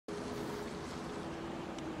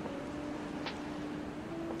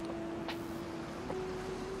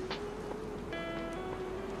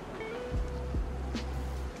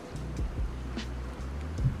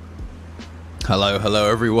Hello, hello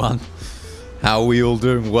everyone. How are we all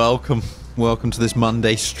doing? Welcome to this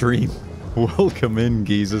Monday stream. Welcome in,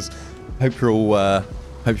 geezers. Hope you're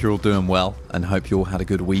all doing well, and hope you all had a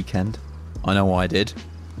good weekend. I know I did,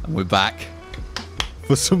 and we're back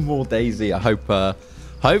for some more DayZ. I hope,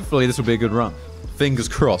 hopefully this will be a good run. Fingers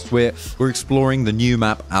crossed. We're exploring the new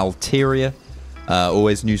map Alteria.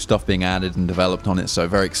 Always new stuff being added and developed on it, so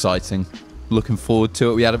very exciting. Looking forward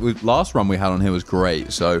to it. Last run we had on here was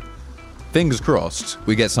great, so fingers crossed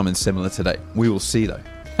we get something similar today. We will see though.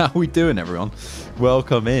 How we doing, everyone?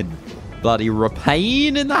 Welcome in. Bloody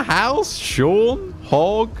Rapane in the house. Sean,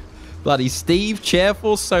 Hog, bloody Steve,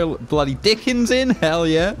 Cheerful, so bloody Dickens in. Hell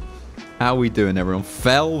yeah. How we doing, everyone?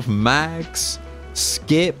 Felv, Mags,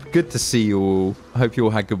 Skip. Good to see you all. I hope you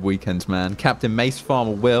all had good weekends, man. Captain Mace,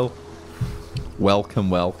 Farmer Will. Welcome,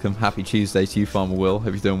 welcome. Happy Tuesday to you, Farmer Will.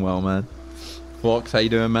 Hope you're doing well, man. Fox, how you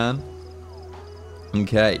doing, man?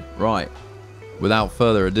 Okay, right. Without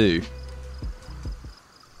further ado,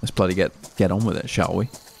 let's bloody get on with it, shall we?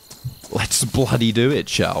 Let's bloody do it,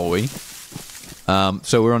 shall we?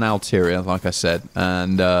 So we're on Alteria, like I said,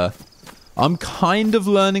 and I'm kind of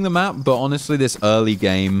learning the map, but honestly, this early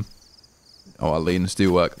game... Oh, our leans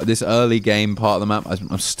do work. This early game part of the map,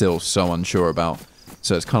 I'm still so unsure about.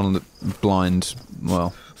 So it's kind of blind,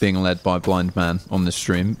 well, being led by a blind man on this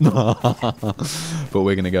stream. But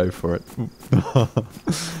we're going to go for it.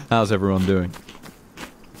 How's everyone doing?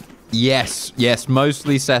 Yes,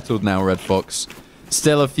 mostly settled now, Red Fox.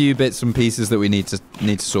 Still a few bits and pieces that we need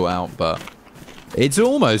to sort out, but it's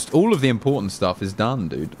almost all of the important stuff is done,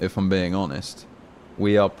 dude, if I'm being honest.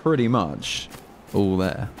 We are pretty much all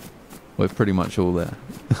there. We're pretty much all there,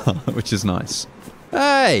 which is nice.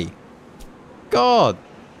 Hey! God!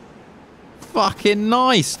 Fucking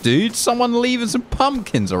nice, dude. Someone leaving some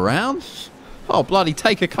pumpkins around. Oh, bloody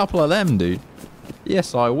take a couple of them, dude.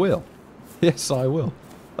 Yes, I will. Yes, I will.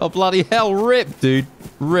 Oh, bloody hell, rip, dude.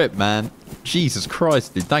 Rip, man. Jesus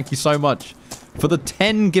Christ, dude. Thank you so much for the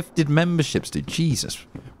 10 gifted memberships, dude. Jesus.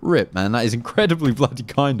 Rip, man. That is incredibly bloody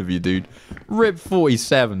kind of you, dude. Rip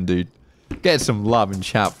 47, dude. Get some love in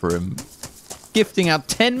chat for him. Gifting out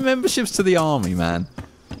 10 memberships to the army, man.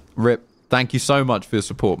 Rip. Thank you so much for your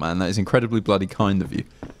support, man. That is incredibly bloody kind of you.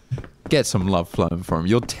 Get some love flowing for him.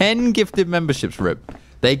 Your 10 gifted memberships, Rip.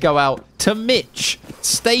 They go out to Mitch,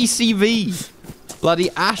 Stacy V, bloody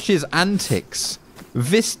Ash's Antics,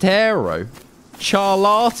 Vistero,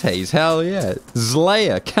 Charlates, hell yeah,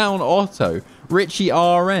 Zlayer, Count Otto, Richie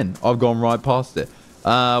RN. I've gone right past it.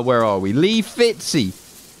 Where are we? Lee Fitzy,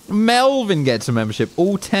 Melvin gets a membership.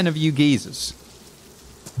 All 10 of you geezers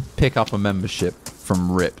pick up a membership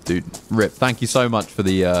from Rip, dude. Rip, thank you so much for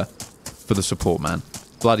the support, man.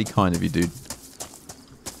 Bloody kind of you, dude.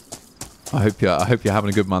 I hope you're having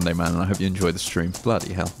a good Monday, man, and I hope you enjoy the stream.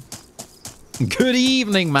 Bloody hell. Good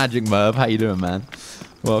evening, Magic Merv. How you doing, man?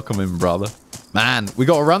 Welcome in, brother. Man, we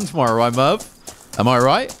got a run tomorrow, right, Merv? Am I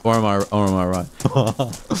right? Or am I right?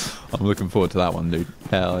 I'm looking forward to that one, dude.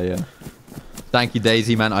 Hell yeah. Thank you,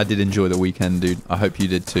 DayZ, man. I did enjoy the weekend, dude. I hope you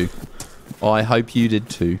did too. I hope you did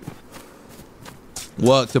too.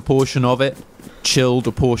 Worked a portion of it. Chilled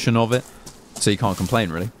a portion of it. So you can't complain,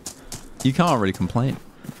 really. You can't really complain.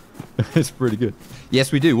 It's pretty good.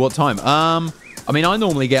 Yes, we do. What time? I mean, I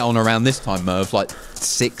normally get on around this time, Merv. Like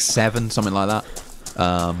 6, 7, something like that.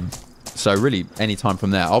 So really, any time from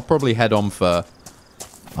there. I'll probably head on for...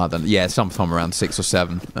 I don't know. Yeah, sometime around 6 or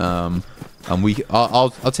 7. And I'll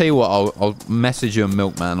tell you what. I'll message you and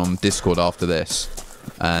Milkman on Discord after this.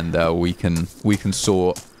 And we can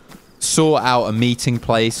sort out a meeting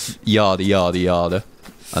place, yada yada yada,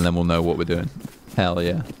 and then we'll know what we're doing. Hell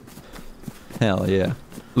yeah. Hell yeah.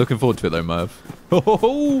 Looking forward to it though, Merv.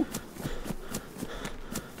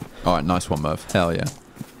 Alright, nice one, Merv. Hell yeah.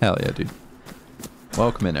 Hell yeah, dude.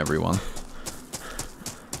 Welcome in, everyone.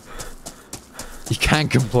 You can't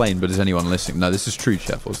complain, but is anyone listening? No, this is true,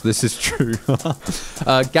 Sheffels. This is true.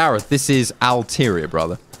 Gareth, this is Alteria,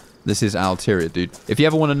 brother. This is Alteria, dude. If you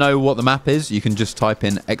ever want to know what the map is, you can just type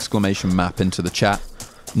in !map into the chat.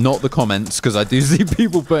 Not the comments, because I do see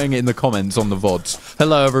people putting it in the comments on the VODs.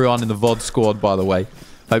 Hello, everyone in the VOD squad, by the way.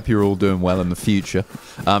 Hope you're all doing well in the future.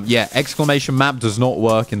 Yeah, !map does not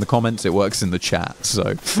work in the comments. It works in the chat.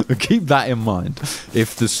 So keep that in mind.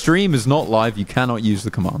 If the stream is not live, you cannot use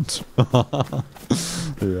the commands.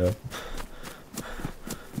 Yeah.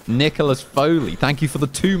 Nicholas Foley, thank you for the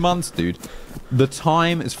 2 months, dude. The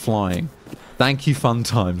time is flying. Thank you, Fun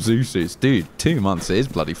Time, Zeus. Dude, 2 months, it is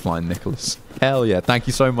bloody flying, Nicholas. Hell yeah. Thank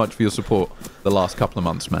you so much for your support the last couple of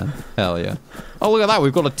months, man. Hell yeah. Oh, look at that.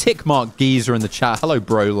 We've got a tick mark geezer in the chat. Hello,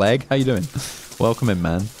 bro leg. How you doing? Welcome in,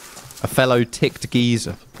 man. A fellow ticked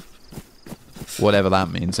geezer. Whatever that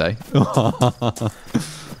means, eh?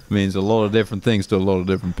 Means a lot of different things to a lot of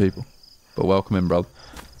different people. But welcome in, brother.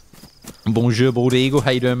 Bonjour, Bald Eagle. How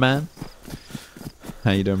you doing, man?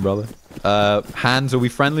 How you doing, brother? Hands, are we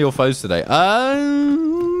friendly or foes today?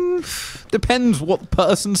 Depends what the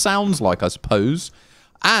person sounds like, I suppose.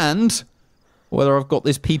 And whether I've got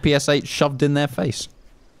this PPSH shoved in their face.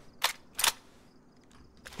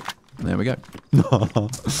 There we go.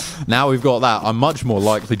 Now we've got that, I'm much more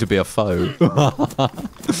likely to be a foe.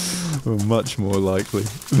 Much more likely.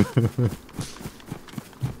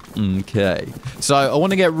 Okay. So, I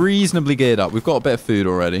want to get reasonably geared up. We've got a bit of food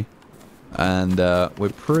already. And we're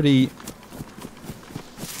pretty...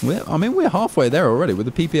 I mean, we're halfway there already with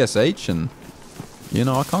the PPSH. And, you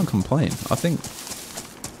know, I can't complain. I think...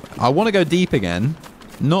 I want to go deep again.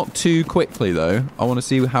 Not too quickly, though. I want to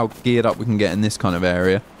see how geared up we can get in this kind of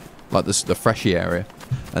area. Like the freshy area.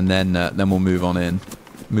 And then we'll move on in.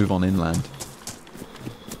 Move on inland.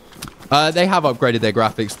 They have upgraded their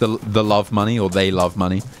graphics, the Love Money, or They Love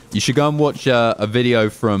Money. You should go and watch a video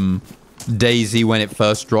from DayZ when it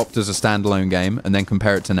first dropped as a standalone game, and then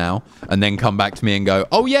compare it to now, and then come back to me and go,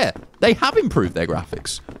 oh yeah, they have improved their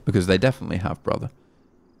graphics. Because they definitely have, brother.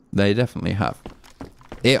 They definitely have.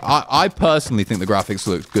 I personally think the graphics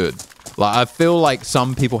look good. Like, I feel like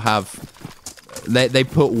some people have... They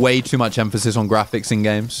put way too much emphasis on graphics in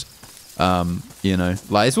games. You know,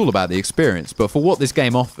 like, it's all about the experience. But for what this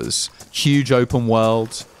game offers, huge open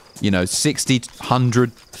world, you know, 60, 100,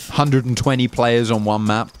 120 players on one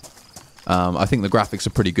map. I think the graphics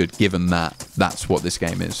are pretty good, given that that's what this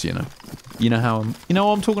game is, you know. You know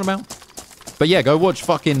what I'm talking about? But yeah, go watch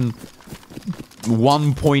fucking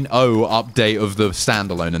 1.0 update of the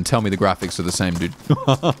standalone and tell me the graphics are the same, dude.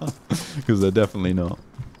 Because they're definitely not.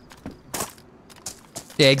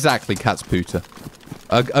 Yeah, exactly, Cat's Pooter.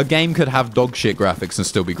 A game could have dog shit graphics and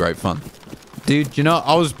still be great fun. Dude, you know,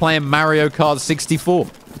 I was playing Mario Kart 64.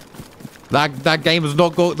 That game has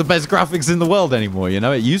not got the best graphics in the world anymore, you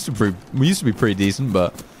know? It used to be pretty decent,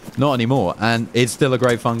 but not anymore. And it's still a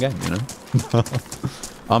great fun game, you know?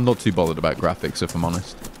 I'm not too bothered about graphics, if I'm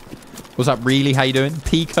honest. What's up, really? How you doing?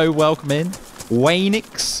 Pico, welcome in.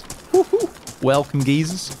 Waynix. Welcome,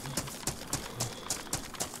 geezers.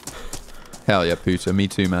 Hell yeah, Pooter. Me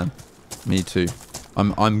too, man. Me too.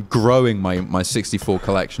 I'm growing my 64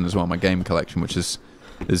 collection as well, my game collection, which is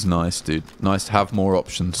nice, dude. Nice to have more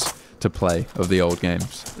options to play of the old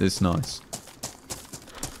games. It's nice.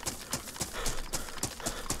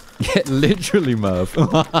 Yeah, literally, Merv.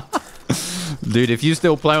 Dude, if you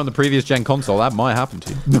still play on the previous gen console, that might happen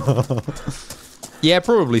to you. Yeah,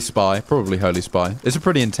 probably Spy. Probably Holy Spy. It's a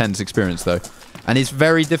pretty intense experience, though. And it's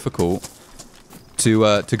very difficult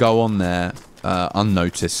to go on there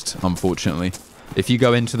unnoticed, unfortunately. If you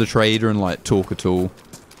go into the trader and, like, talk at all,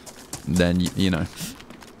 then, you know,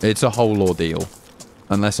 it's a whole ordeal.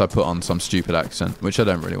 Unless I put on some stupid accent, which I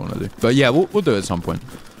don't really want to do. But yeah, we'll do it at some point.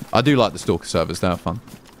 I do like the Stalker servers. They're fun.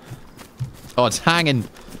 Oh, it's hanging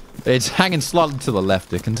slightly to the left,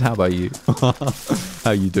 Dickens. How about you?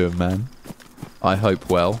 How you doing, man? I hope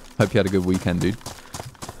well. Hope you had a good weekend, dude.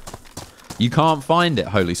 You can't find it,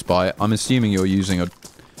 Holy Spy. I'm assuming you're using a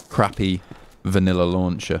crappy vanilla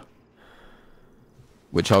launcher.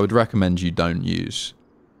 Which I would recommend you don't use.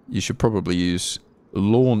 You should probably use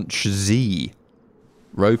Launch Z.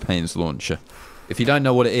 Ropane's launcher. If you don't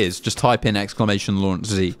know what it is, just type in !Launch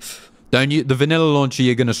Z. The vanilla launcher,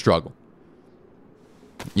 you're going to struggle.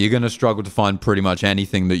 You're going to struggle to find pretty much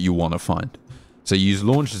anything that you want to find. So use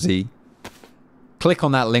Launch Z. Click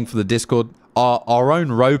on that link for the Discord. Our own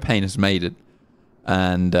Ropane has made it.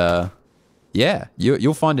 And, yeah,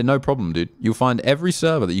 you'll find it no problem, dude. You'll find every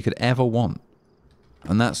server that you could ever want.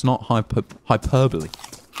 And that's not hyperbole.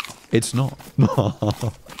 It's not.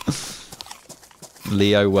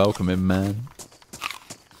 Leo, welcome in, man.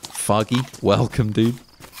 Fuggy, welcome, dude.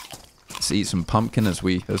 Let's eat some pumpkin as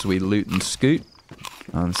we loot and scoot.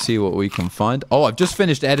 And see what we can find. Oh, I've just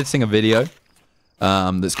finished editing a video.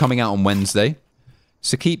 That's coming out on Wednesday.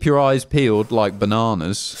 So keep your eyes peeled like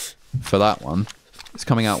bananas for that one. It's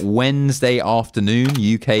coming out Wednesday afternoon,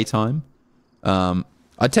 UK time.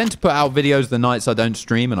 I tend to put out videos the nights I don't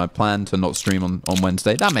stream, and I plan to not stream on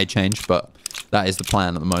Wednesday. That may change, but that is the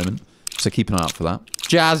plan at the moment. So keep an eye out for that.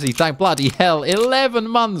 Jazzy, thank bloody hell. 11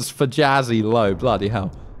 months for Jazzy Low. Bloody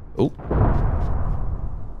hell. Oh.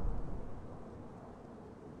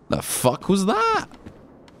 The fuck was that?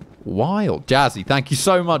 Wild. Jazzy, thank you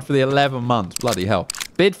so much for the 11 months. Bloody hell.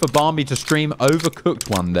 Bid for Barmy to stream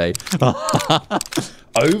Overcooked one day.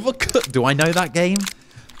 Overcooked? Do I know that game?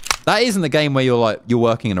 That isn't the game where you're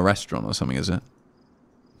working in a restaurant or something, is it?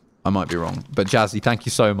 I might be wrong. But Jazzy, thank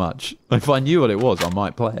you so much. If I knew what it was, I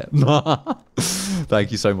might play it.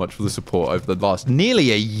 Thank you so much for the support over the last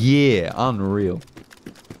nearly a year. Unreal.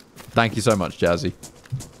 Thank you so much, Jazzy.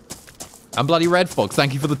 And bloody Red Fox,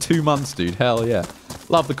 thank you for the 2 months, dude. Hell yeah.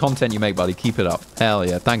 Love the content you make, buddy. Keep it up. Hell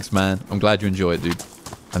yeah. Thanks, man. I'm glad you enjoy it, dude.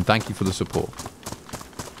 And thank you for the support.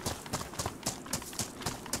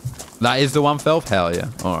 That is the one, Felf? Hell yeah.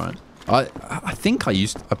 All right. I think I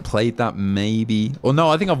played that maybe. Or no,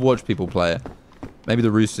 I think I've watched people play it. Maybe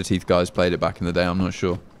the Rooster Teeth guys played it back in the day. I'm not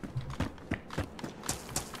sure.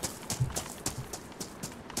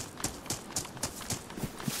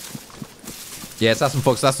 Yeah, Assassin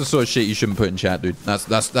Fox, that's the sort of shit you shouldn't put in chat, dude.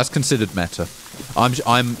 That's considered meta. I'm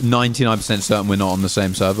 99% certain we're not on the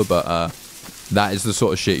same server, but that is the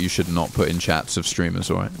sort of shit you should not put in chats of streamers,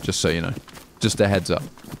 alright? Just so you know. Just a heads up.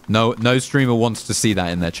 No streamer wants to see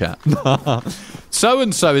that in their chat.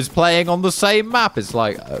 So-and-so is playing on the same map. It's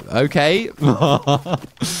like, okay.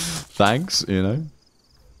 Thanks, you know.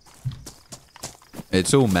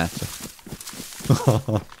 It's all meta.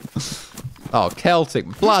 Oh,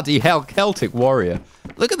 Celtic. Bloody hell, Celtic Warrior.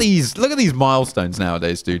 Look at these milestones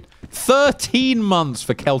nowadays, dude. 13 months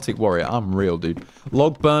for Celtic Warrior. Unreal, dude.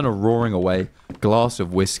 Log burner roaring away. Glass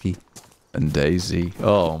of whiskey. And DayZ.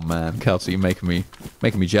 Oh, man. Celtic, you're making me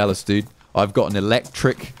jealous, dude. I've got an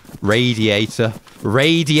electric radiator.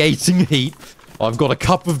 Radiating heat. I've got a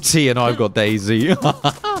cup of tea and I've got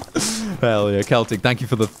DayZ. Hell yeah. Celtic, thank you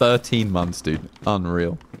for the 13 months, dude.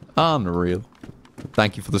 Unreal. Unreal.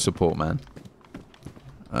 Thank you for the support, man.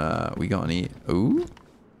 We got any... Ooh.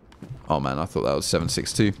 Oh, man. I thought that was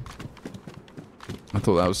 762. I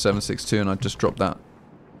thought that was 762 and I just dropped that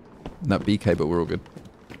BK, but we're all good.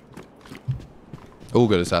 All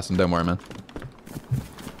good, Assassin. Don't worry, man.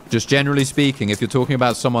 Just generally speaking, if you're talking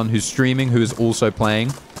about someone who's streaming who is also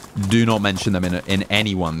playing, do not mention them in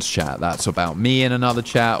anyone's chat. That's about me in another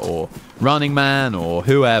chat or Running Man or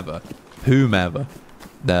whoever. Whomever.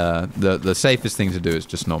 The safest thing to do is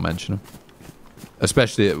just not mention them.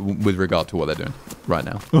 Especially with regard to what they're doing right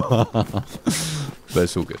now. But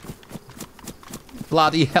it's all good.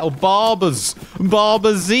 Bloody hell, Barbers!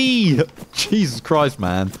 Barber Z! Jesus Christ,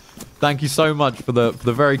 man. Thank you so much for the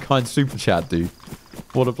very kind super chat, dude.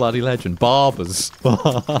 What a bloody legend. Barbers.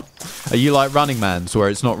 Are you like Running Man's, where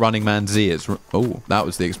it's not Running Man Z, it's... Oh, that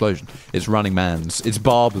was the explosion. It's Running Man's. It's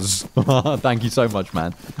Barbers. Thank you so much,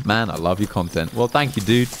 man. Man, I love your content. Well, thank you,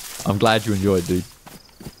 dude. I'm glad you enjoyed, dude.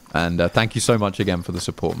 And thank you so much again for the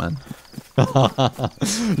support, man.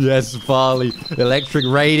 Yes, Farley. Electric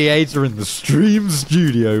radiator in the stream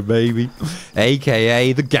studio, baby.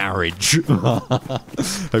 AKA the garage.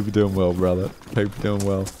 Hope you're doing well, brother. Hope you're doing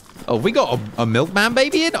well. Oh, we got a Milkman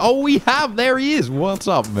baby in? Oh, we have. There he is. What's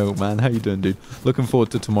up, Milkman? How you doing, dude? Looking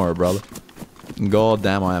forward to tomorrow, brother. God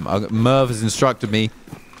damn, I am. Merv has instructed me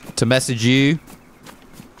to message you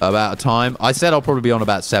about a time. I said I'll probably be on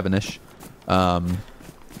about 7-ish.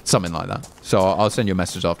 Something like that. So I'll send you a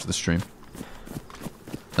message after the stream.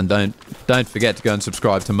 And don't forget to go and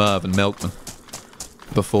subscribe to Merv and Milkman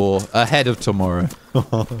ahead of tomorrow.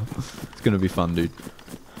 It's gonna be fun, dude.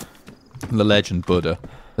 The legend Buddha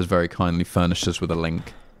has very kindly furnished us with a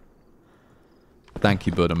link. Thank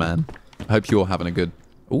you, Buddha, man. I hope you're having a good...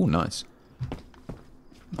 Oh, nice.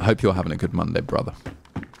 I hope you're having a good Monday, brother.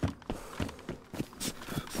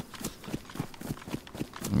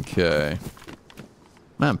 Okay.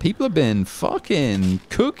 Man, people have been fucking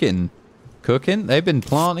cooking. They've been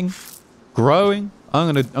planting, growing.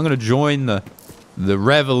 I'm gonna join the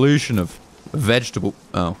revolution of vegetable.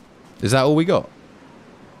 Oh, is that all we got?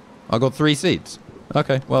 I got 3 seeds.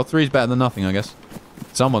 Okay, well, 3's better than nothing, I guess.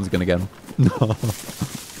 Someone's gonna get them.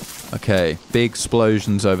 Okay, big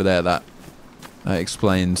explosions over there. That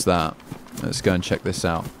explains that. Let's go and check this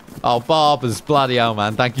out. Oh, Barber's bloody hell,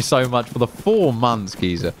 man. Thank you so much for the 4 months,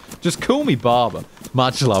 geezer. Just call me Barber.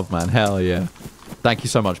 Much love, man. Hell yeah. Thank you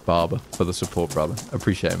so much, Barber, for the support, brother.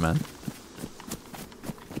 Appreciate it, man.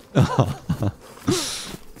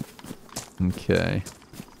 Okay.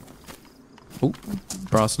 Oh,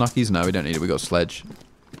 brass knuckies? No, we don't need it. We got sledge.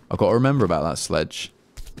 I've got to remember about that sledge.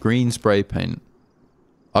 Green spray paint.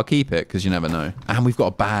 I'll keep it, because you never know. And we've got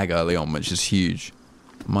a bag early on, which is huge.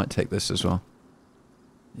 I might take this as well.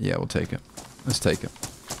 Yeah, we'll take it. Let's take it.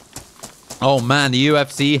 Oh, man, the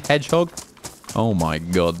UFC hedgehog. Oh, my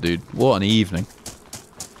God, dude. What an evening.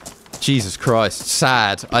 Jesus Christ.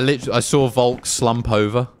 Sad. I saw Volk slump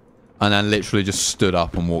over and then literally just stood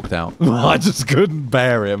up and walked out. I just couldn't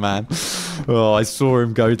bear it, man. Oh, I saw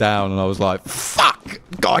him go down and I was like, fuck.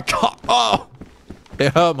 God, I can't. Oh.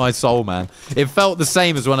 It hurt my soul, man. It felt the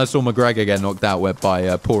same as when I saw McGregor get knocked out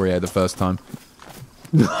by Poirier the first time.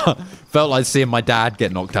 Felt like seeing my dad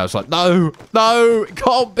get knocked out. It's like, no, no, it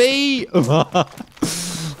can't be.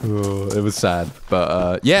 Oh, it was sad.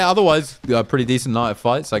 But yeah, otherwise, a pretty decent night of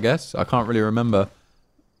fights, I guess. I can't really remember.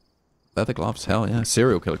 Leather gloves, hell yeah.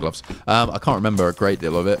 Serial killer gloves. I can't remember a great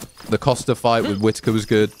deal of it. The Costa fight with Whitaker was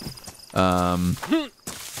good.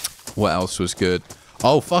 What else was good?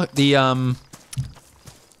 Oh, fuck. The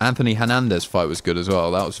Anthony Hernandez fight was good as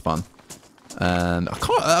well. That was fun. And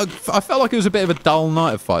I felt like it was a bit of a dull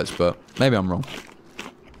night of fights, but maybe I'm wrong.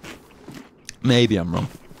 Maybe I'm wrong.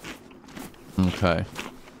 Okay.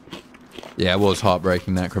 Yeah, it was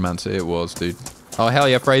heartbreaking, Necromancer. It was, dude. Oh, hell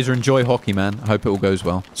yeah, Fraser. Enjoy hockey, man. I hope it all goes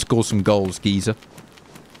well. Score some goals, geezer.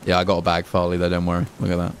 Yeah, I got a bag, Farley, though. Don't worry.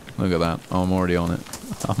 Look at that. Look at that. Oh, I'm already on it.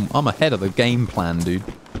 I'm ahead of the game plan, dude.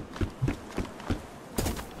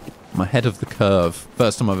 I'm ahead of the curve.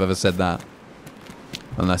 First time I've ever said that.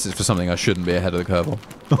 Unless it's for something I shouldn't be ahead of the curve on.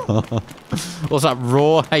 What's up,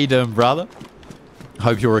 Raw? How you doing, brother?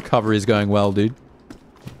 Hope your recovery is going well, dude.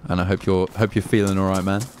 And I hope you're feeling all right,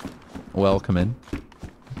 man. Welcome in.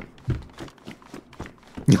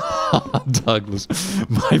 Douglas.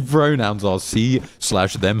 My pronouns are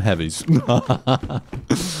C/them heavies.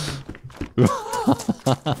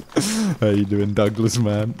 How you doing, Douglas,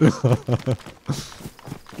 man?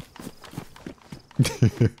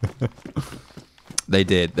 They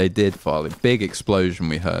did, Farley. Big explosion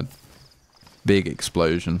we heard. Big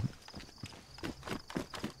explosion.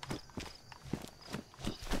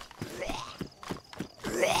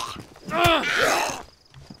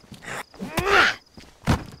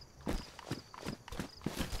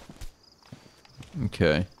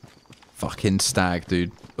 Okay. Fucking stag,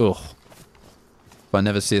 dude. Ugh. If I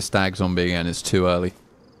never see a stag zombie again, it's too early.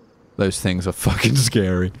 Those things are fucking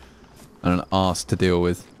scary. And an arse to deal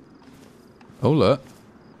with. Oh, look.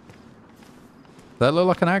 Does that look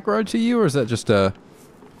like an aggro to you, or is that just a...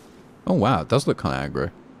 Oh, wow. It does look kind of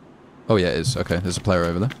aggro. Oh, yeah, it is. Okay, there's a player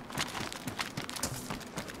over there.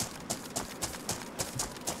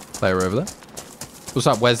 Player over there. What's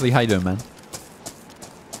up, Wesley? How you doing, man?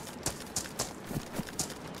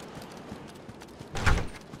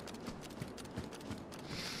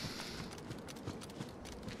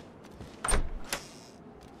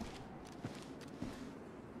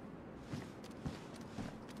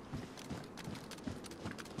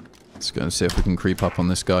 Let's go and see if we can creep up on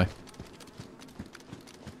this guy.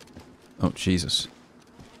 Oh, Jesus.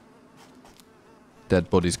 Dead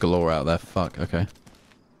bodies galore out there. Fuck, okay.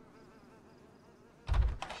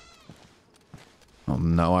 Oh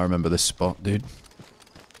no, I remember this spot, dude.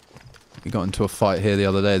 We got into a fight here the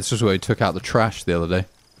other day. This was where we took out the trash the other day.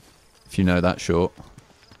 If you know that short.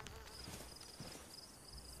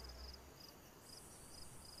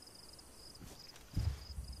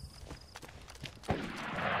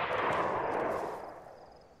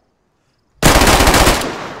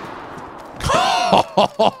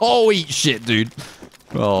 Oh, eat shit, dude.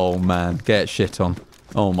 Oh, man. Get shit on.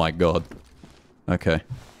 Oh, my God. Okay.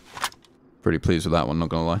 Pretty pleased with that one, not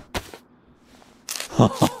gonna lie.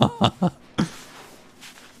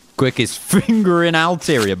 Quickest finger in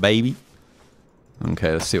Alteria, baby.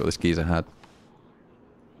 Okay, let's see what this geezer had.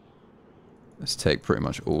 Let's take pretty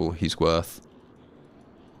much all he's worth.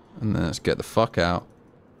 And then let's get the fuck out.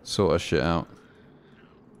 Sort our shit out.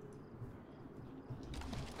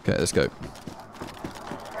 Okay, let's go.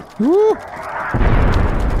 Woo!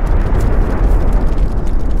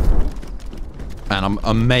 Man, I'm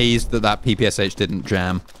amazed that that PPSH didn't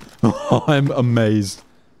jam. I'm amazed.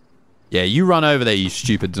 Yeah, you run over there, you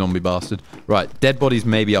stupid zombie bastard. Right, dead bodies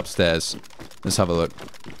maybe upstairs. Let's have a look.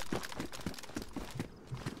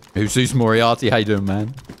 Jesus Moriarty, how you doing,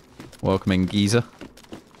 man? Welcome in, geezer.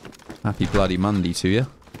 Happy bloody Monday to you.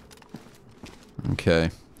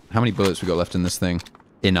 Okay. How many bullets we got left in this thing?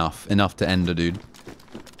 Enough. Enough to end a dude.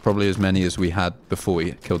 Probably as many as we had before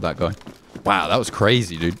we killed that guy. Wow, that was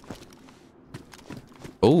crazy, dude.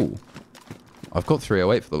 Oh. I've got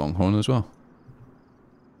 308 for the Longhorn as well.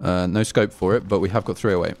 No scope for it, but we have got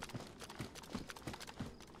 308.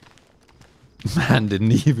 Man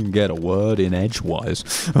didn't even get a word in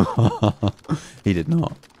edgewise. He did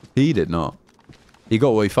not. He did not. He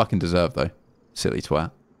got what he fucking deserved, though. Silly twat.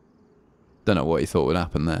 Don't know what he thought would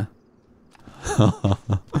happen there.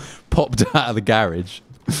 Popped out of the garage.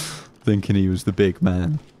 Thinking he was the big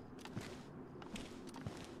man.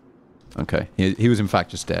 Okay. He was in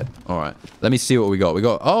fact just dead. Alright. Let me see what we got. We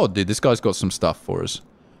got... Oh, dude. This guy's got some stuff for us.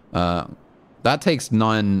 That takes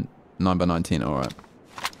 9 by 19. Alright.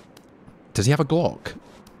 Does he have a Glock?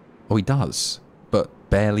 Oh, he does. But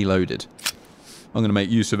barely loaded. I'm going to make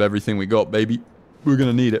use of everything we got, baby. We're going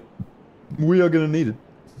to need it. We are going to need it.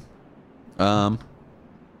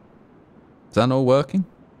 Is that not working?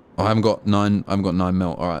 Oh, I haven't got 9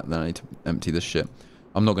 mil. Alright, then I need to empty this shit.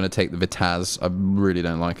 I'm not going to take the Vitaz. I really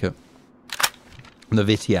don't like it. The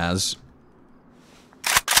Vitiaz.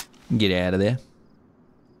 Get out of there.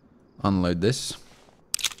 Unload this.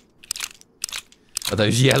 Are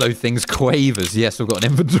those yellow things quavers? Yes, I've got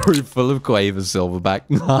an inventory full of quavers, Silverback.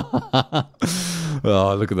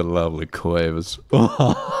 Oh, look at the lovely quavers.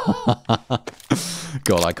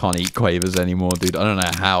 God, I can't eat quavers anymore, dude. I don't know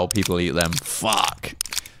how people eat them. Fuck.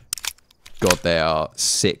 God, they are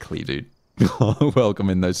sickly, dude. Welcome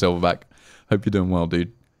in, though, Silverback. Hope you're doing well,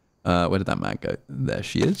 dude. Where did that man go? There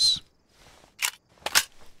she is.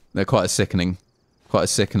 They're quite a sickening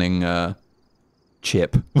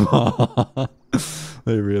chip.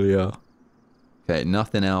 They really are. Okay,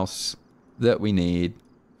 nothing else that we need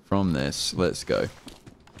from this. Let's go.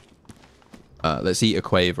 Let's eat a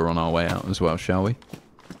quaver on our way out as well, shall we?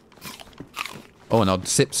 Oh, and I'll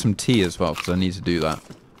sip some tea as well, because I need to do that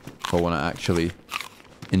if I want to actually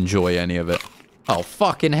enjoy any of it. Oh,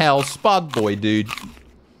 fucking hell, Spud Boy, dude.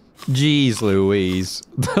 Jeez Louise.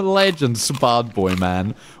 The legend Spud Boy,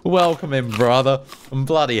 man. Welcome in, brother. And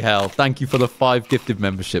bloody hell, thank you for the 5 gifted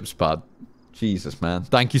memberships, Spud. Jesus, man.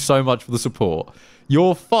 Thank you so much for the support.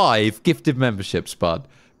 Your 5 gifted memberships, Spud.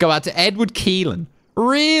 Go out to Edward Keelan.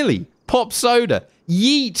 Really? Pop Soda.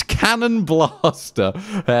 Yeet Cannon Blaster.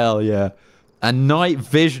 Hell yeah. And Night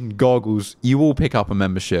Vision Goggles. You all pick up a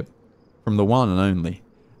membership from the one and only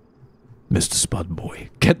Mr. Spud Boy.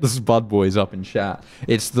 Get the Spud Boys up in chat.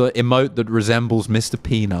 It's the emote that resembles Mr.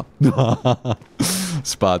 Peanut.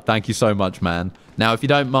 Spud, thank you so much, man. Now, if you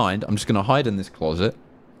don't mind, I'm just going to hide in this closet.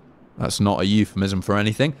 That's not a euphemism for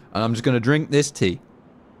anything. And I'm just going to drink this tea.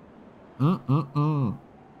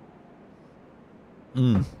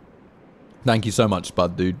 Thank you so much,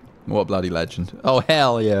 Spud, dude. What a bloody legend. Oh,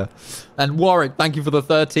 hell yeah. And Warwick, thank you for the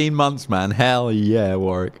 13 months, man. Hell yeah,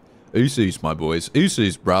 Warwick. Oos, my boys.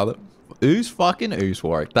 Oos, brother. Oos fucking oos,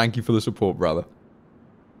 Warwick. Thank you for the support, brother.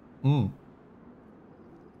 Sorry,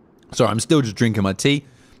 I'm still just drinking my tea.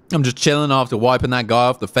 I'm just chilling after wiping that guy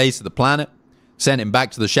off the face of the planet. Sent him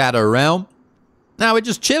back to the Shadow Realm. Now we're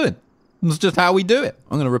just chilling. That's just how we do it.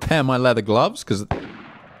 I'm going to repair my leather gloves, because...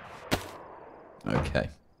 Okay.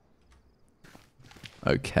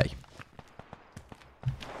 Okay.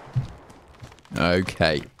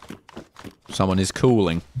 Okay. Someone is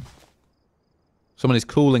cooling. Someone is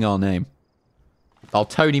calling our name. Oh,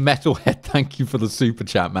 Tony Metalhead, thank you for the super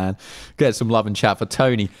chat, man. Get some love and chat for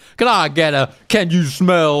Tony. Can I get a, can you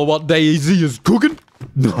smell what DayZ is cooking?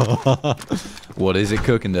 What is it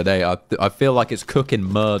cooking today? I feel like it's cooking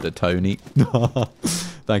murder, Tony.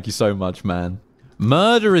 Thank you so much, man.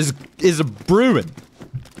 Murder is a brewing.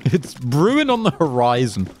 It's brewing on the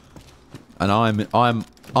horizon. And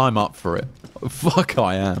I'm up for it. Fuck,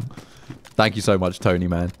 I am. Thank you so much, Tony,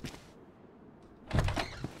 man.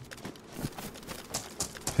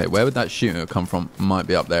 Okay, where would that shooting come from? Might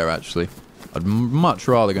be up there, actually. I'd much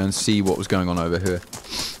rather go and see what was going on over here.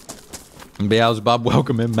 And Beelzebub,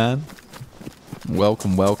 welcome in, man.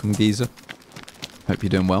 Welcome, welcome, geezer. Hope you're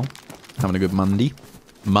doing well. Having a good Monday.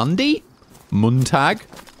 Monday? Muntag?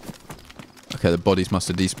 Okay, the bodies must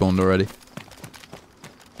have despawned already.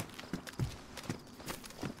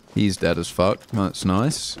 He's dead as fuck. That's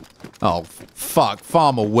nice. Oh, fuck.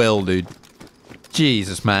 Farmer Will, dude.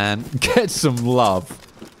 Jesus, man. Get some love.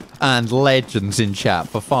 And legends in chat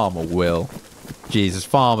for Farmer Will. Jesus,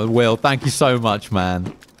 Farmer Will, thank you so much,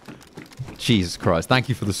 man. Jesus Christ, thank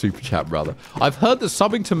you for the super chat, brother. I've heard that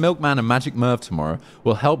subbing to Milkman and Magic Merv tomorrow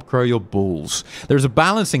will help grow your balls. There's a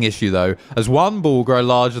balancing issue, though, as one ball grow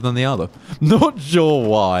larger than the other. Not sure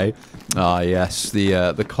why. Ah, yes,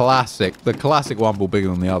 the classic one ball bigger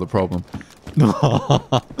than the other problem.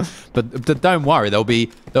 but don't worry,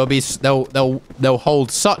 they'll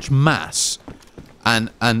hold such mass, and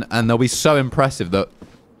they'll be so impressive that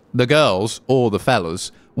the girls or the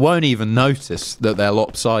fellas won't even notice that they're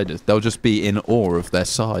lopsided. They'll just be in awe of their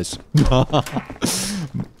size.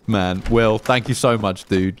 Man, Will, thank you so much,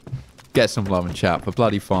 dude. Get some love and chat for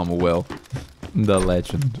bloody Farmer Will. The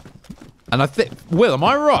legend. And I think... Will, am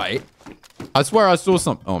I right? I swear I saw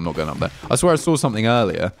something... Oh, I'm not going up there. I swear I saw something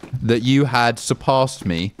earlier that you had surpassed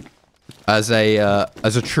me as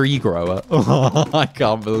a tree grower. I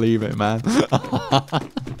can't believe it, man.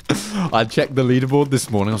 I checked the leaderboard this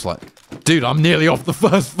morning. I was like, dude, I'm nearly off the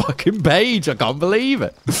first fucking page. I can't believe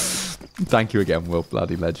it. Thank you again, Will,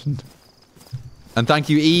 bloody legend. And thank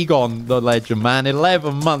you, Egon, the legend, man.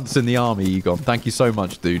 11 months in the army, Egon. Thank you so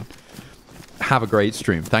much, dude. Have a great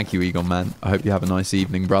stream. Thank you, Egon, man. I hope you have a nice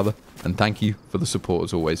evening, brother. And thank you for the support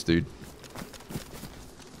as always, dude.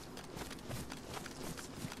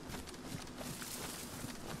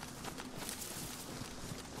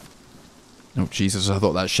 Oh, Jesus, I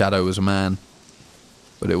thought that shadow was a man.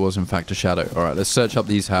 But it was, in fact, a shadow. Alright, let's search up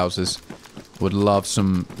these houses. Would love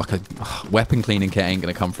some... Like a weapon cleaning kit ain't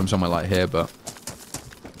gonna come from somewhere like here, but...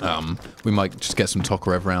 we might just get some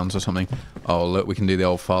Tokarev rounds or something. Oh, look, we can do the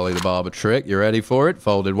old Farley the Barber trick. You ready for it?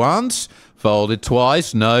 Folded once. Folded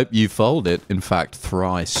twice. Nope, you fold it. In fact,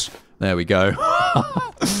 thrice. There we go.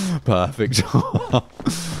 Perfect.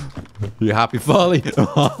 You happy, Farley?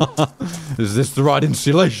 Is this the right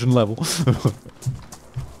insulation level?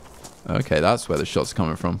 Okay, that's where the shot's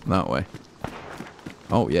coming from. That way.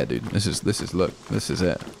 Oh, yeah, dude. This is, look. This is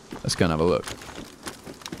it. Let's go and have a look.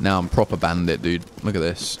 Now I'm proper bandit, dude. Look at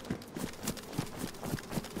this.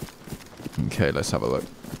 Okay, let's have a look.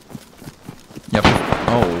 Yep.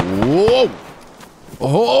 Oh, whoa!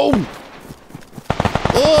 Oh!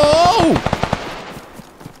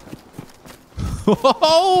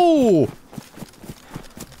 Oh!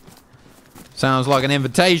 Sounds like an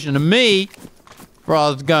invitation to me for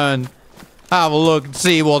us to go and have a look and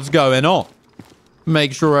see what's going on.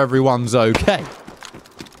 Make sure everyone's okay.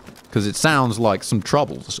 Because it sounds like some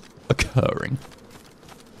trouble's occurring.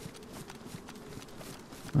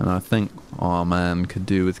 And I think our man could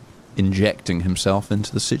do with injecting himself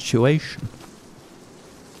into the situation.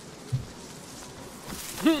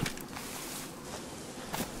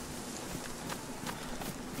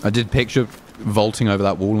 I did picture vaulting over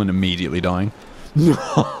that wall and immediately dying.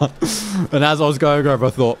 And as I was going over, I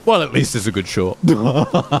thought, well, at least it's a good shot.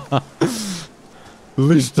 At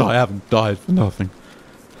least I haven't died for nothing.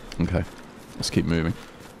 Okay, let's keep moving.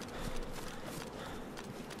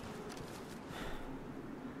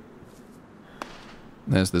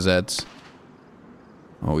 There's the Zeds.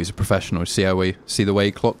 Oh, he's a professional. See the way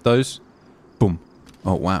he clocked those? Boom.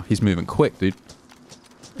 Oh, wow. He's moving quick, dude.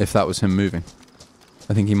 If that was him moving.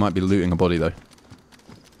 I think he might be looting a body, though.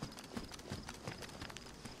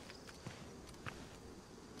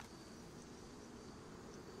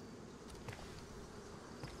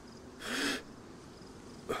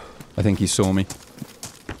 I think he saw me.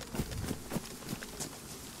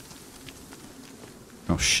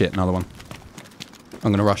 Oh, shit. Another one.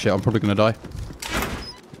 I'm gonna rush it. I'm probably gonna die.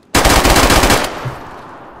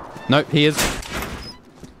 Nope, he is.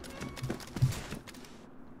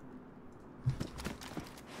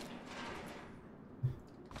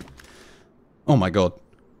 Oh my god.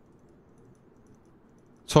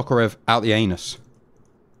 Tokarev out the anus.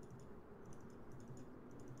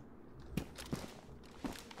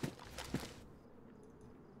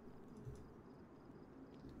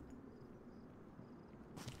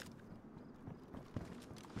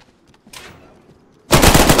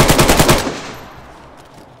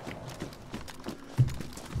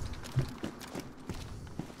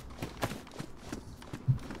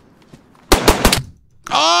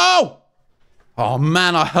 Oh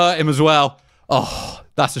man, I hurt him as well. Oh,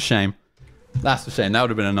 that's a shame. That's a shame. That would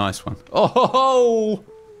have been a nice one. Oh,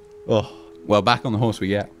 well, back on the horse we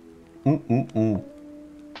get.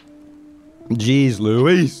 Jeez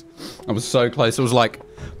Louise. I was so close. It was like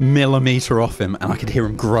millimeter off him, and I could hear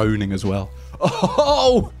him groaning as well.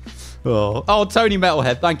 Oh, Tony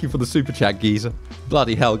Metalhead, thank you for the super chat, geezer.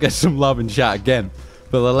 Bloody hell, get some love in chat again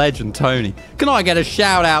for the legend Tony. Can I get a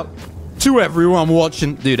shout out to everyone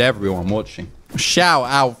watching? Dude, everyone watching. Shout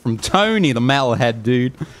out from Tony the Metalhead,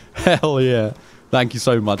 dude. Hell yeah. Thank you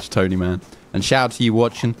so much, Tony, man. And shout out to you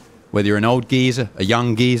watching, whether you're an old geezer, a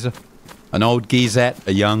young geezer, an old geezette,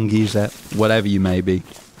 a young geezette, whatever you may be.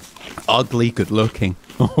 Ugly, good looking,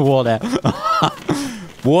 whatever.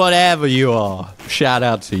 Whatever you are. Shout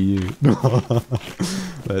out to you.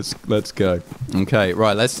 Let's go. Okay,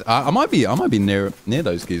 right, I might be near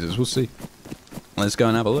those geezers. We'll see. Let's go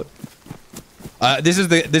and have a look. This is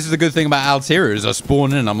the good thing about Altera is I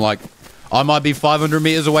spawn in and I'm like, I might be 500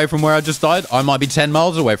 meters away from where I just died. I might be 10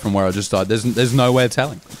 miles away from where I just died. There's no way of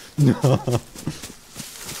telling.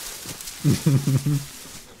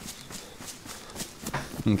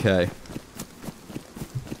 Okay.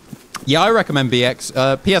 Yeah, I recommend BX.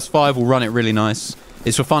 PS5 will run it really nice.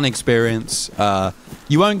 It's a fun experience.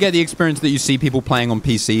 You won't get the experience that you see people playing on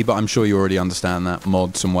PC, but I'm sure you already understand that,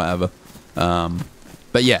 mods and whatever.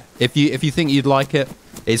 But yeah, if you think you'd like it,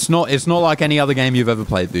 it's not like any other game you've ever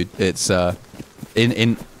played, dude. It's oh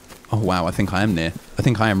wow, I think I am near. I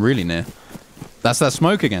think I am really near. That's that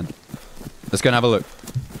smoke again. Let's go and have a look.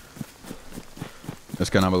 Let's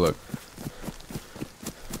go and have a look.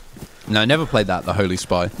 No, never played that, the Holy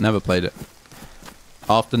Spy. Never played it.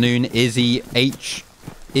 Afternoon, Izzy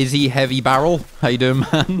Heavy Barrel. How you doing,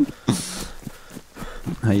 man?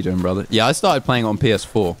 How you doing, brother? Yeah, I started playing on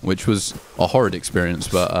PS4, which was a horrid experience,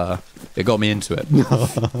 but it got me into it.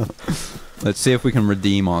 Let's see if we can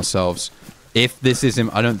redeem ourselves. If this is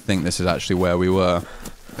I don't think this is actually where we were,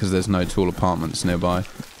 because there's no tall apartments nearby.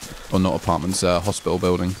 Or not apartments, hospital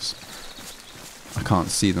buildings. I can't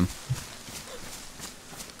see them.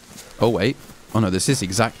 Oh, wait. Oh, no, this is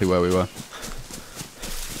exactly where we were.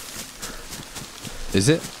 Is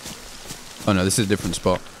it? Oh, no, this is a different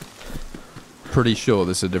spot. Pretty sure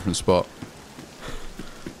this is a different spot.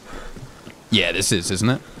 Yeah, this is, isn't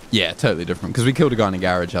it? Yeah, totally different. Because we killed a guy in a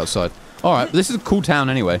garage outside. Alright, this is a cool town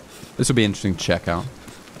anyway. This will be interesting to check out.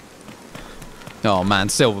 Oh, man,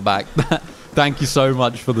 Silverback. Thank you so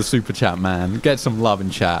much for the super chat, man. Get some love in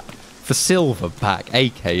chat. For Silverback,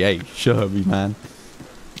 a.k.a. Sherby, man.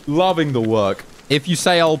 Loving the work. If you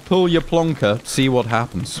say I'll pull your plonker, see what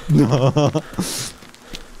happens.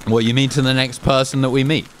 What, you mean to the next person that we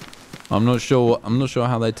meet? I'm not sure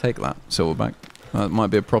how they take that, Silverback. That might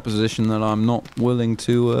be a proposition that I'm not willing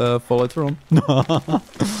to follow through on.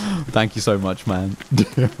 Thank you so much, man.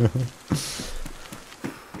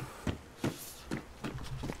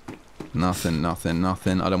 Nothing. I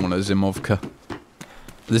don't want a Zimovka.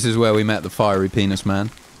 This is where we met the fiery penis man.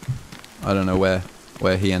 I don't know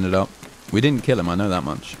where he ended up. We didn't kill him, I know that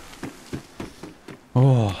much.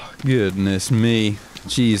 Oh, goodness me.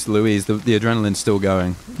 Jeez Louise, the adrenaline's still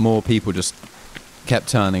going. More people just kept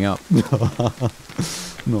turning up.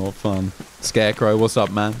 Not fun. Scarecrow, what's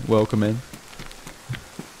up, man? Welcome in.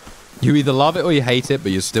 You either love it or you hate it,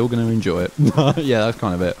 but you're still going to enjoy it. Yeah, that's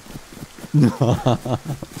kind of it.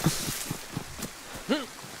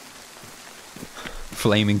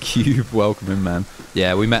 Flaming Cube, welcome in, man.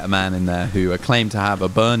 Yeah, we met a man in there who claimed to have a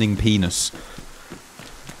burning penis.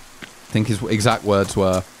 I think his exact words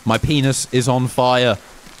were, "My penis is on fire."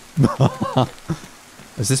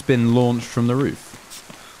 Has this been launched from the roof?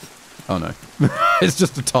 Oh no. It's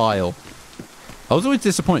just a tile. I was always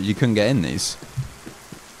disappointed you couldn't get in these.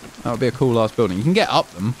 That would be a cool last building. You can get up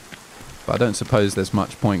them, but I don't suppose there's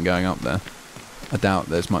much point going up there. I doubt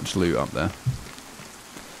there's much loot up there.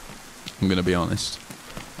 I'm going to be honest.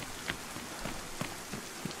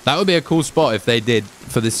 That would be a cool spot if they did,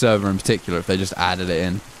 for this server in particular, if they just added it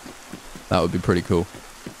in. That would be pretty cool.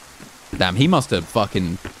 Damn, he must have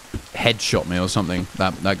fucking headshot me or something,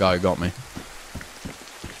 that guy who got me.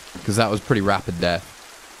 Because that was pretty rapid death.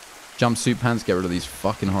 Jumpsuit pants, get rid of these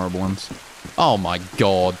fucking horrible ones. Oh my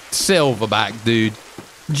god. Silverback, dude.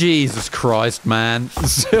 Jesus Christ, man.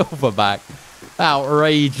 Silverback.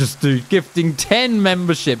 Outrageous, dude. Gifting 10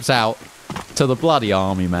 memberships out to the bloody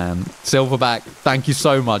army, man. Silverback, thank you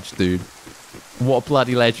so much, dude. What a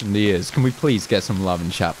bloody legend he is. Can we please get some love in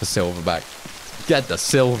chat for Silverback? Get the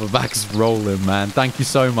Silverbacks rolling, man. Thank you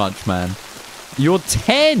so much, man. You're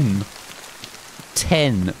 10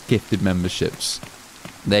 gifted memberships.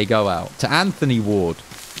 They go out to Anthony Ward,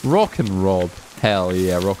 Rock and Rob. Hell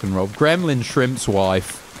yeah, Rock and Rob. Gremlin Shrimp's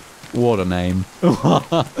wife. What a name.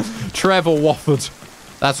 Trevor Watford.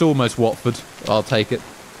 That's almost Watford. I'll take it.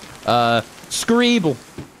 Screeble.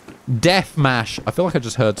 Death Mash. I feel like I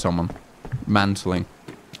just heard someone. Mantling.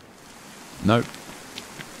 Nope.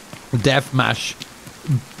 Death Mash.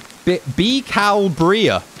 B.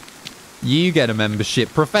 Calbria. You get a membership.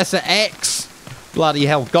 Professor X. Bloody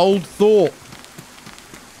hell. Gold Thought.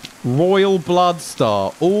 Royal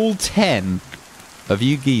Bloodstar. All 10 of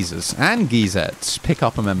you geezers and geezettes pick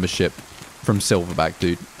up a membership from Silverback,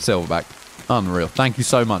 dude. Silverback. Unreal. Thank you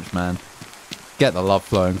so much, man. Get the love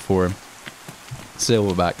flowing for him.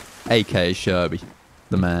 Silverback, a.k.a. Sherby.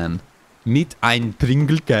 The man. Mit ein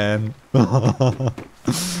Pringelcan.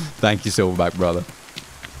 Thank you, Silverback, brother.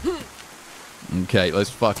 Okay,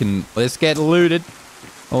 let's get looted.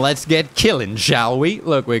 Let's get killing, shall we?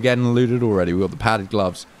 Look, we're getting looted already. We got the padded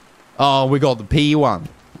gloves. Oh, we got the P1.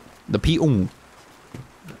 The P1.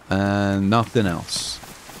 And nothing else.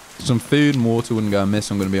 Some food and water wouldn't go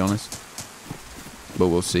amiss, I'm going to be honest. But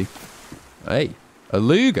we'll see. Hey, a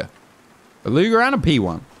Luger. A Luger and a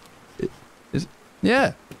P1.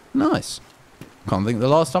 Yeah, nice. Can't think the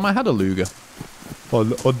last time I had a Luger. Or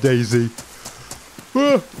DayZ.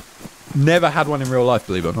 Never had one in real life,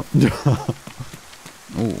 believe it or not.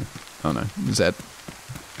 Oh no, Zed.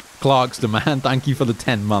 Clarkster, man, thank you for the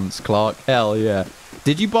 10 months, Clark. Hell yeah.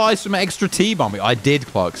 Did you buy some extra T-Bomb? I did,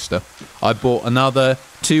 Clarkster. I bought another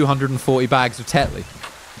 240 bags of Tetley.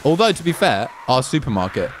 Although, to be fair, our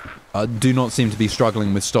supermarket do not seem to be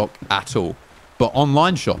struggling with stock at all. But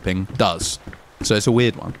online shopping does. So it's a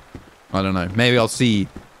weird one. I don't know. Maybe I'll see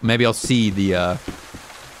the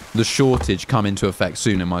shortage come into effect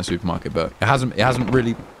soon in my supermarket, but it hasn't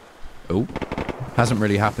really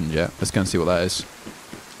happened yet. Let's go and see what that is.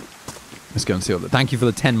 Let's go and see what that. Thank you for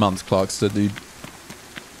the 10 months, Clarkster, dude.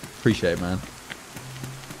 Appreciate it, man.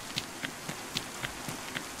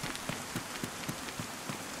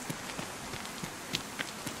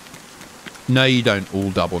 No, you don't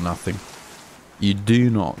all double nothing. You do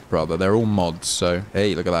not, brother. They're all mods. So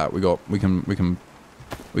hey, look at that. We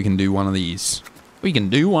can do one of these. We can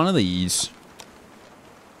do one of these.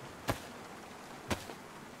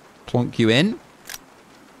 Plonk you in.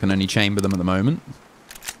 Can only chamber them at the moment,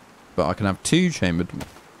 but I can have two chambered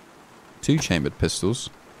pistols,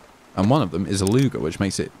 and one of them is a Luger, which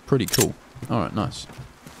makes it pretty cool. All right, nice.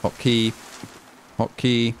 Hotkey.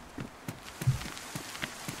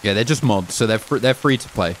 Yeah, they're just mods, so they're free to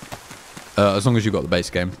play, as long as you've got the base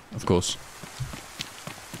game, of course.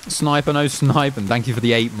 Sniper, no sniping. Thank you for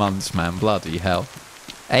the 8 months, man. Bloody hell.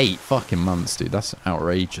 8 fucking months, dude. That's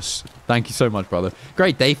outrageous. Thank you so much, brother.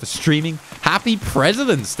 Great day for streaming. Happy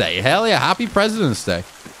President's Day. Hell yeah, happy President's Day.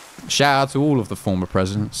 Shout out to all of the former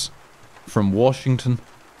presidents. From Washington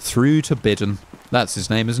through to Biden. That's his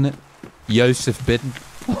name, isn't it? Joseph Biden.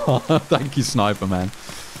 Thank you, Sniper, man.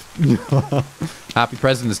 Happy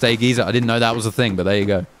President's Day, geezer. I didn't know that was a thing, but there you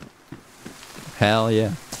go. Hell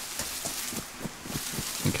yeah.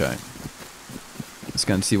 Okay. Let's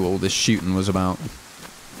go and see what all this shooting was about.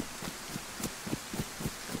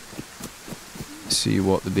 See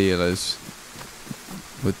what the deal is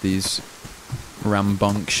with these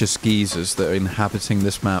rambunctious geezers that are inhabiting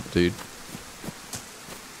this map, dude.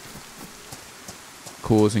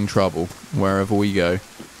 Causing trouble wherever we go.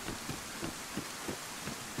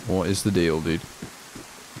 What is the deal, dude?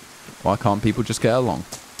 Why can't people just get along?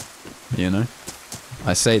 You know?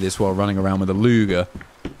 I say this while running around with a Luger,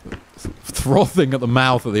 frothing at the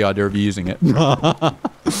mouth at the idea of using it.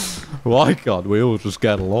 Why can't we all just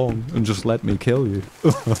get along and just let me kill you?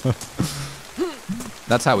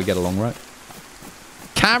 That's how we get along, right?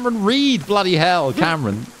 Cameron Reed, bloody hell.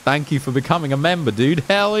 Cameron, thank you for becoming a member, dude.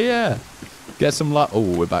 Hell yeah. Get some love.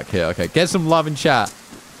 Oh, we're back here. Okay, get some love in chat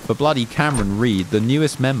for bloody Cameron Reed, the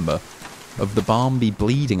newest member of the Barmby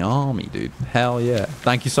Bleeding Army, dude. Hell yeah.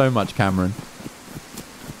 Thank you so much, Cameron.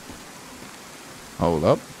 Hold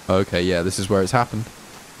up. Okay, yeah, this is where it's happened.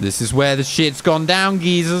 This is where the shit's gone down,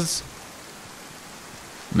 geezers.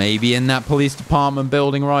 Maybe in that police department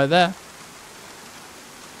building right there.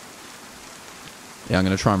 Yeah, I'm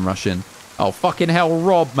going to try and rush in. Oh, fucking hell,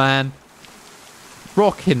 Rob, man.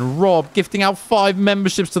 Rockin' Rob, gifting out 5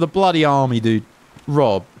 memberships to the bloody army, dude.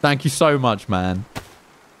 Rob, thank you so much, man.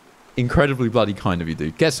 Incredibly bloody kind of you,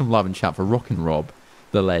 dude. Get some love in chat for Rockin' Rob,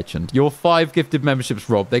 the legend. Your 5 gifted memberships,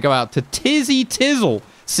 Rob, they go out to Tizzy Tizzle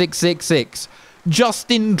 666,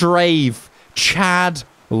 Justin Drave, Chad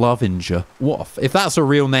Lovinger. What? If that's a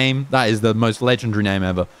real name, that is the most legendary name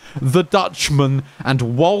ever. The Dutchman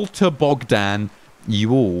and Walter Bogdan.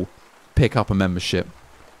 You all pick up a membership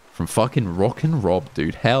from fucking Rockin' Rob,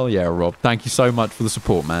 dude. Hell yeah, Rob. Thank you so much for the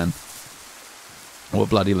support, man. What a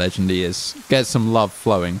bloody legend he is. Get some love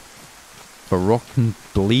flowing for Rockin'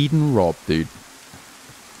 Bleeding Rob, dude.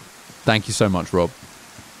 Thank you so much, Rob.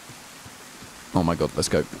 Oh my god, let's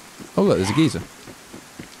go. Oh look, there's a geezer.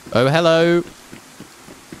 Oh, hello.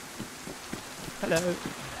 Hello.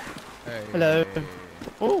 Hey. Hello.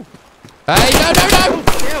 Oh. Hey, no!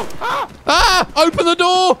 Ah! Open the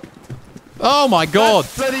door! Oh my god.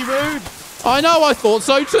 That's bloody rude. I know, I thought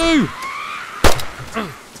so too.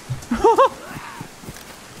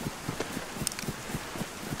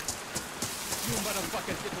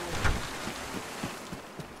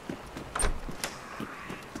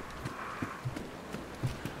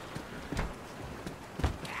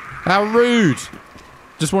 How rude.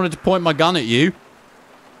 Just wanted to point my gun at you.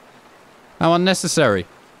 How unnecessary.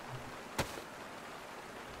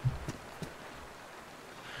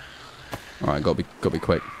 Alright, gotta be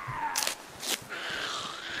quick.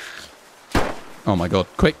 Oh my god,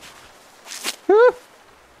 quick.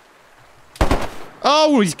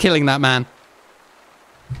 Oh, he's killing that man.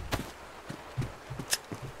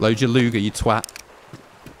 Load your Luger, you twat.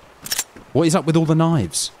 What is up with all the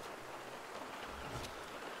knives?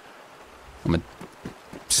 I'm a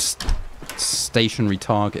stationary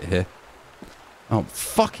target here. Oh,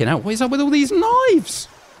 fucking hell. What is up with all these knives?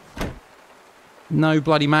 No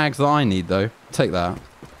bloody mags that I need, though. Take that.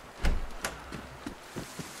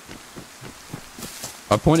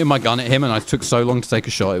 I pointed my gun at him and I took so long to take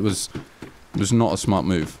a shot. It was not a smart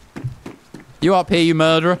move. You up here, you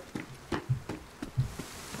murderer?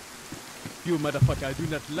 You motherfucker, I do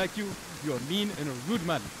not like you. You are mean and a rude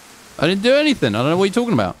man. I didn't do anything. I don't know what you're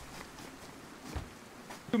talking about.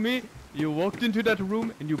 To me, you walked into that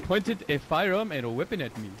room and you pointed a firearm and a weapon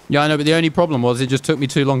at me. Yeah, I know, but the only problem was it just took me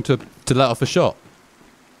too long to let off a shot.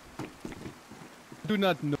 I do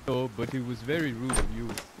not know, but it was very rude of you.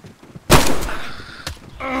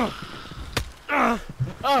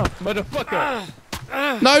 Oh, motherfucker!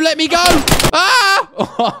 No, let me go. Ah!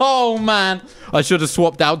 Oh, man. I should have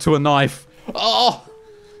swapped out to a knife. Oh,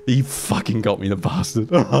 he fucking got me, the bastard.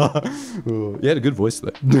 Oh, he had a good voice,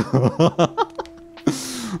 though.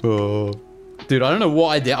 Oh. Dude, I don't know what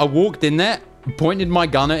I did. I walked in there, pointed my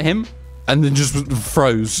gun at him, and then just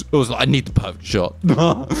froze. I was like, I need the perfect shot.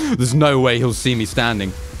 There's no way he'll see me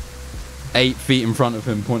standing 8 feet in front of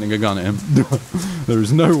him, pointing a gun at him. There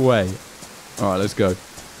is no way. All right, let's go.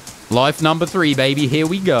 Life number 3, baby. Here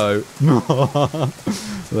we go.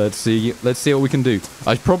 Let's see. Let's see what we can do.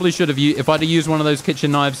 I probably should have used... If I'd have used one of those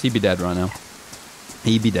kitchen knives, he'd be dead right now.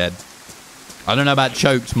 He'd be dead. I don't know about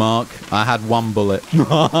choked, Mark. I had 1 bullet.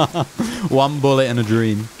 1 bullet in a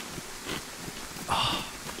dream.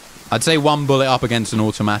 I'd say 1 bullet up against an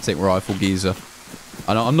automatic rifle, geezer.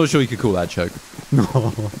 I'm not sure you could call that choke.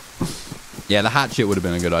 Yeah, the hatchet would have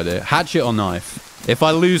been a good idea. Hatchet or knife. If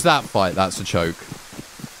I lose that fight, that's a choke.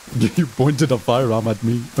 You pointed a firearm at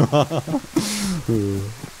me.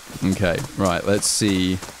 Okay, right. Let's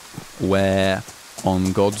see where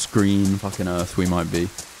on God's green fucking earth we might be.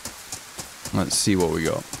 Let's see what we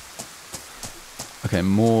got. Okay,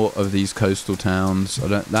 more of these coastal towns.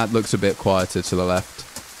 That looks a bit quieter to the left.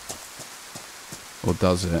 Or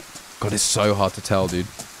does it? God, it's so hard to tell, dude.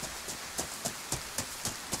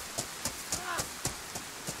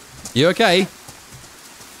 You okay?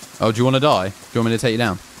 Oh, do you want to die? Do you want me to take you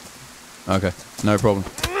down? Okay, no problem.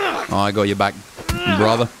 Oh, I got your back,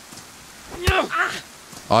 brother.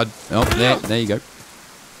 Oh, there you go.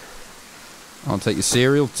 I'll take your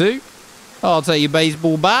cereal too. I'll take your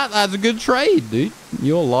baseball bat. That's a good trade, dude.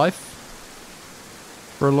 Your life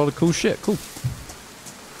for a lot of cool shit. Cool.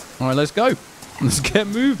 All right, let's go. Let's get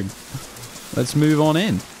moving. Let's move on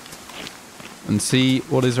in and see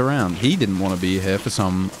what is around. He didn't want to be here for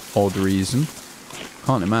some odd reason.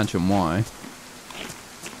 Can't imagine why.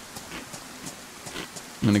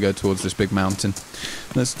 I'm going to go towards this big mountain.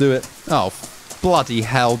 Let's do it. Oh, bloody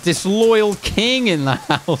hell. Disloyal king in the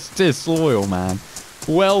house. Disloyal, man.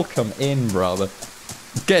 Welcome in, brother.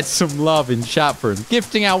 Get some love in chat for him.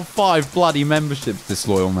 Gifting out 5 bloody memberships,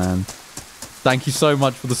 Disloyal, man. Thank you so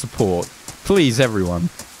much for the support. Please, everyone,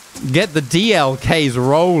 get the DLKs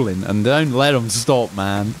rolling and don't let them stop,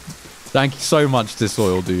 man. Thank you so much,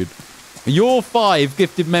 Disloyal, dude. Your 5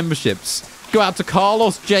 gifted memberships go out to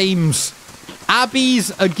Carlos James,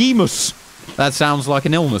 Abby's Agimus. That sounds like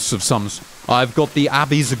an illness of some. I've got the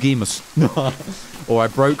Abby's Agimus. Or I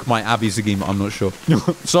broke my Abby's Agimus. I'm not sure.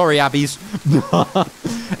 Sorry, Abby's.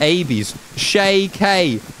 Abies, Shay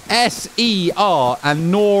K, SER,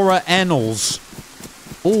 and Nora Ennels.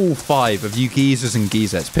 All 5 of you geezers and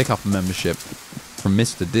geezettes pick up a membership from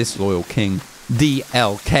Mr. Disloyal King,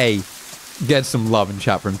 DLK. Get some love in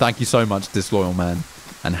chat for him. Thank you so much, Disloyal man.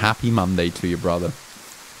 And happy Monday to you, brother.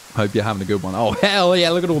 Hope you're having a good one. Oh, hell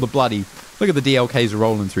yeah. Look at all the bloody... Look at the DLKs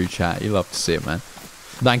rolling through chat. You love to see it, man.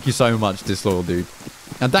 Thank you so much, Disloyal dude.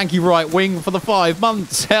 And thank you, Right Wing, for the 5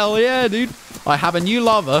 months. Hell yeah, dude. I have a new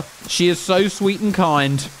lover. She is so sweet and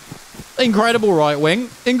kind. Incredible, Right Wing.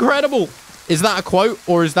 Incredible. Is that a quote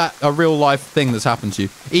or is that a real life thing that's happened to you?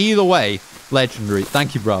 Either way, legendary.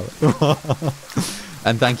 Thank you, brother.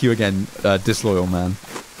 And thank you again, Disloyal man.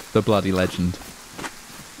 The bloody legend.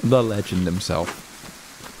 The legend himself.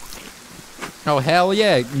 Oh, hell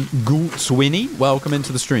yeah. Swinny, welcome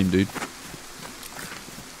into the stream, dude.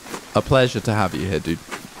 A pleasure to have you here, dude.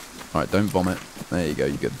 Alright, don't vomit. There you go,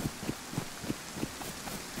 you're good.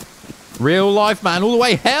 Real life, man, all the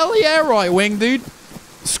way. Hell yeah, Right Wing, dude.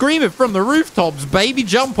 Scream it from the rooftops, baby.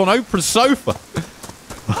 Jump on Oprah's sofa.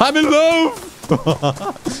 I'm in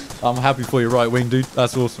love. I'm happy for you, Right Wing, dude.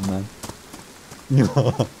 That's awesome, man.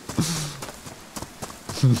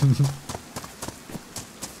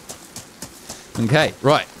 Okay,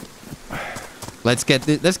 right. Let's get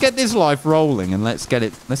this life rolling, and let's get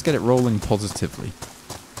it rolling positively.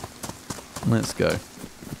 Let's go.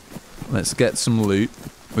 Let's get some loot.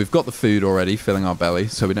 We've got the food already filling our belly,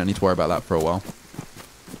 so we don't need to worry about that for a while.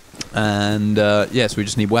 And yes, we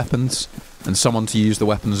just need weapons and someone to use the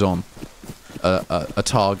weapons on. A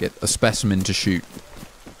target, a specimen to shoot.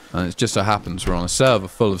 And it just so happens we're on a server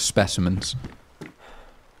full of specimens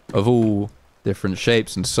of all different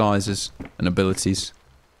shapes and sizes and abilities.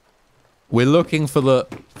 We're looking for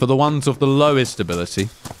the ones of the lowest ability.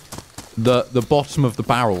 The bottom of the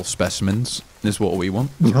barrel specimens is what we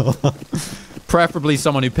want. Preferably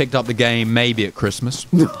someone who picked up the game maybe at Christmas.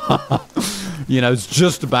 You know, it's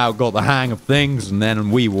just about got the hang of things, and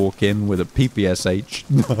then we walk in with a PPSH.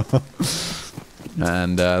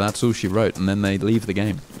 And that's all she wrote, and then they leave the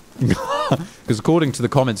game. Because according to the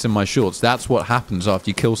comments in my shorts, that's what happens after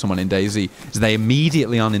you kill someone in DayZ, is they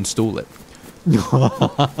immediately uninstall it.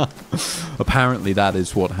 Apparently that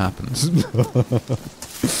is what happens.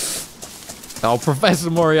 Oh, Professor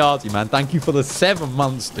Moriarty, man. Thank you for the 7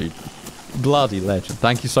 months, dude. Bloody legend.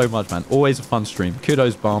 Thank you so much, man. Always a fun stream.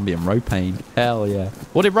 Kudos, Barnby and Ropane. Hell yeah.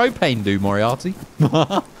 What did Ropane do, Moriarty?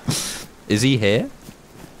 Is he here?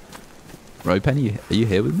 Ropane, are you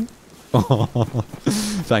here with me?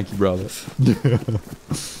 Thank you, brother.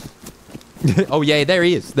 Oh, yeah, there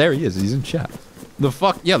he is. There he is. He's in chat. The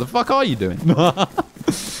fuck? Yeah, the fuck are you doing?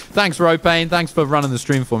 Thanks, Ropane. Thanks for running the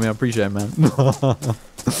stream for me. I appreciate it, man.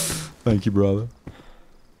 Thank you, brother.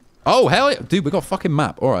 Oh, hell yeah. Dude, we got a fucking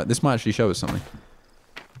map. All right, this might actually show us something.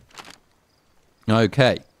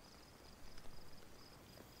 Okay.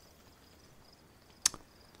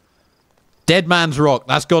 Dead Man's Rock.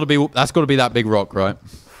 That's got to be that big rock, right?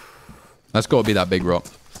 That's got to be that big rock.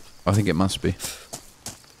 I think it must be.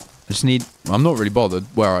 I just need... I'm not really bothered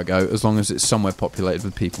where I go, as long as it's somewhere populated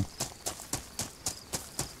with people.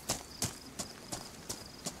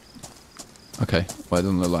 Okay. Well, it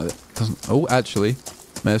doesn't look like it. Doesn't... Oh, actually...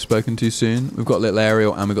 May have spoken too soon. We've got a little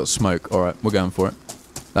aerial and we've got smoke. Alright, we're going for it.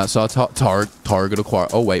 That's our target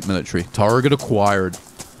acquired. Oh, wait, military. Target acquired.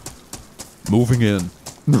 Moving in.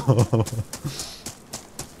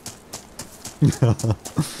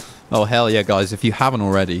 Oh, hell yeah, guys. If you haven't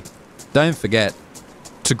already, don't forget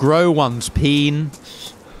to grow one's peen.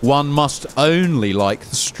 One must only like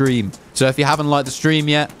the stream. So if you haven't liked the stream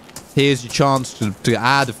yet, here's your chance to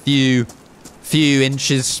add a few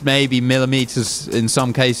inches, maybe millimeters in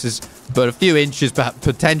some cases, but a few inches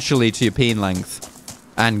potentially to your peen length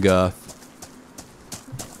and girth.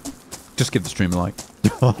 Just give the stream a like.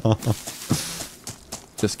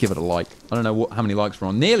 Just give it a like. I don't know how many likes we're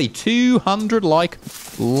on. Nearly 200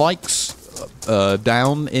 likes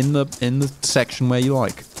down in the section where you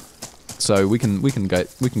like. So we can get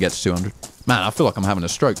to 200. Man, I feel like I'm having a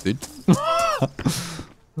stroke, dude.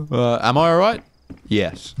 Am I alright?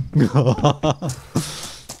 Yes.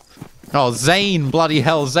 Oh, Zane, bloody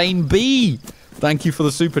hell, Zane B. Thank you for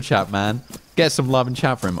the super chat, man. Get some love and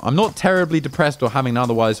chat for him. I'm not terribly depressed or having an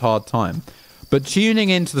otherwise hard time, but tuning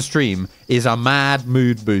into the stream is a mad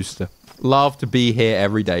mood booster. Love to be here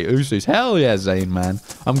every day. Usus, hell yeah, Zane, man.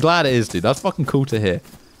 I'm glad it is, dude. That's fucking cool to hear.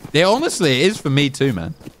 Yeah, honestly, it is for me too,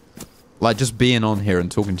 man. Like, just being on here and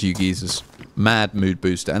talking to you geezers. Mad mood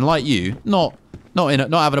booster. And like you, not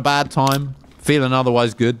having a bad time. Feeling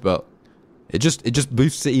otherwise good, but it just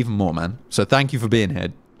boosts it even more, man. So thank you for being here.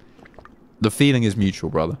 The feeling is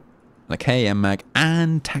mutual, brother. The KM mag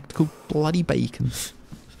and tactical bloody bacon.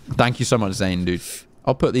 Thank you so much, Zane, dude.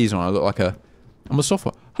 I'll put these on. I look like I'm a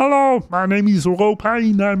software. Hello, my name is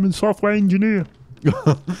Ropane. I'm a software engineer.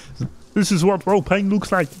 This is what Ropane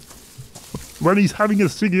looks like when he's having a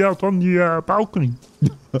ciggy out on the balcony.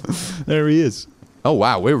 There he is. Oh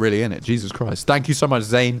wow, we're really in it. Jesus Christ. Thank you so much,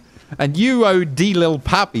 Zane. And UOD Lil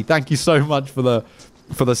Pappy, thank you so much for the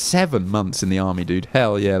 7 months in the army, dude.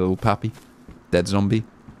 Hell yeah, Lil Pappy. Dead zombie.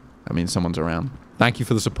 I mean, someone's around. Thank you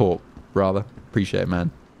for the support, brother. Appreciate it, man.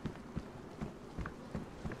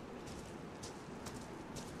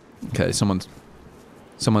 Okay, someone's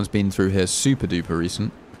been through here super duper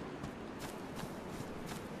recent.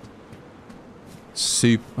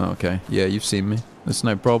 Oh, okay. Yeah, you've seen me. That's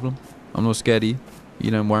no problem. I'm not scared of you.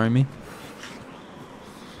 You don't worry me.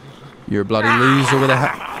 You're a bloody loser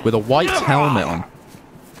with a white helmet on.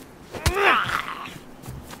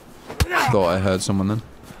 Thought I heard someone then.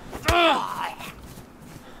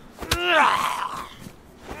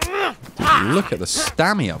 Dude, look at the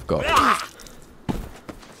stammy I've got.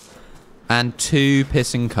 And 2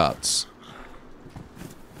 pissing cuts.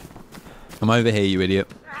 I'm over here, you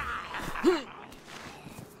idiot.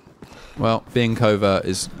 Well, being covert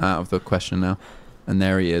is out of the question now. And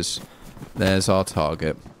there he is. There's our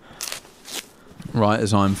target. Right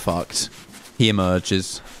as I'm fucked, he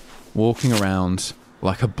emerges, walking around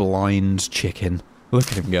like a blind chicken.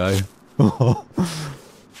 Look at him go.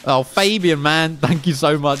 Oh, Fabian, man. Thank you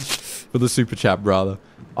so much for the super chat, brother.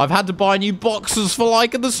 I've had to buy new boxes for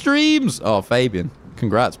liking the streams. Oh, Fabian.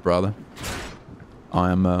 Congrats, brother.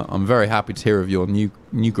 I'm very happy to hear of your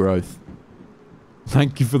new growth.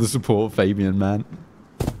 Thank you for the support, Fabian, man.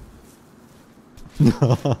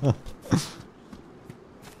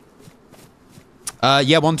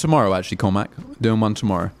 Yeah, one tomorrow, actually, Cormac. Doing one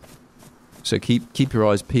tomorrow. So keep your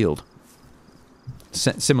eyes peeled.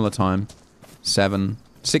 Similar time. 7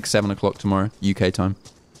 o'clock tomorrow, UK time.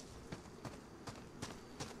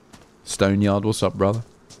 Stoneyard, what's up, brother?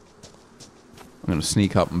 I'm going to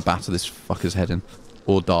sneak up and batter this fucker's head in.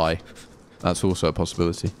 Or die. That's also a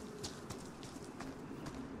possibility.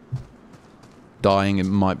 Dying, it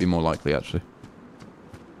might be more likely, actually.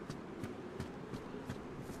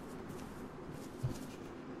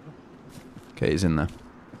 Okay, he's in there.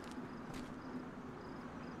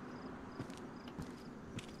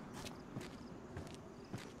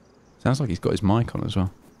 Sounds like he's got his mic on as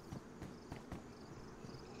well.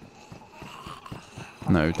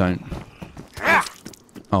 No, don't.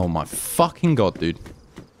 Oh my fucking god, dude.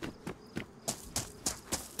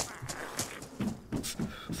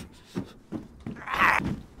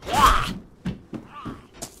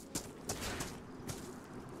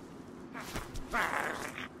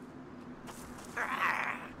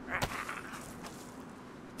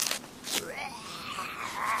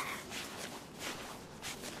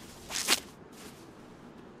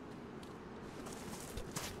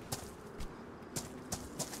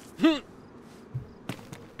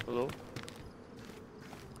 Hello?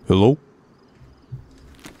 Hello?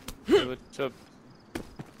 Hey, what's up?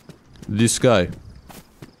 This guy.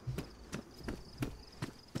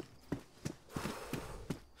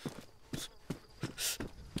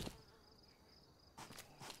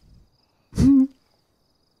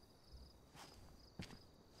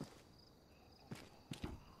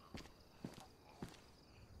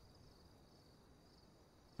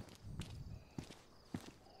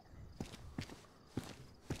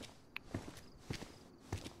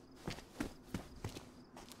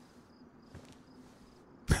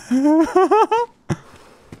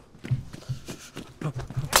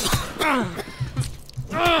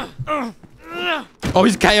 Oh,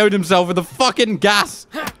 he's KO'd himself with a fucking gas.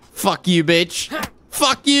 Fuck you, bitch.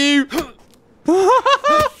 Fuck you.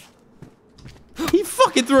 He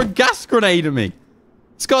fucking threw a gas grenade at me.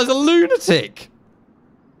 This guy's a lunatic.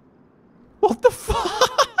 What the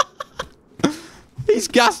fuck? He's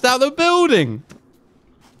gassed out the building.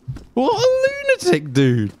 What a lunatic,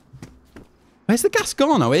 dude. Where's the gas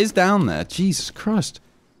gone? Oh, it is down there. Jesus Christ.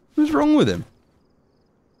 What's wrong with him?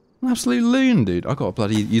 An absolute loon, dude. I got to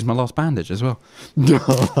bloody use my last bandage as well.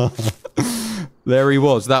 There he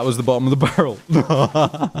was. That was the bottom of the barrel.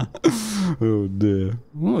 Oh, dear.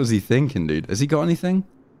 What was he thinking, dude? Has he got anything?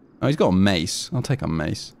 Oh, he's got a mace. I'll take a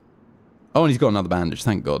mace. Oh, and he's got another bandage.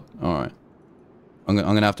 Thank God. All right. I'm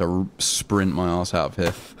gonna have to sprint my ass out of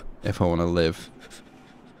here if I want to live.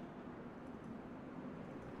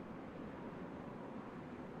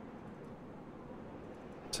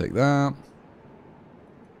 Take that.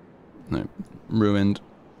 No, ruined.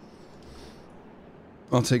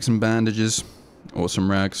 I'll take some bandages. Or some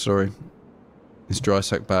rags, sorry. This dry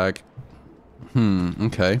sack bag.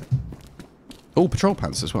 Okay. Oh, patrol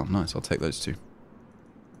pants as well. Nice, I'll take those too.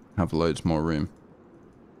 Have loads more room.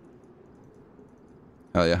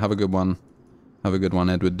 Hell yeah, have a good one. Have a good one,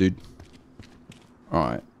 Edward, dude.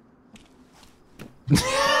 Alright.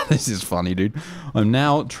 This is funny, dude. I'm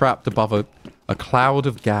now trapped above a cloud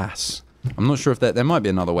of gas. I'm not sure if there might be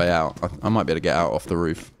another way out. I might be able to get out off the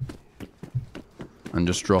roof. And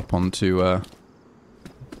just drop onto that.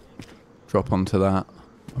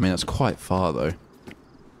 I mean, that's quite far, though.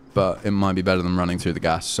 But it might be better than running through the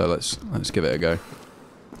gas, so let's give it a go.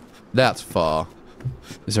 That's far.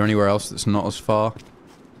 Is there anywhere else that's not as far?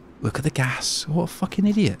 Look at the gas. What a fucking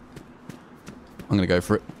idiot. I'm gonna go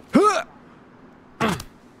for it.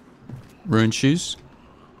 Ruined shoes.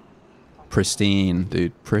 Pristine,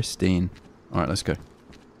 dude. Pristine. Alright, let's go.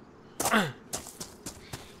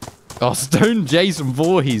 Oh, Stone Jason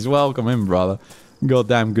Voorhees. Welcome in, brother.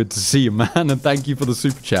 Goddamn good to see you, man. And thank you for the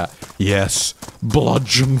super chat. Yes.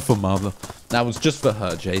 Bludgeon for mother. That was just for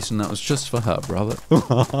her, Jason. That was just for her, brother.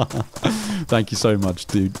 Thank you so much,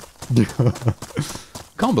 dude.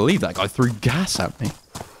 Can't believe that guy threw gas at me.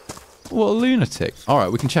 What a lunatic.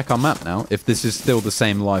 Alright, we can check our map now. If this is still the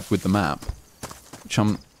same life with the map. Which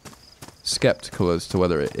I'm skeptical as to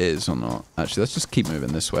whether it is or not. Actually, let's just keep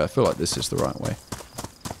moving this way. I feel like this is the right way.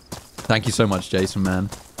 Thank you so much, Jason, man.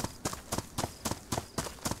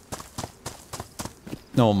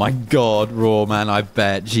 Oh my god, Raw, man, I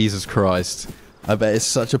bet. Jesus Christ. I bet it's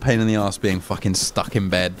such a pain in the ass being fucking stuck in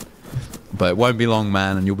bed. But it won't be long,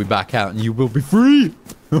 man, and you'll be back out and you will be free.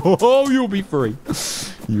 Oh, you'll be free.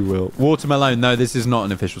 You will. Watermelon, no, this is not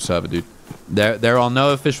an official server, dude. There are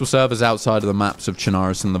no official servers outside of the maps of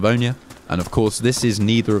Chernarus and Livonia. And of course, this is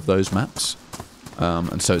neither of those maps.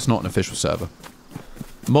 And so it's not an official server.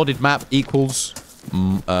 Modded map equals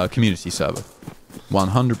community server.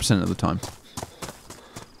 100% of the time.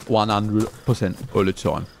 100% all the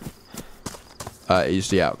time. Is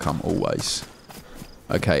the outcome always.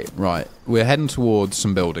 Okay, right. We're heading towards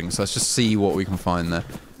some buildings. Let's just see what we can find there.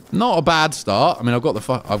 Not a bad start. I mean, I've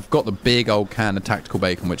got the big old can of tactical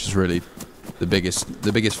bacon, which is really the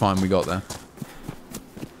biggest find we got there.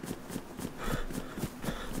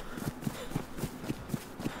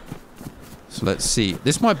 So let's see.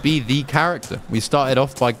 This might be the character. We started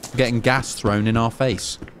off by getting gas thrown in our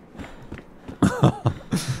face.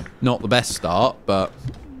 Not the best start, but,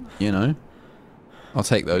 you know. I'll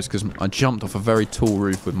take those because I jumped off a very tall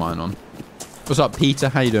roof with mine on. What's up, Peter?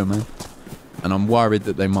 How you doing, man? And I'm worried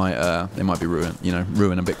that they might be ruined, you know,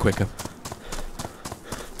 ruin a bit quicker.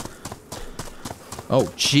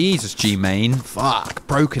 Oh, Jesus, G-Main. Fuck.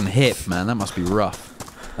 Broken hip, man. That must be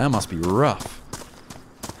rough. That must be rough.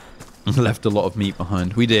 Left a lot of meat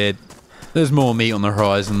behind. We did. There's more meat on the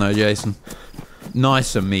horizon, though, Jason.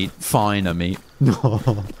 Nicer meat. Finer meat.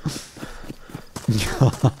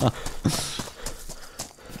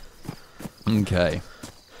 Okay.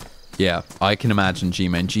 Yeah, I can imagine,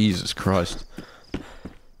 G-Man. Jesus Christ.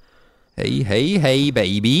 Hey, hey, hey,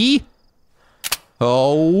 baby.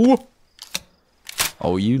 Oh.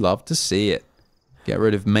 Oh, you love to see it. Get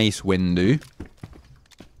rid of Mace Windu.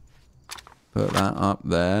 Put that up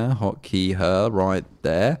there. Hotkey her right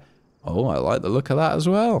there. Oh, I like the look of that as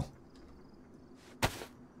well.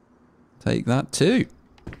 Take that too.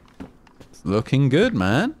 It's looking good,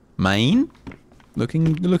 man. Main.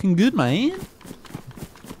 Looking good, man.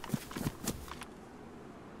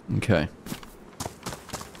 Okay.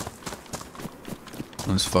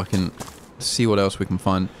 Let's fucking see what else we can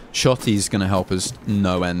find. Shotty's gonna help us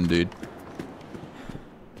no end, dude.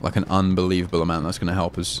 Like an unbelievable amount. That's gonna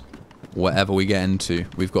help us. Whatever we get into,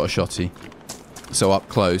 we've got a shotty. So up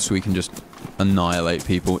close, we can just annihilate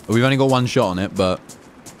people. We've only got one shot on it, but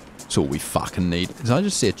it's all we fucking need. Did I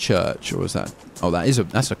just see a church, or was that... Oh,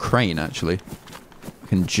 that's a crane, actually. I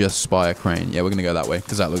can just spy a crane. Yeah, we're gonna go that way,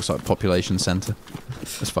 because that looks like a population center.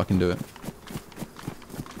 Let's fucking do it.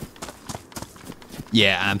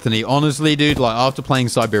 Yeah, Anthony, honestly, dude, like, after playing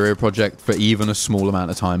Siberia Project for even a small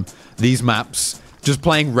amount of time, these maps, just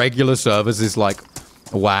playing regular servers is like...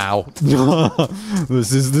 Wow.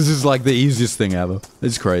 This is like the easiest thing ever.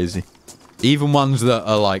 It's crazy. Even ones that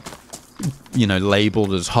are like, you know,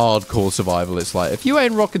 labeled as hardcore survival, it's like, if you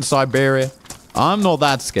ain't rocking Siberia, I'm not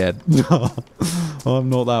that scared. I'm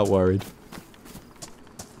not that worried.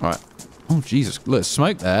 Alright. Oh, Jesus. Look,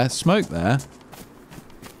 smoke there. Smoke there.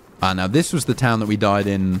 Ah, now this was the town that we died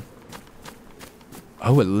in.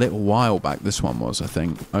 Oh, a little while back this one was, I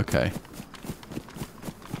think. Okay.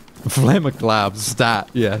 Flamaclab stat.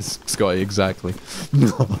 Yes, Scotty, exactly.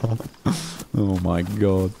 Oh my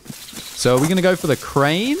god. So are we going to go for the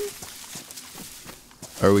crane?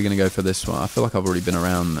 Or are we going to go for this one? I feel like I've already been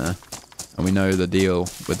around there. And we know the deal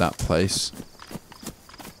with that place.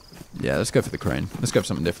 Yeah, let's go for the crane. Let's go for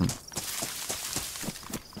something different.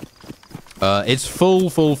 It's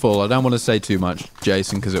full. I don't want to say too much,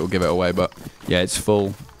 Jason, because it will give it away. But yeah, it's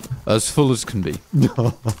full. As full as can be.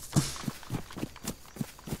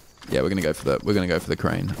 Yeah, we're gonna go for the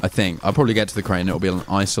crane. I think I'll probably get to the crane. It'll be an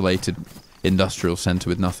isolated industrial center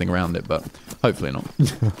with nothing around it, but hopefully not.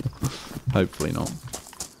 Hopefully not.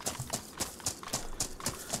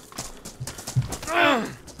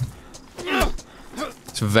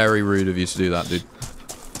 It's very rude of you to do that, dude.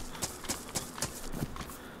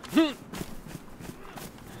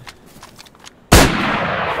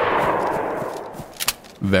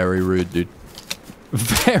 Very rude, dude.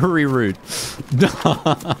 Very rude.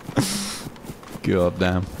 God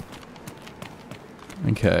damn.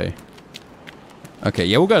 Okay. Okay,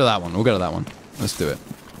 yeah, we'll go to that one. We'll go to that one. Let's do it.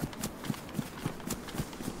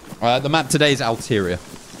 The map today is Alteria.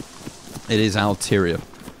 It is Alteria.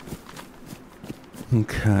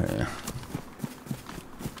 Okay.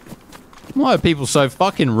 Why are people so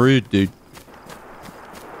fucking rude, dude?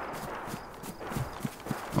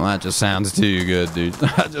 Well, that just sounds too good, dude.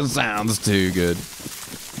 That just sounds too good.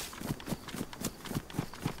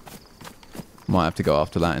 Might have to go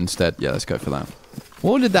after that instead. Yeah, let's go for that.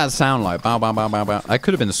 What did that sound like? Bow, bow, bow, bow, bow. That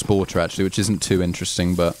could have been a sporter, actually, which isn't too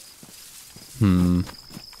interesting, but...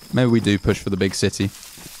 Maybe we do push for the big city.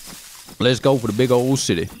 Let's go for the big old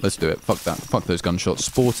city. Let's do it. Fuck that. Fuck those gunshots.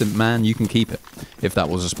 Sporting, man, you can keep it. If that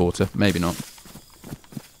was a sporter. Maybe not.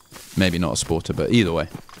 Maybe not a sporter, but either way.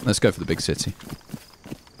 Let's go for the big city.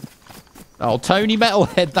 Oh, Tony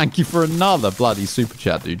Metalhead, thank you for another bloody super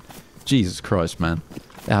chat, dude. Jesus Christ, man.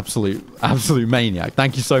 Absolute maniac.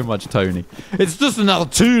 Thank you so much, Tony. It's just another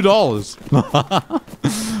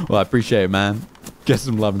 $2. Well, I appreciate it, man. Get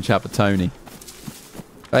some love and chat for Tony.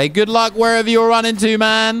 Hey, good luck wherever you're running to,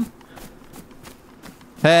 man.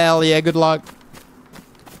 Hell yeah, good luck.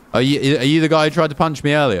 Are you the guy who tried to punch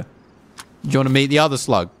me earlier? Do you want to meet the other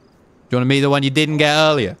slug? Do you want to meet the one you didn't get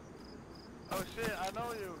earlier? Oh shit, I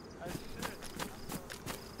know you.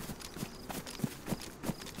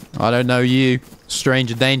 I don't know you.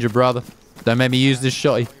 Stranger danger, brother. Don't make me use this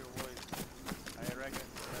shotty. I recognize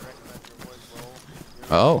your voice,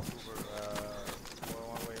 Oh.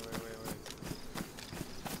 Wait.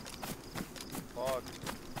 Fuck.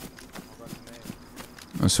 What's the name?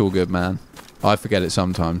 That's all good, man. I forget it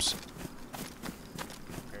sometimes.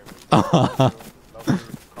 Okay, love your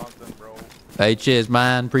content, bro. Hey, cheers,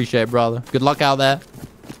 man. Appreciate it, brother. Good luck out there.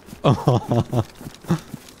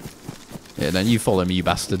 Yeah, then you follow me, you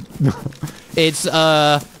bastard. It's,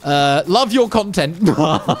 love your content.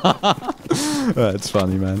 That's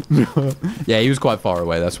funny, man. Yeah, he was quite far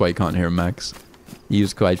away. That's why you can't hear him, Max. He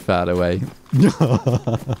was quite far away.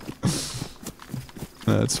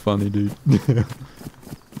 That's funny, dude.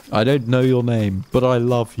 I don't know your name, but I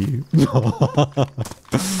love you.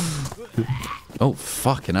 Oh,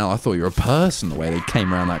 fucking hell. I thought you were a person the way they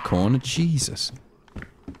came around that corner. Jesus.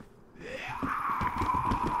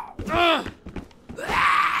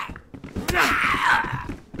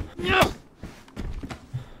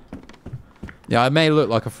 Yeah, I may look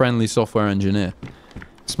like a friendly software engineer,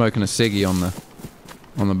 smoking a ciggy on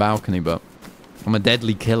the balcony, but I'm a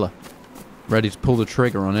deadly killer, ready to pull the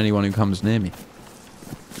trigger on anyone who comes near me.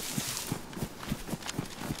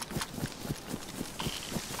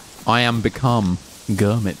 I am become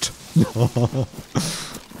Gurmit.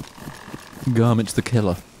 Gurmit the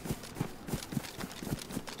killer.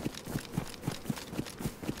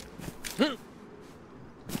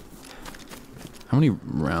 How many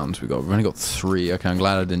rounds we got? We've only got 3. Okay, I'm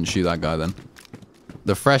glad I didn't shoot that guy then.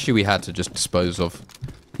 The freshie we had to just dispose of.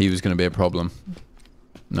 He was going to be a problem.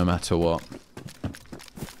 No matter what.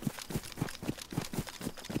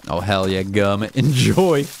 Oh, hell yeah, Gurmit.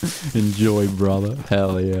 Enjoy. Enjoy, brother.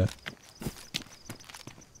 Hell yeah.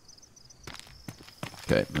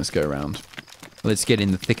 Okay, let's go around. Let's get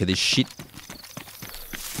in the thick of this shit.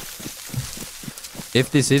 If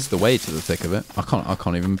this is the way to the thick of it, I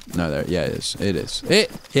can't even. No, there. Yeah, it is. It is.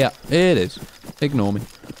 Yeah, it is. Ignore me.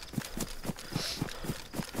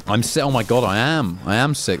 I'm sick. Oh my god, I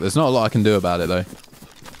am sick. There's not a lot I can do about it though.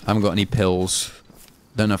 I haven't got any pills.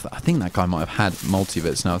 Don't know if I think that guy might have had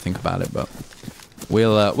multivits. Now I think about it, but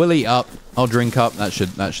we'll eat up. I'll drink up. That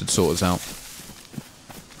should sort us out.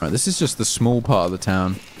 Right, this is just the small part of the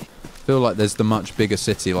town. I feel like there's the much bigger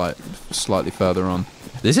city, like slightly further on.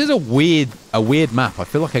 This is a weird map. I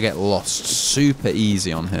feel like I get lost super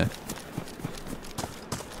easy on here.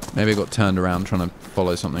 Maybe I got turned around trying to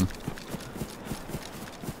follow something.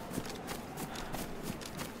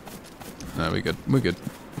 No, we're good. We're good.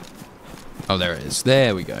 Oh, there it is.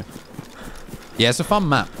 There we go. Yeah, it's a fun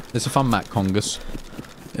map. It's a fun map, Congus.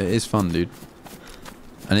 It is fun, dude.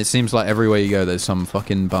 And it seems like everywhere you go, there's some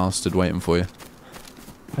fucking bastard waiting for you.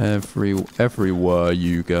 Everywhere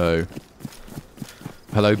you go.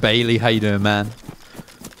 Hello, Bailey. How you doing, man?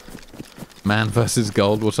 Man versus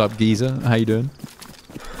Gold. What's up, Geezer? How you doing?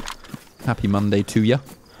 Happy Monday to ya.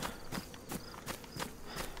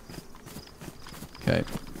 Okay,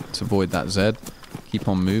 let's avoid that Z. Keep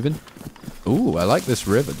on moving. Ooh, I like this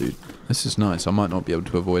river, dude. This is nice. I might not be able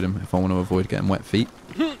to avoid him if I want to avoid getting wet feet.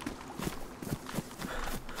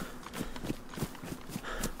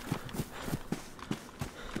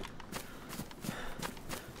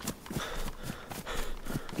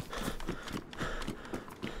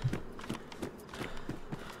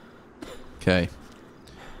 Okay.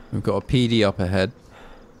 We've got a PD up ahead.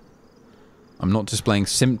 I'm not displaying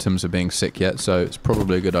symptoms of being sick yet, so it's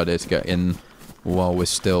probably a good idea to get in while we're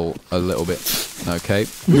still a little bit... Okay.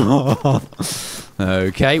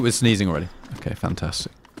 Okay, we're sneezing already. Okay,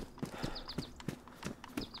 fantastic.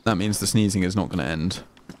 That means the sneezing is not going to end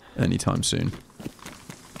anytime soon.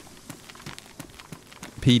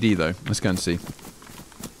 PD, though. Let's go and see.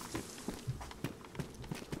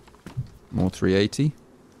 More 380.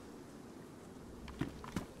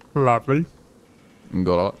 Lovely.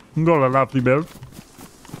 Got it. Got a lovely build.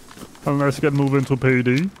 And let's get moving to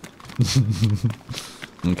PD.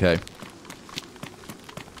 Okay.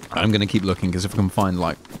 I'm going to keep looking, because if I can find,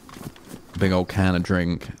 like, a big old can of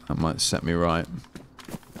drink, that might set me right.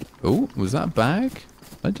 Oh, was that a bag?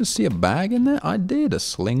 Did I just see a bag in there? I did. A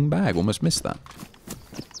sling bag. Almost missed that.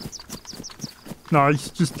 Nice.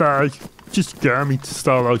 Just get me to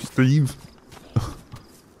start out Steve.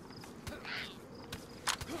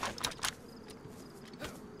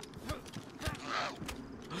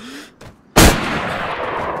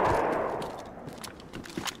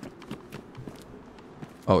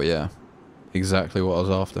 Oh, yeah. Exactly what I was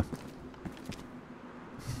after.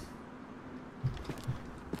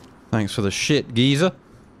 Thanks for the shit, geezer.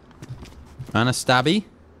 And a stabby.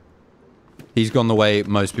 He's gone the way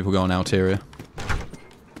most people go on Alteria.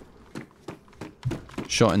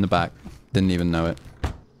 Shot in the back. Didn't even know it.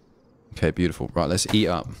 Okay, beautiful. Right, let's eat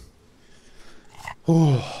up.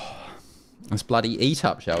 Oh, Let's bloody eat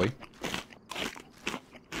up, shall we?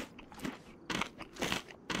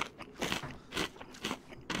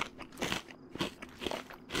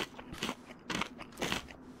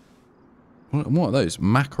 What are those?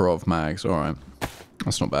 Makarov mags. Alright.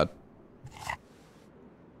 That's not bad.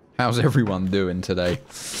 How's everyone doing today?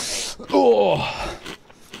 Oh,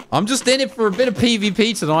 I'm just in it for a bit of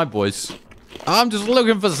PvP tonight, boys. I'm just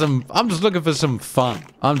looking for some fun. I'm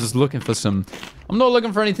just looking for some... I'm not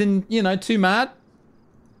looking for anything, you know, too mad.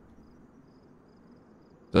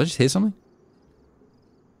 Did I just hear something?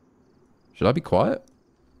 Should I be quiet?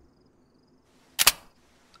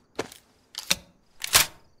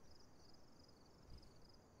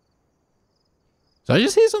 Did I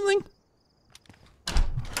just hear something?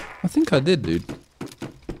 I think I did, dude. I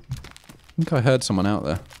think I heard someone out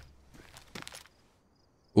there.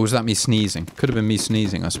 Or was that me sneezing? Could have been me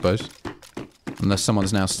sneezing, I suppose. Unless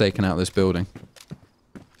someone's now staking out this building.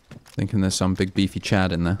 Thinking there's some big beefy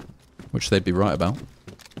Chad in there. Which they'd be right about.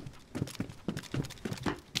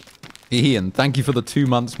 Ian, thank you for the 2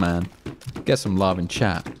 months, man. Get some love in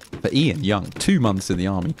chat. For Ian Young, 2 months in the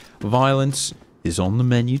army. Violence is on the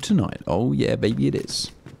menu tonight. Oh yeah, baby, it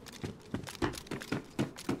is.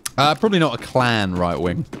 Probably not a clan right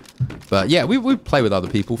wing. But yeah, we play with other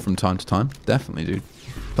people from time to time. Definitely, dude.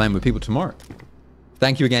 Playing with people tomorrow.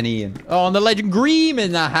 Thank you again, Ian. Oh, and the legend Greem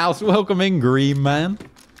in the house. Welcome in, Greem, man.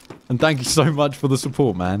 And thank you so much for the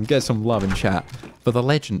support, man. Get some love in chat. For the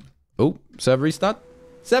legend. Oh, server restart.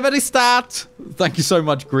 Server restart. Thank you so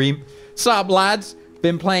much, Greem. Sup, lads?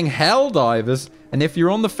 Been playing Helldivers. And if you're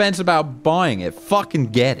on the fence about buying it, fucking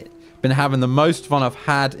get it. Been having the most fun I've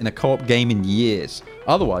had in a co-op game in years.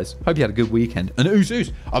 Otherwise, hope you had a good weekend. And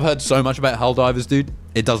oos. I've heard so much about Helldivers, dude.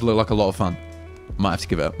 It does look like a lot of fun. Might have to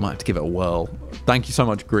give it a whirl. Thank you so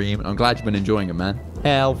much, Greem. I'm glad you've been enjoying it, man.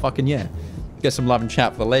 Hell fucking yeah. Get some love and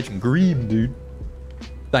chat for the legend Greem, dude.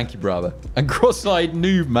 Thank you, brother. And cross-eyed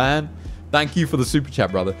noob, man. Thank you for the super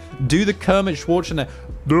chat, brother. Do the Kermit Schwarzenegger.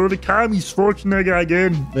 Do the Kermit Schwarzenegger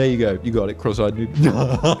again. There you go. You got it, cross-eyed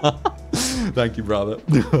noob. Thank you, brother.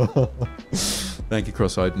 Thank you,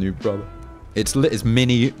 cross-eyed noob, brother. It's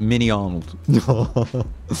mini Arnold. Oh,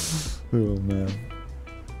 man.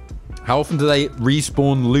 How often do they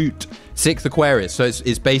respawn loot? 6th Aquarius. So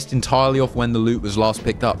it's based entirely off when the loot was last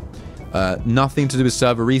picked up. Nothing to do with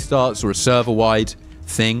server restarts or a server-wide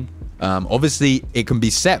thing. Obviously, it can be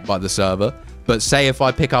set by the server. But say if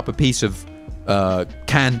I pick up a piece of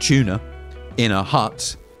canned tuna in a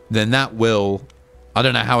hut, then that will... I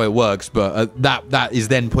don't know how it works, but that is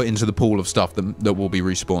then put into the pool of stuff that will be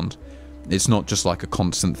respawned. It's not just like a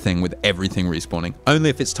constant thing with everything respawning. Only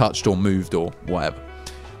if it's touched or moved or whatever.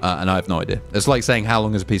 And I have no idea. It's like saying how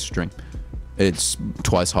long is a piece of string. It's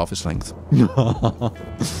twice half its length.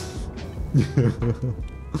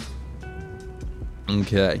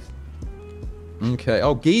 Okay. Okay.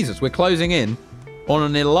 Oh, Jesus. We're closing in on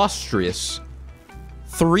an illustrious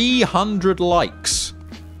 300 likes.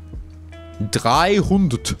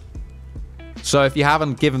 300. So if you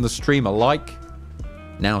haven't given the stream a like,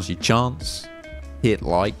 now's your chance. Hit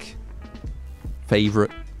like, favorite,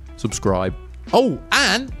 subscribe. Oh,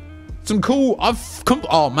 and some cool...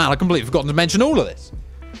 oh, man, I completely forgotten to mention all of this.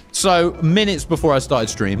 So, minutes before I started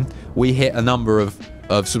stream, we hit a number of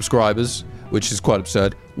subscribers, which is quite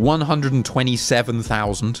absurd.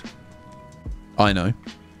 127,000. I know.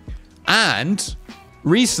 And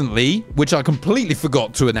recently, which I completely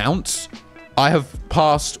forgot to announce, I have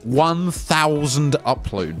passed 1,000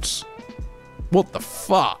 uploads. What the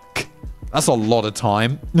fuck? That's a lot of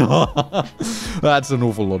time. That's an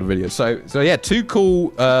awful lot of videos. So yeah, two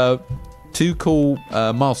cool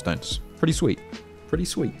milestones. Pretty sweet. Pretty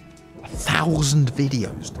sweet. 1,000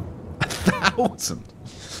 videos. 1,000.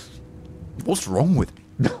 What's wrong with me?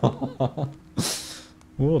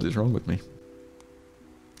 What is wrong with me?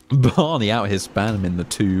 Barney out here spamming the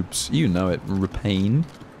tubes. You know it. Repain.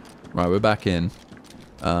 Right, we're back in.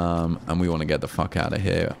 And we want to get the fuck out of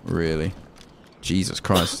here, really. Jesus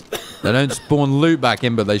Christ. They don't spawn loot back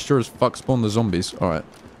in, but they sure as fuck spawn the zombies. Alright.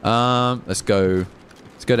 Let's go.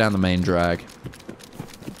 Let's go down the main drag.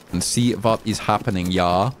 And see what is happening,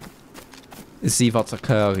 yeah. See what's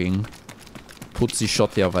occurring. Put the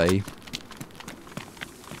shot away.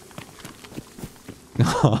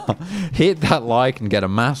 Hit that like and get a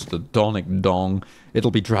mastodonic dong. It'll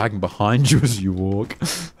be dragging behind you as you walk.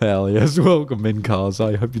 Hell yes. Welcome in, Cars.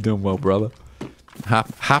 I hope you're doing well, brother.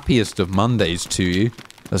 Happiest of Mondays to you.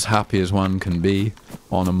 As happy as one can be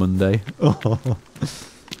on a Monday.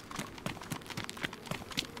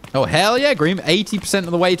 Oh, hell yeah, Green. 80%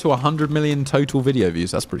 of the way to 100 million total video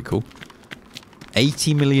views. That's pretty cool.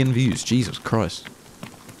 80 million views. Jesus Christ.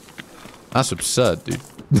 That's absurd, dude.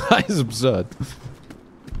 That is absurd.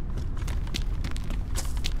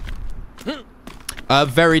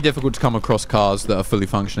 Very difficult to come across cars that are fully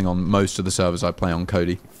functioning on most of the servers I play on,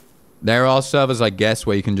 Cody. There are servers, I guess,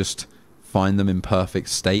 where you can just find them in perfect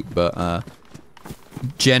state, but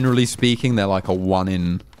generally speaking, they're like a 1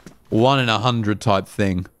 in 100 type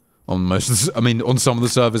thing on most. I mean, on some of the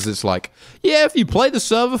servers, it's like, yeah, if you play the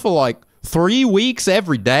server for like 3 weeks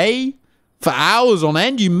every day for hours on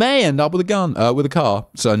end, you may end up with a gun, with a car.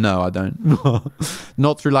 So no, I don't.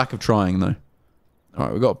 Not through lack of trying though. All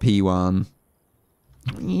right, we got P1.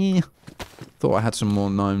 Yeah, thought I had some more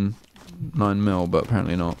 9 mil, but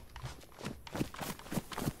apparently not.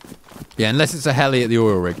 Yeah, unless it's a heli at the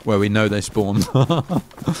oil rig where we know they spawn.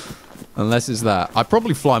 Unless it's that. I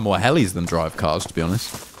probably fly more helis than drive cars, to be honest.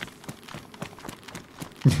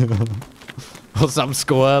 What's up,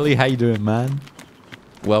 Squirrely? How you doing, man?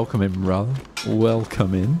 Welcome in, brother.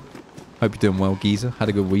 Welcome in. Hope you're doing well, geezer. Had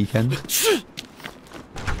a good weekend.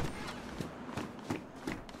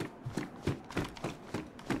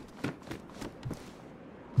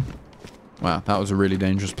 Wow, that was a really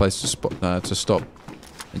dangerous place to stop.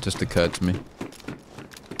 It just occurred to me.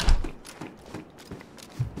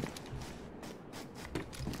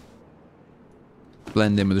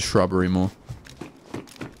 Blend in with the shrubbery more.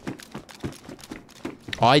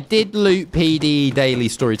 I did loot PD daily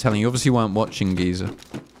storytelling. You obviously weren't watching, geezer.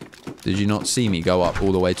 Did you not see me go up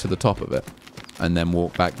all the way to the top of it and then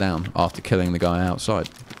walk back down after killing the guy outside?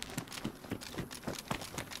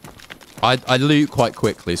 I loot quite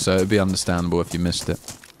quickly, so it'd be understandable if you missed it.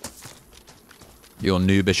 Your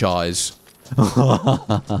noobish eyes.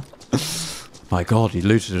 My god, he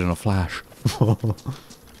looted in a flash.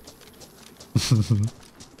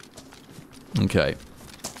 Okay.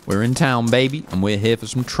 We're in town, baby, and we're here for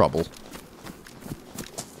some trouble.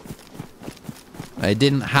 They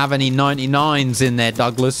didn't have any 99s in there,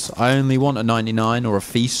 Douglas. I only want a 99 or a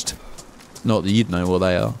feast. Not that you'd know what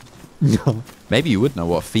they are. Maybe you would know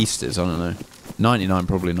what a feast is, I don't know. 99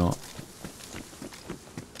 probably not.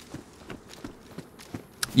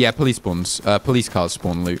 Yeah, police cars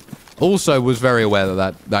spawn loot. Also was very aware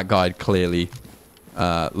that guy had clearly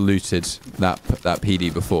looted that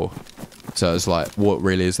PD before. So it's like, what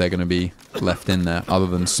really is there going to be left in there other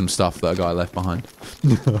than some stuff that a guy left behind?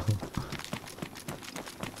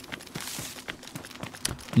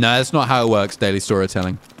 No, that's not how it works, daily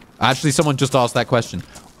storytelling. Actually, someone just asked that question.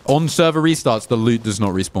 On server restarts, the loot does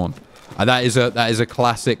not respawn. That is a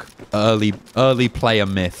classic early player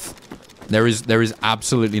myth. There is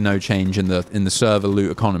absolutely no change in the server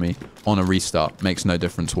loot economy on a restart. Makes no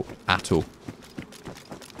difference at all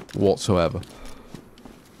whatsoever.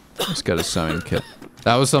 Let's get a sewing kit.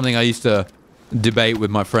 That was something I used to debate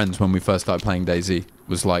with my friends when we first started playing DayZ.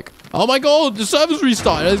 Was like, oh my god, the server's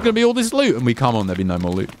restarted. There's gonna be all this loot, and we come on, there'd be no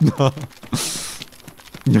more loot.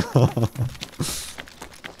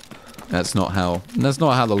 That's not how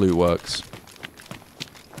the loot works.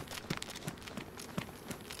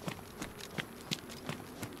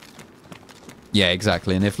 Yeah,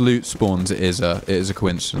 exactly. And if loot spawns, it is a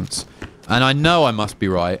coincidence. And I know I must be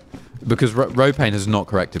right because Ropain has not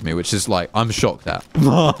corrected me, which is like I'm shocked at.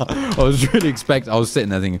 I was really I was sitting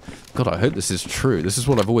there thinking, God, I hope this is true. This is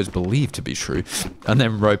what I've always believed to be true. And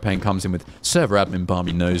then Ropain comes in with server admin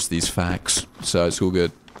Barmy knows these facts, so it's all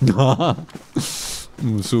good.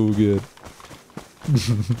 It's all good.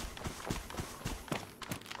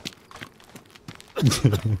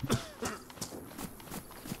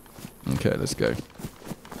 Okay, let's go.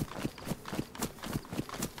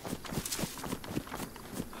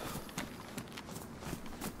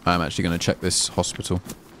 I'm actually going to check this hospital.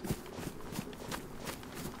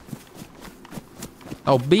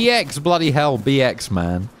 Oh, BX, bloody hell, BX,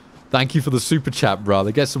 man. Thank you for the super chat,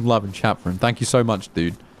 brother. Get some love in chat for him. Thank you so much,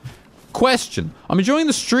 dude. Question. I'm enjoying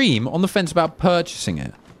the stream, on the fence about purchasing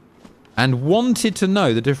it. And wanted to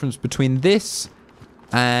know the difference between this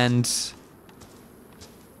and...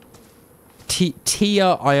 Tia,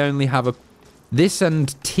 I only have a... This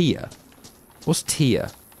and Tia. What's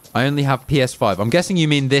Tia? I only have PS5. I'm guessing you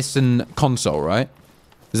mean this and console, right?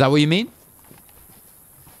 Is that what you mean?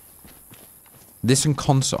 This and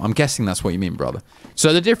console. I'm guessing that's what you mean, brother.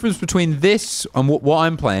 So the difference between this and what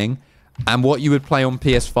I'm playing and what you would play on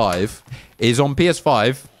PS5 is on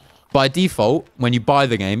PS5, by default, when you buy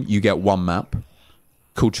the game, you get one map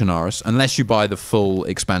called Chinaris, unless you buy the full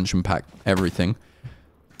expansion pack, everything.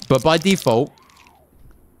 But by default...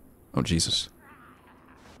 Oh, Jesus.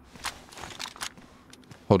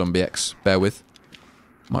 Hold on, BX. Bear with.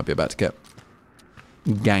 Might be about to get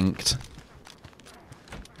ganked.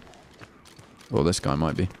 Or this guy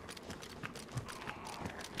might be.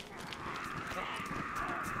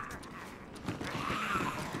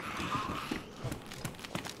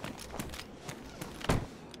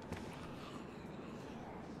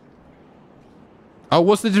 Oh,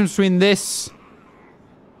 what's the difference between this?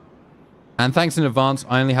 And thanks in advance,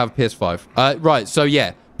 I only have PS5. Right, so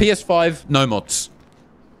yeah. PS5, no mods.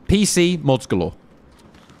 PC, mods galore.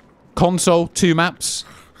 Console, 2 maps.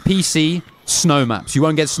 PC, snow maps. You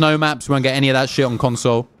won't get snow maps. You won't get any of that shit on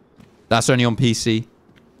console. That's only on PC.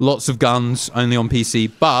 Lots of guns, only on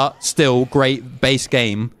PC. But still, great base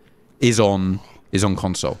game is on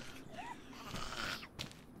console.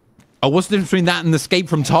 Oh, what's the difference between that and Escape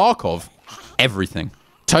from Tarkov? Everything.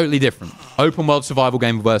 Totally different. Open world survival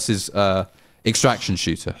game versus extraction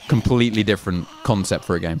shooter. Completely different concept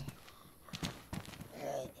for a game.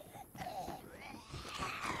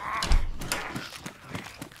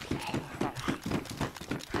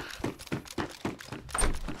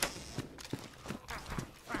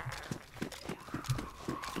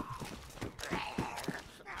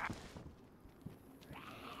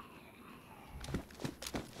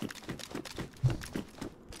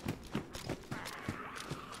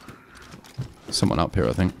 Someone up here,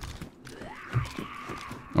 I think.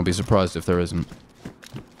 I'll be surprised if there isn't.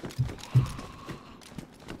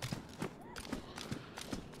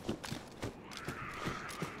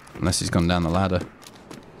 Unless he's gone down the ladder.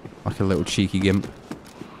 Like a little cheeky gimp.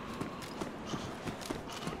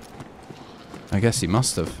 I guess he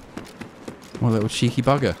must have. What a little cheeky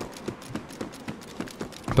bugger.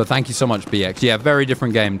 But thank you so much, BX. Yeah, very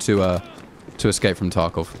different game to Escape from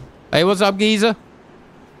Tarkov. Hey, what's up, geezer?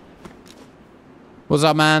 What's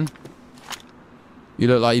up, man? You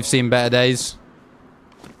look like you've seen better days.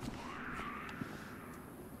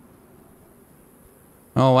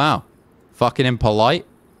 Oh, wow. Fucking impolite.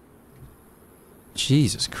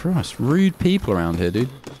 Jesus Christ. Rude people around here, dude.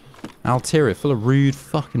 Altiria, full of rude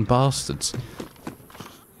fucking bastards.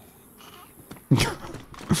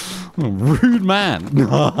 Rude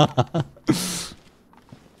man.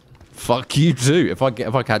 Fuck you too. If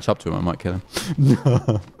I catch up to him, I might kill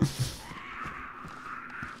him.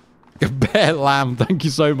 Bear Lamb, thank you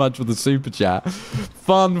so much for the super chat.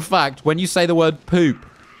 Fun fact, when you say the word poop,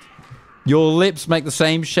 your lips make the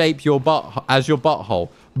same shape as your butthole.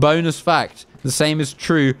 Bonus fact, the same is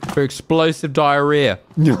true for explosive diarrhea.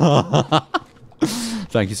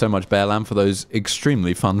 Thank you so much, Bear Lamb, for those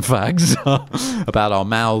extremely fun facts about our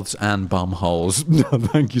mouths and bum holes.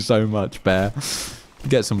 Thank you so much, Bear.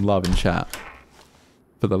 Get some love in chat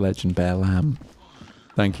for the legend Bear Lamb.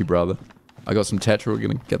 Thank you, brother. I got some Tetra. We're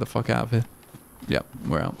going to get the fuck out of here. Yep,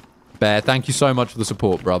 we're out. Bear, thank you so much for the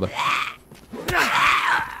support, brother.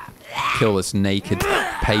 Kill this naked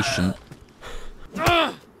patient.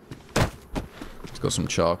 It's got some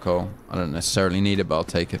charcoal. I don't necessarily need it, but I'll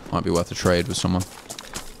take it. Might be worth a trade with someone.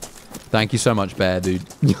 Thank you so much, Bear, dude.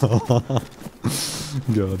 God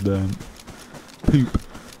damn. Poop.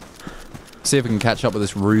 See if we can catch up with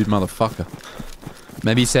this rude motherfucker.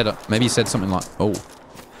 Maybe he said something like, "Oh,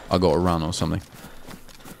 I gotta run," or something.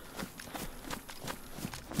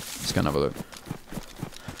 Let's go and have a look.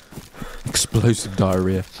 Explosive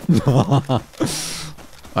diarrhea.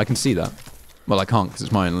 I can see that. Well, I can't because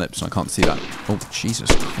it's my own lips, so I can't see that. Oh, Jesus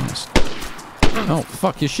Christ. Oh,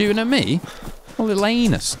 fuck, you're shooting at me? Oh, little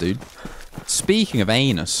anus, dude. Speaking of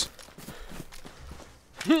anus.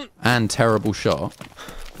 And terrible shot.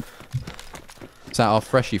 Is that our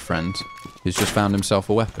freshy friend who's just found himself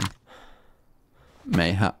a weapon?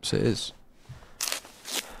 Mayhaps it is.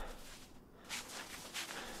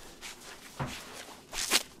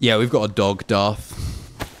 Yeah, we've got a dog, Darth.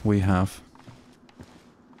 We have.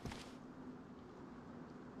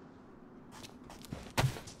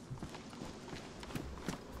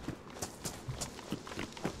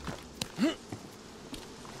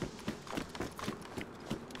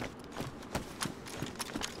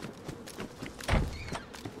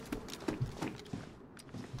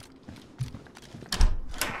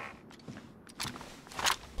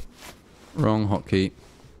 Wrong hotkey.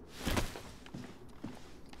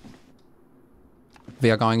 We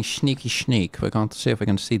are going sneaky sneak. We're going to see if we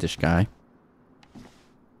can see this guy.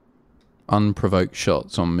 Unprovoked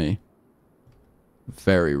shots on me.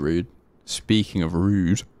 Very rude. Speaking of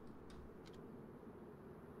rude.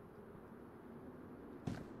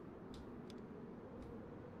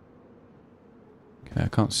 Okay, I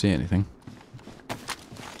can't see anything.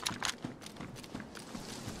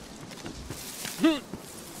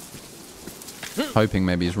 Hoping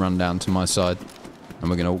maybe he's run down to my side. And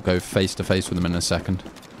we're going to go face to face with him in a second.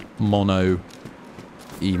 Mono.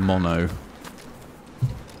 E-mono.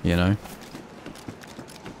 You know?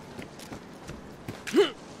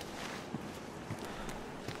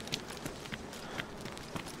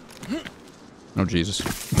 Oh, Jesus.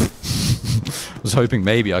 I was hoping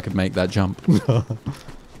maybe I could make that jump.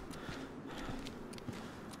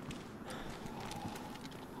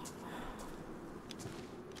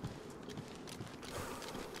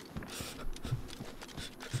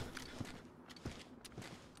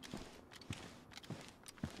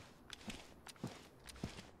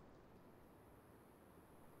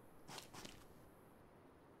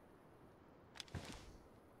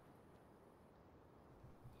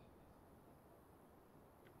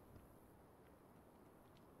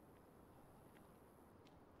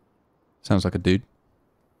 Sounds like a dude.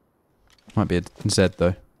 Might be a Z,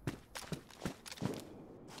 though.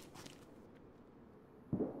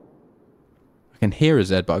 I can hear a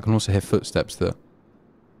Z, but I can also hear footsteps that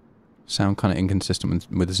sound kind of inconsistent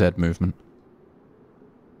with the Z movement.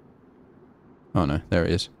 Oh no, there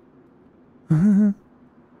it is.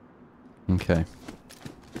 Okay.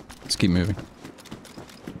 Let's keep moving.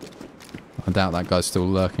 I doubt that guy's still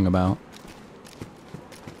lurking about.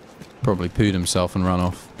 Probably pooed himself and run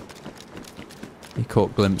off. He caught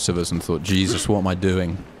a glimpse of us and thought, Jesus, what am I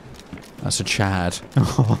doing? That's a Chad.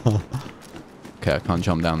 Okay, I can't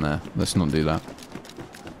jump down there. Let's not do that.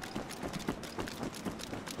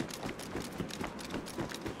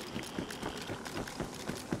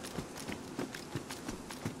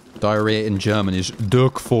 Diarrhea in German is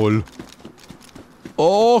Durchfall.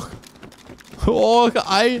 Oh,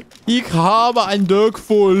 ich habe ein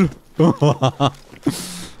Durchfall.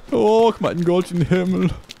 Oh, mein Gott im Himmel.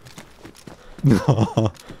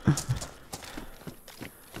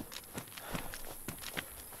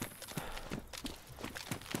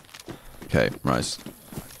 Okay, right.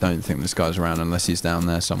 Don't think this guy's around unless he's down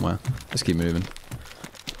there somewhere. Let's keep moving.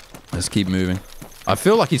 Let's keep moving. I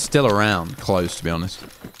feel like he's still around, close to be honest.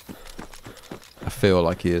 I feel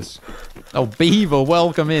like he is. Oh, Beaver,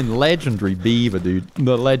 welcome in. Legendary Beaver, dude.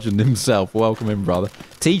 The legend himself. Welcome in, brother.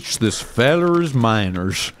 Teach this feller's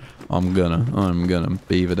manners. I'm gonna.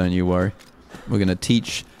 Beaver, don't you worry. We're gonna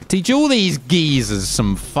teach all these geezers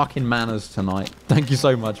some fucking manners tonight. Thank you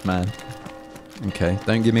so much, man. Okay,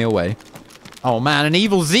 don't give me away. Oh, man, an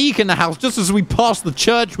evil Zeke in the house just as we pass the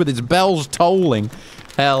church with its bells tolling.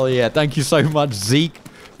 Hell yeah. Thank you so much, Zeke,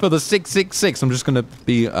 for the 666. I'm just gonna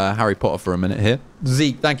be Harry Potter for a minute here.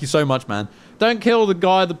 Zeke, thank you so much, man. Don't kill the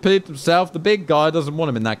guy that peed himself. The big guy doesn't want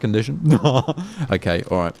him in that condition. Okay,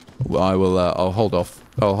 all right. Well, I will. I'll hold off.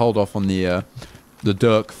 I'll hold off on the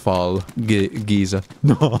Dirkfall geezer.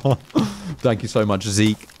 Thank you so much,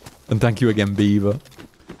 Zeke, and thank you again, Beaver.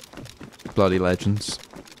 Bloody legends.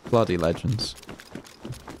 Bloody legends.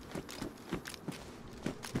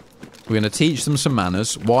 We're gonna teach them some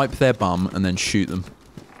manners, wipe their bum, and then shoot them.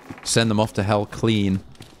 Send them off to hell clean.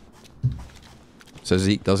 So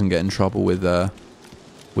Zeke doesn't get in trouble with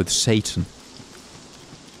Satan.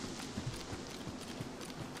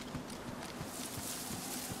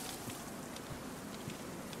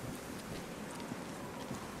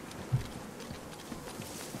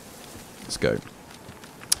 Let's go.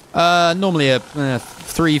 Normally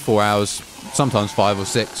 3-4 hours, sometimes 5 or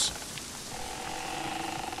 6.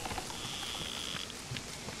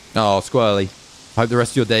 Oh, Squirrely. Hope the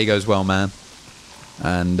rest of your day goes well, man.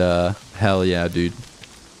 And hell yeah, dude.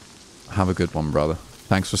 Have a good one, brother.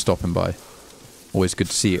 Thanks for stopping by. Always good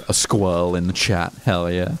to see a squirrel in the chat.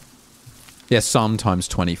 Hell yeah. Yeah, sometimes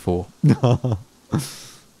 24.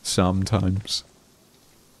 Sometimes.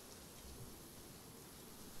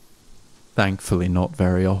 Thankfully, not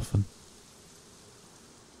very often.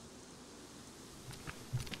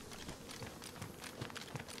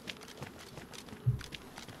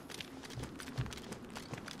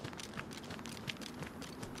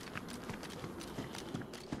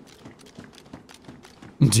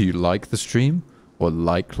 Do you like the stream? Or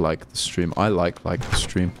like the stream? I like the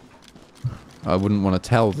stream. I wouldn't want to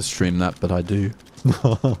tell the stream that, but I do.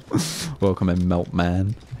 Welcome in,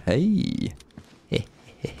 Meltman. Hey.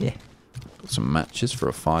 Got some matches for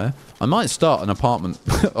a fire. I might start an apartment.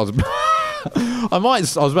 I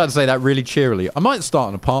was about to say that really cheerily. I might start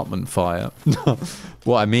an apartment fire.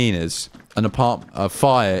 What I mean is a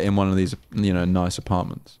fire in one of these, you know, nice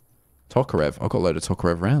apartments. Tokarev. I've got a load of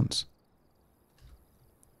Tokarev rounds.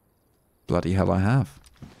 Bloody hell I have.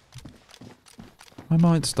 I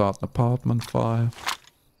might start an apartment fire.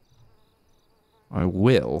 I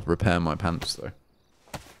will repair my pants though.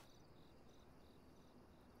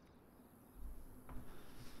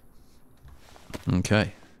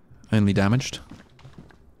 Okay. Only damaged.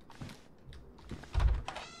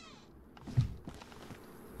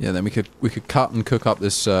 Yeah, then we could cut and cook up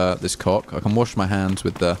this this cock. I can wash my hands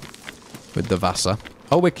with the Vasa.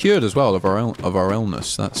 Oh, we're cured as well of our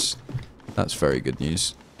illness. That's very good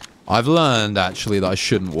news. I've learned, actually, that I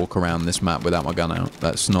shouldn't walk around this map without my gun out.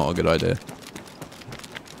 That's not a good idea.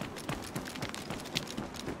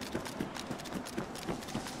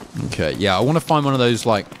 Okay, yeah, I want to find one of those,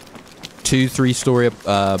 like, 2-3 story,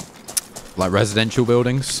 like, residential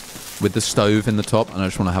buildings with the stove in the top, and I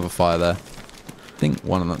just want to have a fire there. I think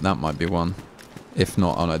one of them, that might be one. If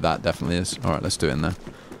not, oh no, that definitely is. Alright, let's do it in there.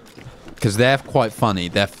 Because they're quite funny.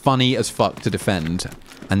 They're funny as fuck to defend.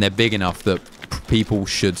 And they're big enough that people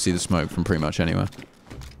should see the smoke from pretty much anywhere.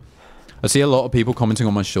 I see a lot of people commenting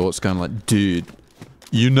on my shorts going like, dude,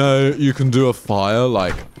 You know you can do a fire,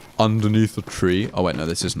 like, underneath a tree. Oh, wait, no,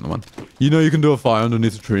 this isn't the one. You know you can do a fire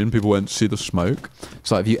underneath a tree and people won't see the smoke.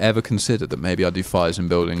 So have you ever considered that maybe I do fires in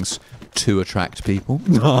buildings to attract people?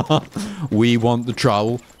 We want the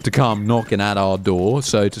trouble to come knocking at our door,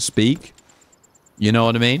 so to speak. You know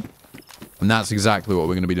what I mean? And that's exactly what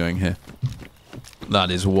we're going to be doing here.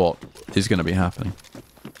 That is what is going to be happening.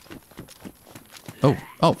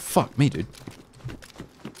 Oh, fuck me, dude.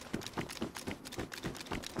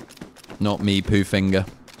 Not me, Pooh Finger.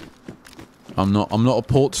 I'm not a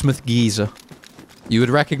Portsmouth geezer. You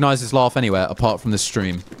would recognize his laugh anywhere apart from this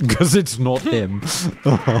stream. Because it's not him.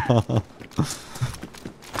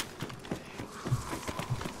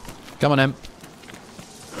 Come on, Em.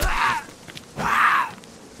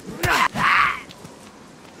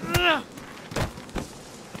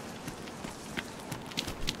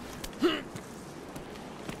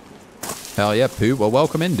 Hell yeah, Pooh. Well,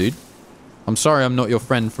 welcome in, dude. I'm sorry I'm not your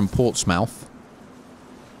friend from Portsmouth.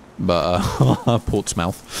 But,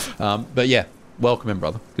 Portsmouth. But yeah, welcome in,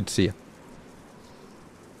 brother. Good to see you.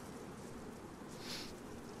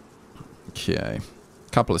 Okay.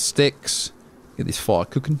 Couple of sticks. Get this fire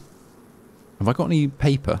cooking. Have I got any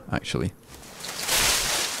paper, actually?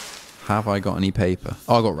 Have I got any paper?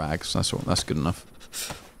 Oh, I got rags. That's all. That's good enough.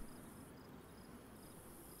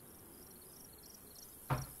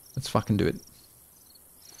 Let's fucking do it.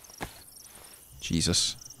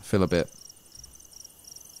 Jesus. I feel a bit...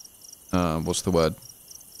 what's the word?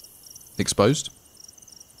 Exposed?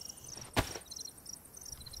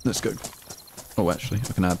 Let's go. Oh, actually,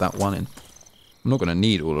 I can add that one in. I'm not going to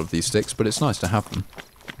need all of these sticks, but it's nice to have them.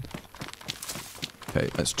 Okay,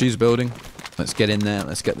 let's choose a building. Let's get in there.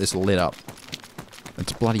 Let's get this lit up.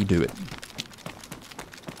 Let's bloody do it.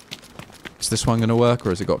 Is this one going to work, or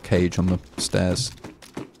has it got cage on the stairs?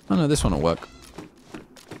 Oh no, this one will work.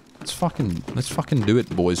 Let's fucking do it,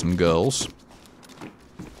 boys and girls.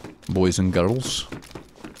 Boys and girls.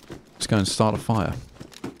 Let's go and start a fire.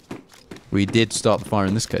 We did start the fire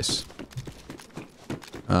in this case.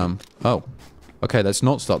 Oh. Okay, let's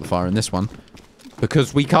not start the fire in this one.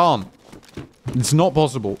 Because we can't. It's not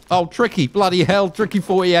possible. Oh, Tricky. Bloody hell, Tricky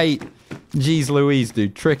 48. Jeez Louise,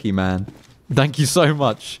 dude. Tricky, man. Thank you so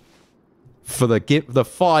much for the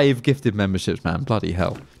 5 gifted memberships, man. Bloody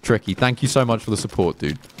hell. Tricky, thank you so much for the support,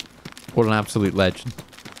 dude. What an absolute legend.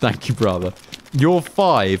 Thank you, brother. Your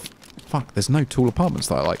 5... Fuck, there's no tall apartments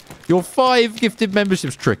that I like. Your 5 gifted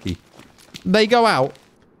memberships, Tricky. They go out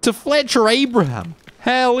to Fletcher Abraham.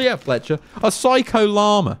 Hell yeah, Fletcher. A Psycho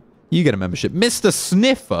Llama. You get a membership. Mr.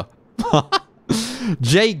 Sniffer.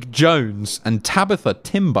 Jake Jones and Tabitha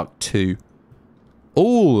Timbuktu.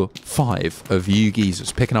 All 5 of you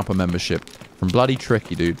geezers picking up a membership from bloody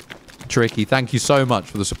Tricky, dude. Tricky, thank you so much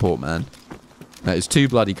for the support, man. That is too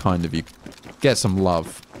bloody kind of you. Get some love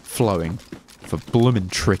flowing for bloomin'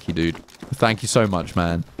 Tricky, dude. Thank you so much,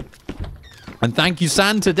 man. And thank you,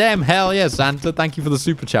 Santa Dem. Hell yeah, Santa. Thank you for the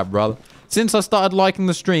super chat, brother. Since I started liking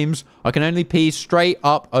the streams, I can only pee straight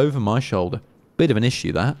up over my shoulder. Bit of an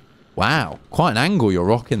issue, that. Wow. Quite an angle you're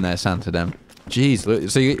rocking there, Santa Dem. Jeez, look.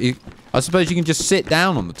 So I suppose you can just sit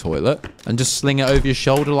down on the toilet and just sling it over your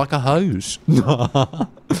shoulder like a hose.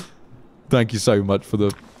 Thank you so much for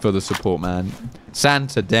the support, man.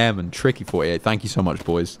 Santa Dem and Tricky 48. Thank you so much,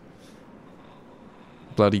 boys.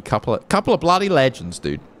 Bloody couple of bloody legends,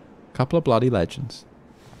 dude. Couple of bloody legends.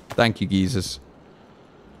 Thank you, geezers.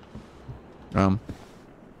 Come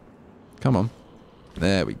on.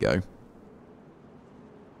 There we go.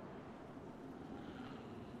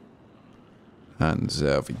 And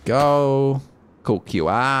there we go. Cook you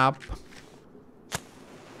up.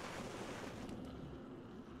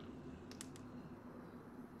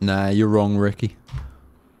 Nah, you're wrong, Ricky.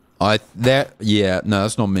 Yeah, no,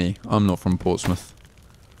 that's not me. I'm not from Portsmouth.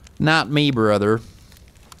 Not me, brother.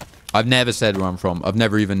 I've never said where I'm from. I've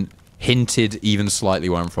never even hinted even slightly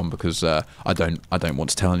where I'm from because I don't want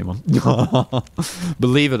to tell anyone.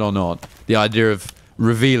 Believe it or not, the idea of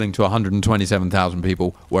revealing to 127,000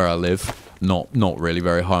 people where I live, not really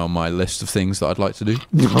very high on my list of things that I'd like to do.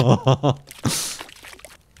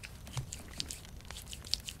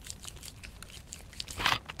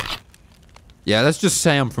 Yeah, let's just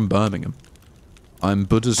say I'm from Birmingham. I'm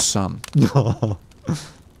Buddha's son.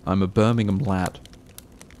 I'm a Birmingham lad.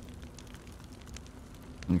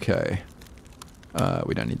 Okay.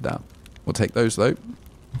 We don't need that. We'll take those, though.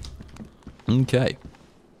 Okay.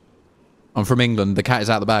 I'm from England. The cat is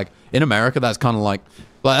out of the bag. In America, that's kind of like...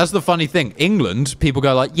 that's the funny thing. England, people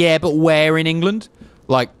go like, yeah, but where in England?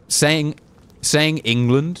 Like, saying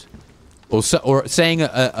England... Or saying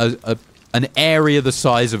an area the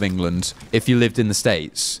size of England, if you lived in the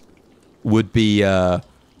States, would be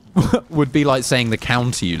would be like saying the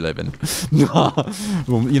county you live in.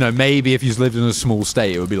 Well, you know, maybe if you lived in a small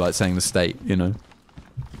state, it would be like saying the state, you know.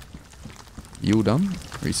 You all done?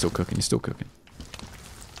 Or are you still cooking? You're still cooking.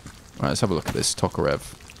 Alright, let's have a look at this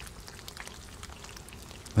Tokarev.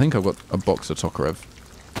 I think I've got a box of Tokarev.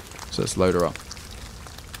 So let's load her up.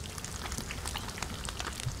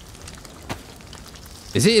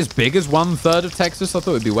 Is it as big as 1/3 of Texas? I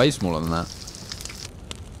thought it would be way smaller than that.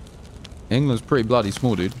 England's pretty bloody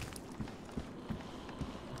small, dude.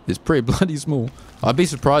 It's pretty bloody small. I'd be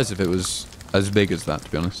surprised if it was as big as that,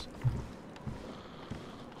 to be honest.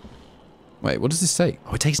 Wait, what does this say?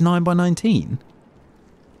 Oh, it takes 9 by 19?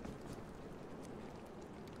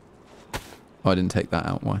 Oh, I didn't take that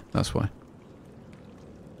out. Why? That's why.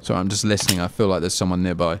 Sorry, I'm just listening. I feel like there's someone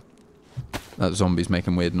nearby. That zombie's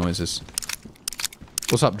making weird noises.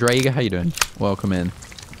 What's up, Drager? How you doing? Welcome in.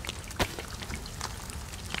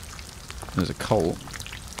 There's a Colt.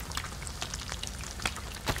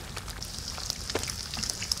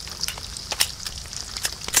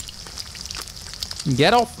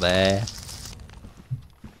 Get off there.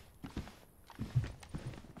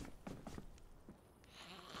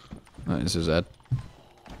 Oh, this is Ed.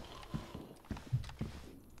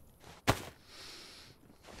 Okay,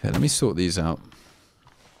 let me sort these out.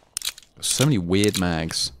 So many weird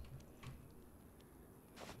mags.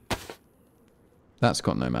 That's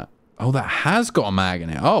got no mag. Oh, that has got a mag in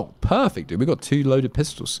it. Oh, perfect, dude. We got 2 loaded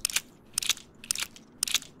pistols.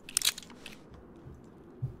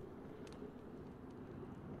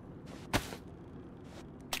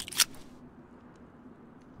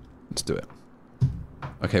 Let's do it.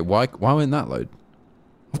 Okay, why won't that load?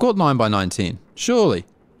 I've got 9 by 19. Surely.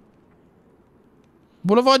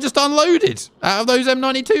 What have I just unloaded out of those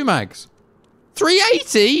M92 mags?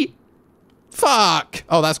 380? Fuck.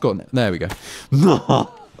 Oh, that's got it. There we go.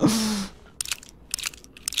 No.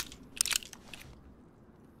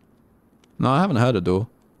 No, I haven't heard a door.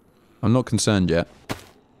 I'm not concerned yet.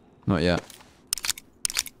 Not yet.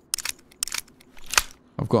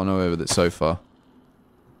 I've gotten away with it so far.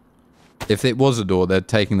 If it was a door, they're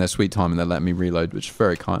taking their sweet time and they're letting me reload, which is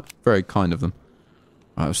very kind of them.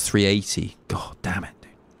 Oh, it was 380. God damn it,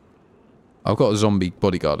 dude. I've got a zombie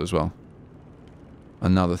bodyguard as well.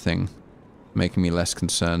 Another thing making me less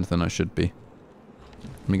concerned than I should be.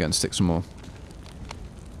 Let me go and stick some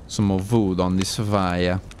more wood on this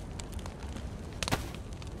fire.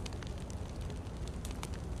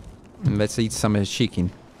 And let's eat some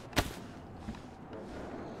chicken.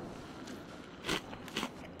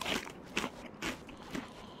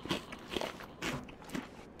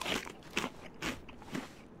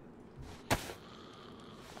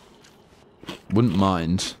 Wouldn't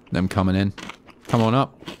mind them coming in. Come on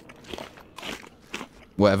up.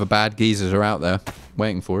 Whatever bad geezers are out there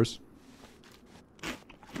waiting for us.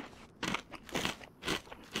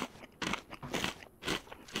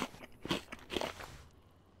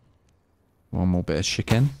 One more bit of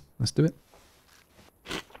chicken. Let's do it.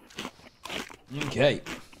 Okay.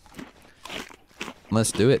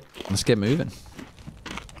 Let's do it. Let's get moving.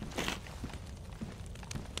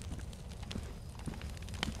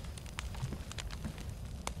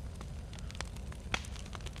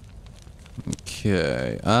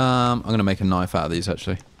 Okay. I'm gonna make a knife out of these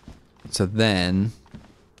actually. So then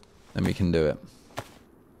we can do it.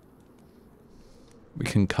 We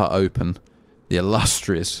can cut open the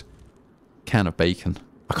illustrious can of bacon.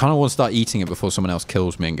 I kind of want to start eating it before someone else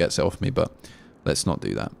kills me and gets it off me, but let's not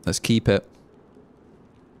do that. Let's keep it.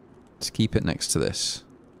 Let's keep it next to this.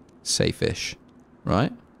 Safe-ish.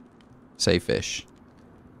 Right? Safe-ish.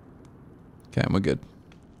 Okay, and we're good.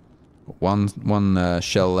 One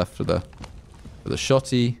shell left for the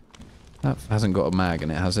shotty. That hasn't got a mag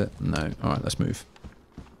in it, has it? No. Alright, let's move.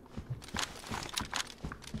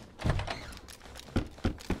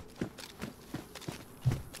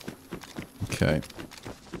 Okay.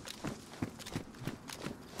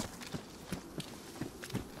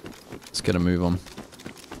 Let's get a move on.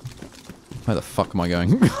 Where the fuck am I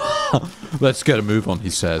going? Let's get a move on,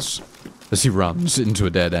 he says, as he runs into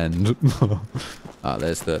a dead end. Ah,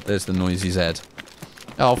 there's the noisy Zed.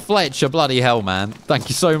 Oh, Fletcher, bloody hell, man. Thank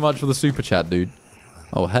you so much for the super chat, dude.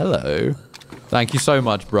 Oh, hello. Thank you so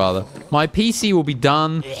much, brother. My PC will be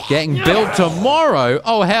done getting built tomorrow.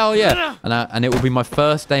 Oh, hell yeah. And it will be my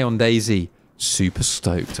first day on DayZ. Super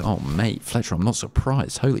stoked. Oh, mate. Fletcher, I'm not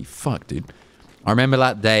surprised. Holy fuck, dude. I remember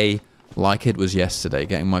that day like it was yesterday,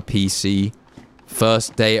 getting my PC.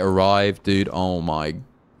 First day it arrived, dude. Oh, my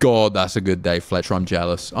God. That's a good day, Fletcher. I'm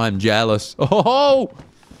jealous. I'm jealous. Oh!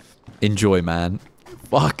 Enjoy, man.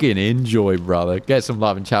 Fucking enjoy, brother. Get some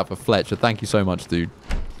love and chat for Fletcher. Thank you so much, dude.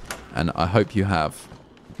 And I hope you have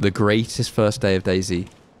the greatest first day of DayZ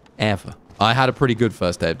ever. I had a pretty good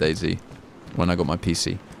first day of DayZ when I got my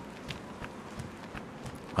PC.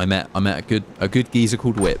 I met a good geezer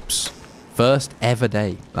called Whips. First ever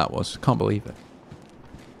day that was. Can't believe it.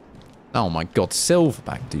 Oh my god,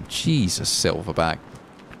 Silverback, dude. Jesus, Silverback.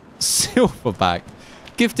 Silverback.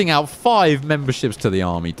 Gifting out 5 memberships to the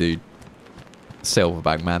army, dude.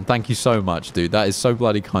 Silverback, man. Thank you so much, dude. That is so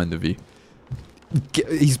bloody kind of you.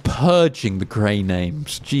 He's purging the grey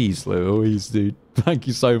names. Jeez Louise, dude. Thank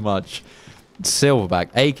you so much. Silverback,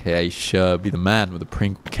 a.k.a. Sherby, the man with the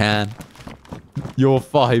Pringle can. Your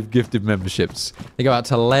 5 gifted memberships. They go out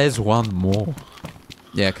to Les one more.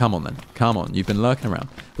 Yeah, come on then. Come on. You've been lurking around.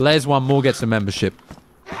 Les one more gets a membership.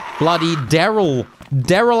 Bloody Daryl.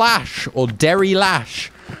 Daryl Ash or Derry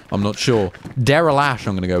Lash. I'm not sure. Daryl Ash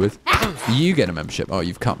I'm going to go with. You get a membership. Oh,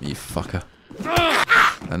 you've cut me, you fucker.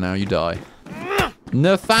 And now you die.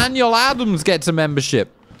 Nathaniel Adams gets a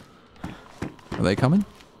membership. Are they coming?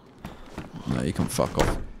 No, you can fuck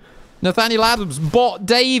off. Nathaniel Adams, Bot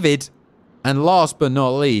David. And last but not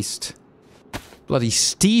least, bloody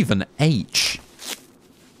Stephen H.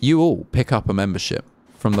 You all pick up a membership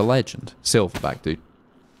from the legend. Silverback, dude.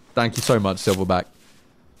 Thank you so much, Silverback.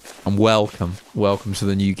 And welcome. Welcome to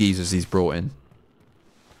the new geezers he's brought in.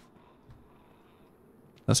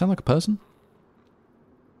 That sound like a person?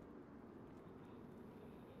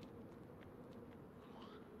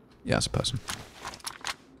 Yeah, it's a person.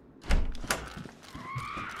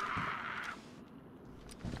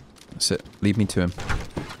 That's it. Lead me to him.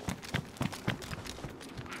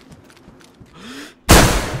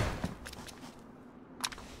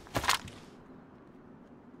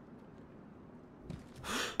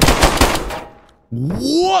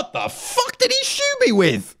 What the fuck did he shoot me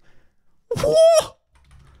with? What?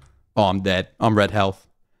 Oh, I'm dead. I'm red health.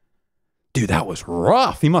 Dude, that was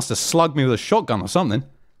rough. He must have slugged me with a shotgun or something.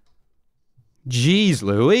 Jeez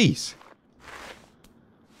Louise.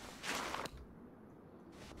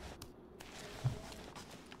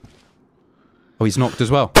 Oh, he's knocked as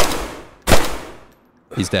well.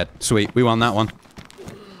 He's dead. Sweet. We won that one.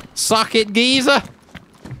 Suck it, geezer.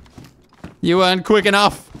 You weren't quick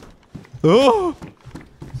enough. Oh.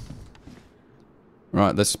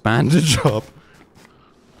 Right, let's bandage up.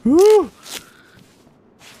 Woo.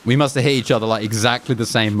 We must have hit each other like exactly the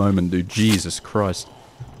same moment, dude. Jesus Christ.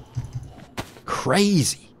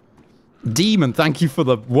 Crazy. Demon, thank you for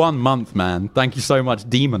the 1 month, man. Thank you so much,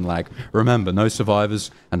 Demon Lag. Remember, no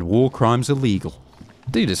survivors and war crimes illegal.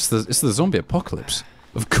 Dude, it's the zombie apocalypse.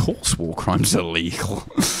 Of course war crimes are illegal.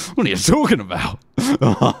 What are you talking about?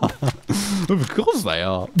 Of course they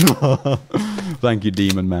are. Thank you,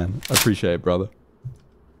 Demon Man. I appreciate it, brother.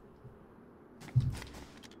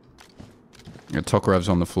 Yeah, Tokarev's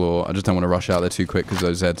on the floor. I just don't want to rush out there too quick because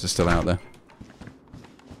those Zeds are still out there.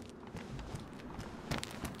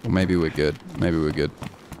 Well, maybe we're good. Maybe we're good.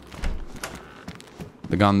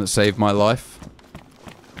 The gun that saved my life.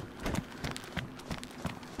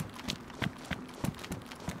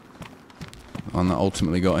 The one that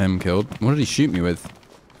ultimately got him killed. What did he shoot me with?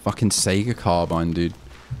 Fucking Sega carbine, dude.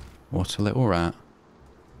 What a little rat.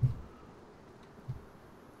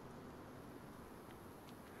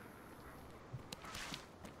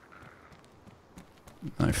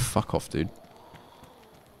 No, fuck off, dude.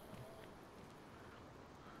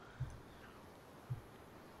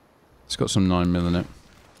 It's got some 9mm in it.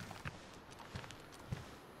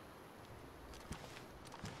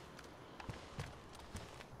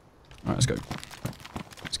 Alright, let's go.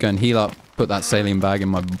 Let's go and heal up. Put that saline bag in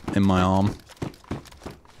my arm.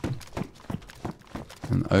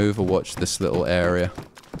 And overwatch this little area.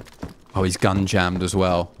 Oh, he's gun jammed as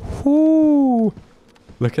well. Whoo!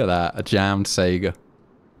 Look at that. A jammed Sega.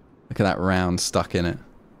 Look at that round stuck in it.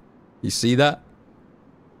 You see that?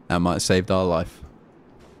 That might have saved our life.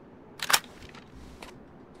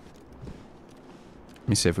 Let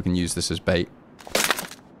me see if we can use this as bait.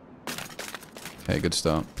 Okay, good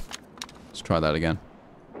start. Let's try that again.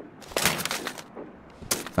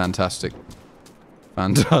 Fantastic.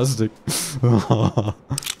 Fantastic.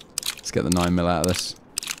 Let's get the 9mm out of this.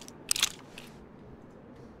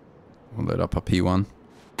 We'll load up our P1.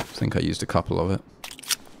 I think I used a couple of it.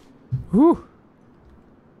 Whew.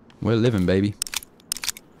 We're living, baby.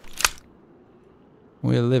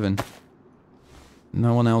 We're living.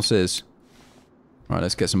 No one else is. Right,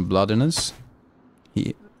 let's get some blood in us.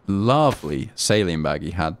 Lovely saline bag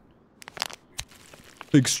he had.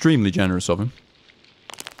 Extremely generous of him.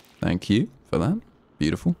 Thank you for that.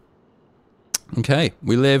 Beautiful. Okay,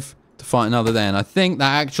 we live to fight another day, and I think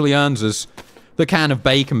that actually earns us the can of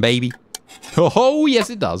bacon, baby. Oh, yes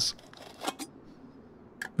it does.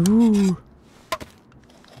 Ooh.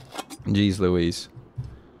 Jeez Louise.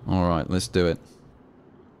 Alright, let's do it.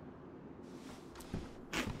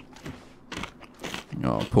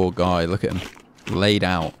 Oh, poor guy. Look at him. Laid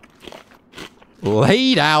out.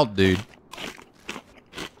 Laid out, dude.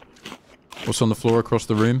 What's on the floor across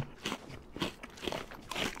the room?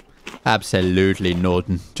 Absolutely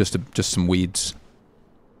nothing. Just some weeds.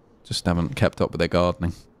 Just haven't kept up with their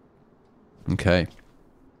gardening. Okay.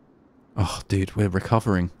 Oh, dude, we're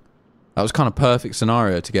recovering. That was kind of perfect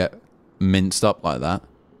scenario to get minced up like that.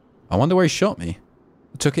 I wonder where he shot me.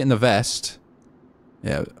 I took it in the vest.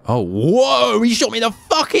 Yeah. Oh, whoa! He shot me in the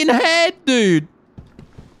fucking head, dude!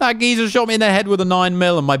 That geezer shot me in the head with a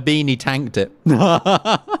 9mm and my beanie tanked it.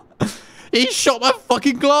 He shot my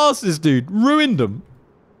fucking glasses, dude. Ruined them.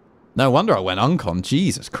 No wonder I went uncon.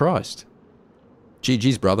 Jesus Christ.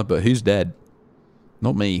 GG's, brother, but who's dead?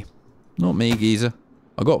 Not me. Not me, geezer.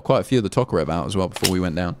 I got quite a few of the Tokarev out as well before we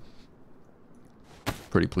went down.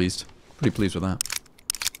 Pretty pleased. Pretty pleased with that.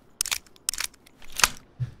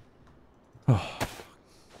 Oh.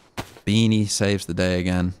 Beanie saves the day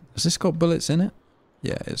again. Has this got bullets in it?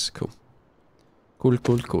 Yeah, it's cool. Cool,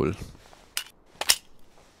 cool, cool.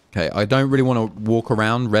 Okay, I don't really want to walk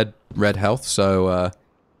around red health, so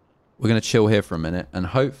we're going to chill here for a minute, and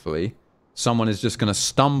hopefully someone is just going to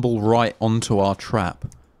stumble right onto our trap,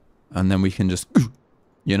 and then we can just,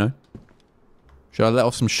 you know? Should I let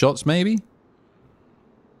off some shots, maybe?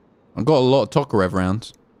 I've got a lot of Tokarev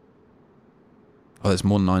rounds. Oh, there's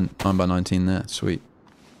more than 9x19 there. Sweet.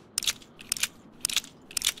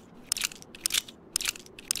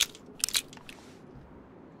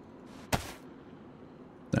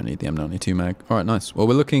 Don't need the M92 mag. All right, nice. Well,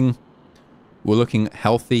 we're looking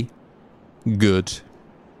healthy, good,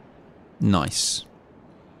 nice.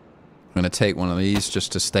 I'm gonna take one of these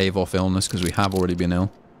just to stave off illness because we have already been ill.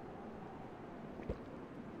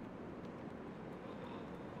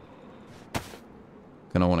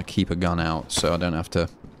 Gonna want to keep a gun out so I don't have to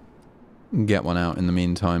get one out in the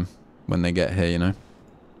meantime when they get here, you know.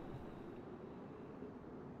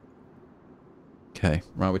 Okay,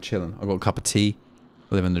 right, we're chilling. I've got a cup of tea.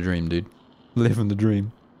 Living the dream, dude. Living the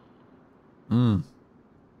dream. That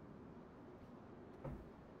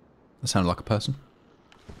sounded like a person.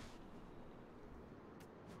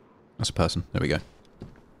 That's a person. There we go.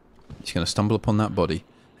 He's going to stumble upon that body,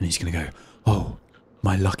 and he's going to go, oh,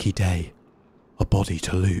 my lucky day. A body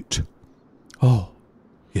to loot. Oh,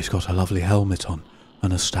 he's got a lovely helmet on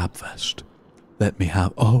and a stab vest. Let me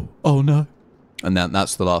have... Oh no. And then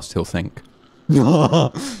that's the last he'll think.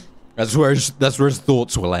 That's where his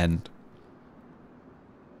thoughts will end.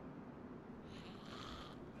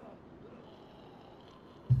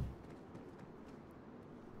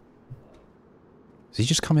 Has he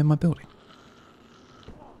just come in my building?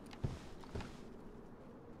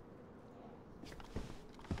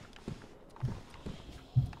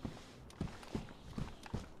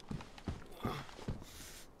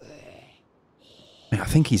 I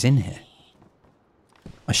think he's in here.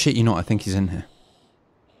 I shit you not, I think he's in here.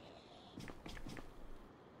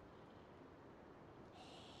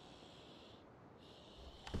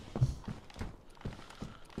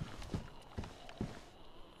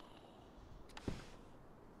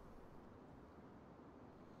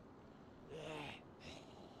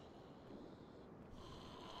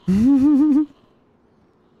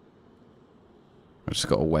 I just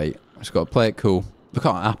gotta wait. I just gotta play it cool. Look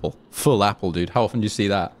at apple. Full apple, dude. How often do you see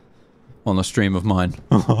that on a stream of mine?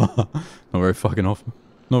 Not very fucking often.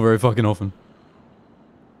 Not very fucking often.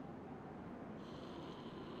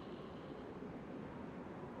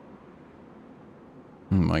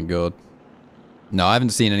 Oh my god. No, I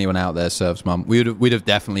haven't seen anyone out there, Serves Mum. We'd have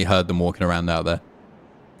definitely heard them walking around out there.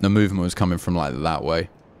 The movement was coming from like that way.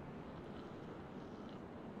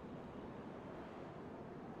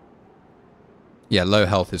 Yeah, low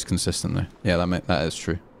health is consistent though. Yeah, that is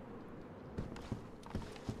true.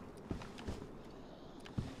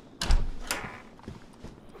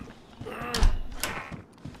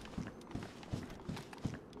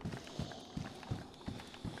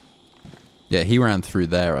 Yeah, he ran through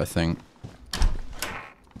there, I think.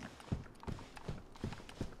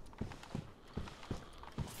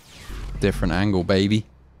 Different angle, baby.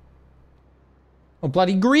 Oh,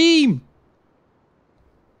 bloody green!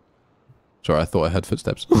 Sorry, I thought I heard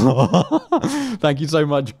footsteps. Thank you so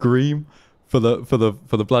much, Greem, for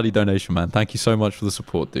the bloody donation, man. Thank you so much for the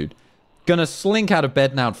support, dude. Gonna slink out of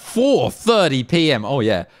bed now at 4:30 p.m. Oh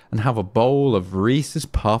yeah, and have a bowl of Reese's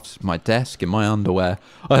Puffs at my desk in my underwear.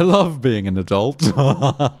 I love being an adult.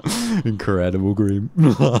 Incredible, Greem.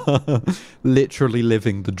 Literally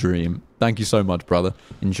living the dream. Thank you so much, brother.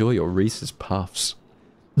 Enjoy your Reese's Puffs.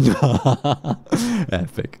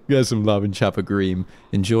 Epic. Get some love in Chapper Green,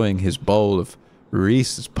 enjoying his bowl of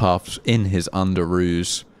Reese's Puffs in his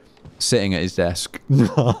underoos, sitting at his desk.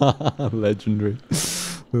 Legendary.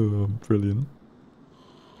 Oh, brilliant.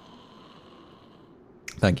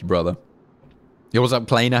 Thank you, brother. Yo, what's up,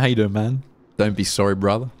 Kleiner? How you doing, man? Don't be sorry,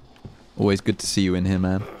 brother. Always good to see you in here,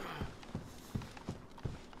 man.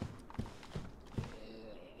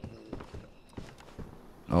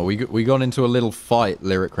 Oh, we got into a little fight,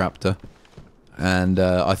 Lyric Raptor. And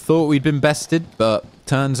I thought we'd been bested, but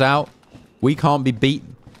turns out we can't be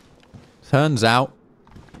beaten. Turns out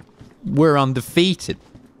we're undefeated.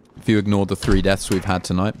 If you ignore the 3 deaths we've had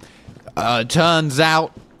tonight. Turns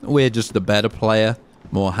out we're just a better player,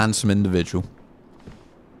 more handsome individual.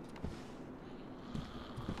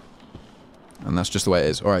 And that's just the way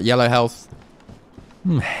it is. Alright, yellow health.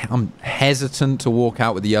 I'm hesitant to walk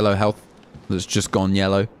out with the yellow health that's just gone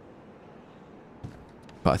yellow.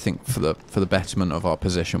 But I think for the betterment of our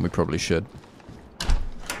position, we probably should.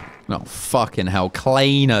 Oh, fucking hell.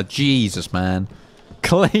 Kleiner. Jesus, man.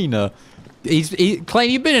 Kleiner.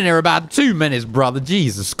 Kleiner, you've been in here about 2 minutes, brother.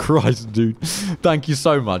 Jesus Christ, dude. Thank you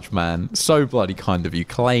so much, man. So bloody kind of you.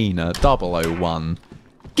 Kleiner 001.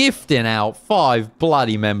 Gifting out 5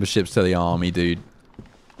 bloody memberships to the army, dude.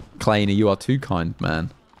 Kleiner, you are too kind,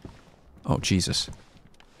 man. Oh, Jesus.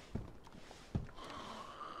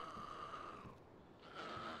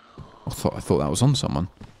 I thought that was on someone.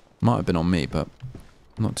 Might have been on me, but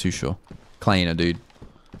I'm not too sure. Kleiner, dude.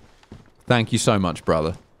 Thank you so much,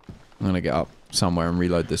 brother. I'm gonna get up somewhere and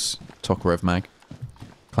reload this Tokarev mag.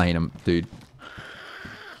 Kleiner, dude.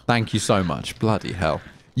 Thank you so much. Bloody hell.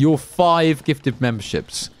 Your 5 gifted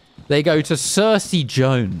memberships. They go to Cersei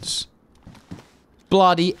Jones.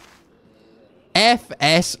 Bloody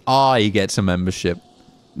FSI gets a membership.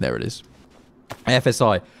 There it is.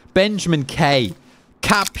 FSI. Benjamin K.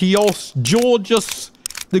 Capios Georgios.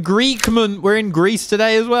 The Greekman. We're in Greece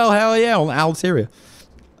today as well. Hell yeah. On Altiria.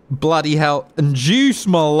 Bloody hell. And Juice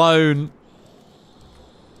Malone.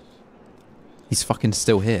 He's fucking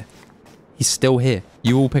still here. He's still here.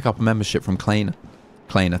 You all pick up a membership from Kleiner.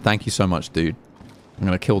 Kleiner, thank you so much, dude. I'm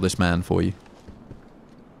going to kill this man for you.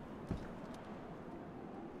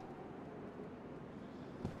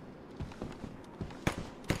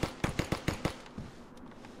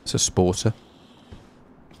 It's a sporter.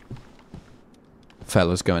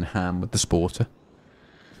 Fella's going ham with the sporter.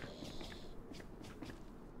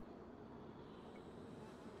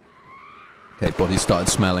 Okay, body started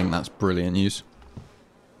smelling. That's brilliant news.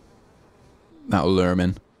 That'll lure him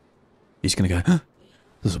in. He's going to go, huh?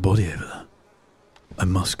 There's a body over there. I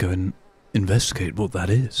must go and investigate what that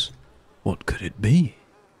is. What could it be?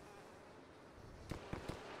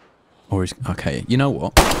 Or is... Okay, you know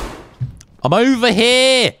what? I'm over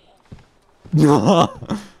here! I'm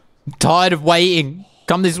tired of waiting.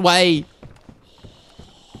 Come this way.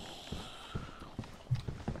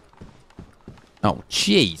 Oh,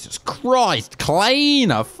 Jesus Christ.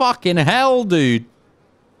 Kleiner. Fucking hell, dude.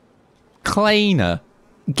 Kleiner.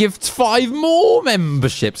 Gifts 5 more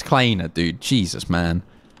memberships. Kleiner, dude. Jesus, man.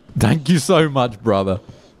 Thank you so much, brother.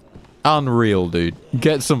 Unreal, dude.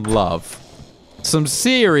 Get some love. Some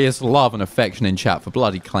serious love and affection in chat for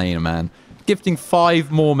bloody Kleiner, man. Gifting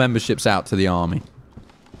 5 more memberships out to the army.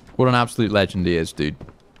 What an absolute legend he is, dude.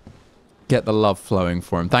 Get the love flowing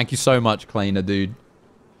for him. Thank you so much, Kleiner, dude.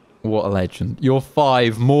 What a legend. Your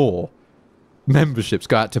 5 more memberships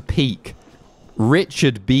go out to Peak.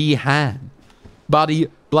 Richard B. Han. Bloody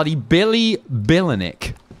Billy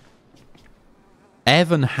Billinick.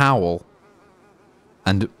 Evan Howell.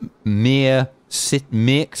 And Mirk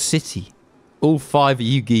City. All 5 of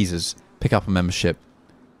you geezers pick up a membership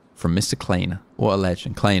from Mr. Kleiner. What a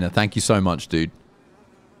legend. Kleiner, thank you so much, dude.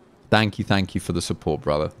 Thank you for the support,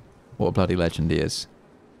 brother. What a bloody legend he is.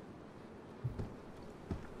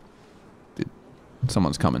 Dude,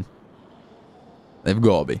 someone's coming. They've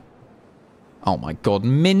got to be. Oh my god,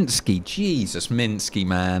 Minsky. Jesus, Minsky,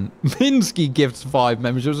 man. Minsky gifts 5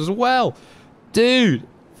 memberships as well. Dude,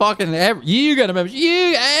 fucking you get a membership.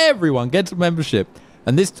 Everyone gets a membership.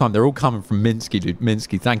 And this time they're all coming from Minsky, dude.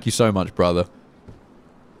 Minsky, thank you so much, brother.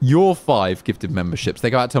 Your 5 gifted memberships. They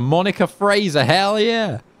go out to Monica Fraser. Hell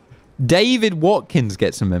yeah. David Watkins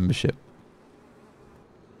gets a membership.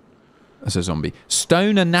 That's a zombie.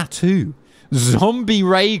 Stoner Natu. Zombie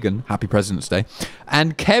Reagan. Happy President's Day.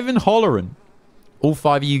 And Kevin Holleran. All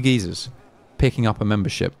 5 of you geezers picking up a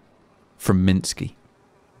membership from Minsky.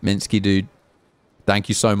 Minsky, dude. Thank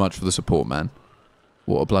you so much for the support, man.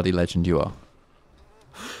 What a bloody legend you are.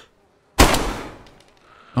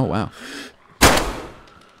 Oh, wow.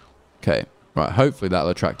 Okay. Right, hopefully that'll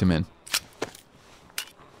attract him in.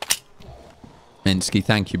 Minsky,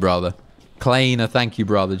 thank you, brother. Kleiner, thank you,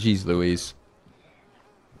 brother. Jeez Louise.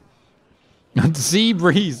 And Sea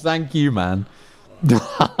Breeze, thank you, man.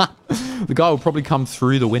 The guy will probably come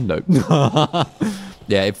through the window.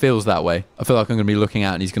 Yeah, it feels that way. I feel like I'm going to be looking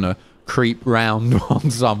out and he's going to creep round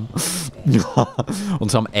on some on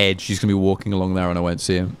some edge. He's going to be walking along there and I won't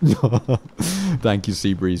see him. Thank you,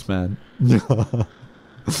 Sea Breeze, man.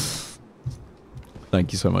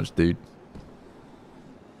 Thank you so much, dude.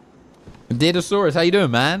 Didosaurus, how you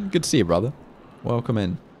doing, man? Good to see you, brother. Welcome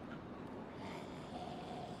in.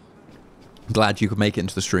 Glad you could make it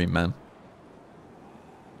into the stream, man.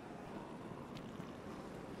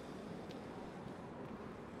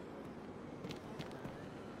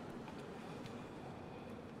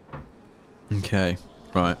 Okay,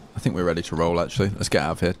 right. I think we're ready to roll, actually. Let's get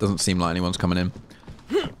out of here. Doesn't seem like anyone's coming in.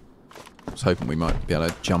 I was hoping we might be able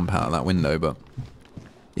to jump out of that window, but...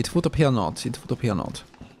 It would appear not. It would appear not.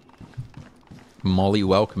 Molly,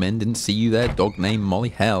 welcome in. Didn't see you there. Dog named Molly.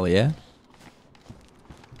 Hell, yeah.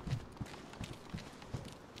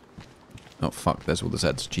 Oh, fuck. There's all the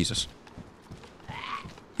Zeds. Jesus.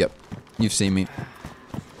 Yep. You've seen me.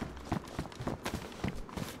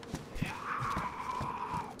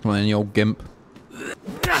 Come on, you old gimp.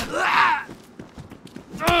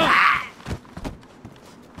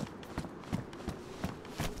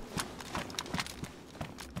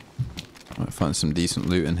 Might find some decent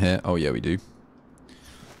loot in here. Oh, yeah, we do.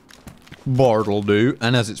 Bard'll do.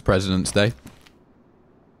 And as it's President's Day.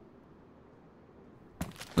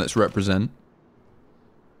 Let's represent.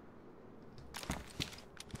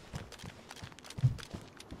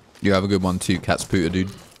 You have a good one too, Cat's Pooter, dude.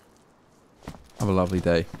 Have a lovely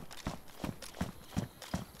day.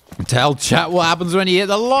 Tell chat what happens when you hit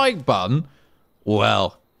the like button.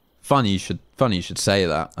 Well, funny you should say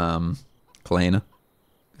that, Kalena.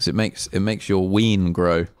 Because it makes your ween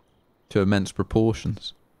grow to immense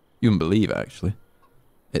proportions. You wouldn't believe it, actually.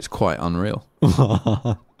 It's quite unreal.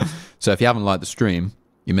 So if you haven't liked the stream,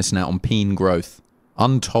 you're missing out on peen growth.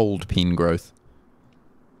 Untold peen growth.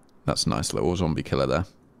 That's a nice little zombie killer there.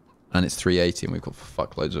 And it's 380 and we've got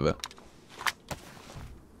fuckloads of it.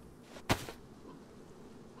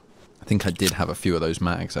 I think I did have a few of those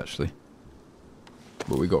mags, actually.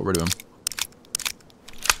 But we got rid of them.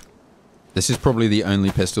 This is probably the only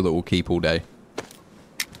pistol that we'll keep all day.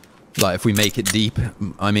 Like, if we make it deep,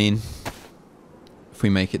 I mean... If we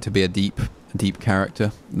make it to be a deep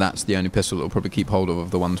character, that's the only pistol that we'll probably keep hold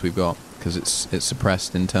of the ones we've got. Because it's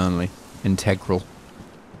suppressed internally. Integral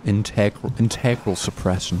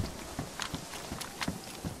suppression.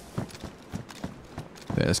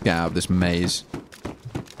 Okay, let's get out of this maze.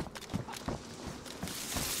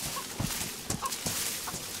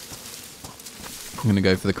 I'm gonna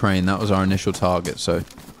go for the crane. That was our initial target, so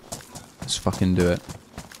let's fucking do it.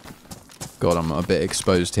 God, I'm a bit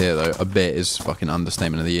exposed here, though. A bit is fucking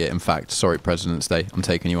understatement of the year. In fact, sorry, President's Day. I'm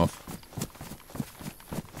taking you off.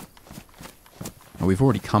 Oh, we've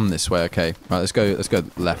already come this way. Okay, right. Let's go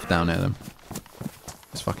left down here then.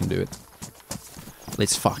 Let's fucking do it.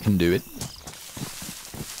 Let's fucking do it.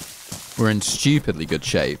 We're in stupidly good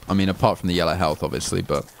shape. I mean, apart from the yellow health, obviously,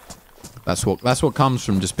 but that's what comes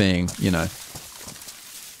from just being, you know,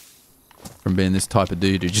 from being this type of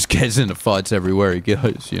dude who just gets into fights everywhere he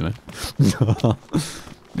goes, you know.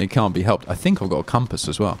 It can't be helped. I think I've got a compass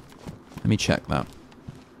as well. Let me check that.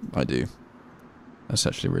 I do. That's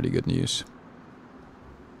actually really good news.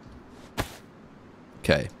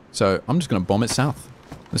 Okay, so I'm just going to bomb it south.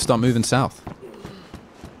 Let's start moving south.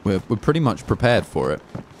 We're pretty much prepared for it.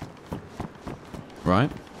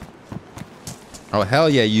 Right? Oh, hell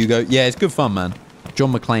yeah, Hugo. Yeah, it's good fun, man.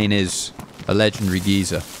 John McClane is a legendary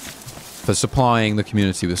geezer for supplying the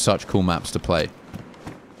community with such cool maps to play.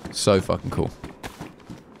 So fucking cool.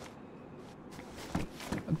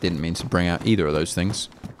 I didn't mean to bring out either of those things.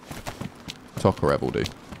 Tokarev will do.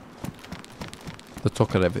 The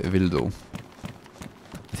Tokarev will do.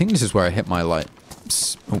 I think this is where I hit my, like...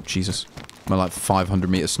 Oh, Jesus. My, like,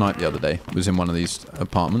 500-meter snipe the other day. It was in one of these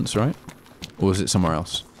apartments, right? Or was it somewhere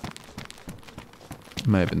else? It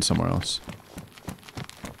may have been somewhere else.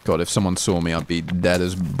 God, if someone saw me, I'd be dead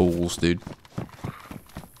as balls, dude.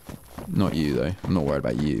 Not you, though. I'm not worried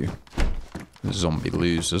about you. The zombie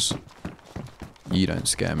losers. You don't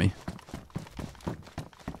scare me.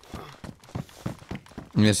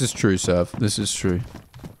 This is true, Serv. This is true.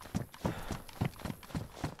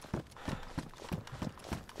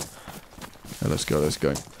 Oh, let's go, let's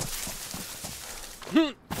go.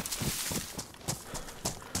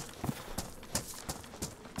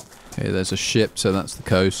 Okay, there's a ship, so that's the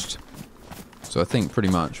coast. So I think pretty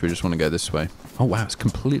much we just want to go this way. Oh wow, it's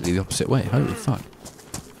completely the opposite way. Holy fuck.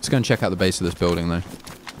 Let's go and check out the base of this building, though.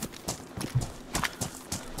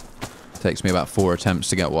 Takes me about 4 attempts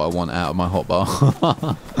to get what I want out of my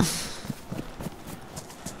hotbar.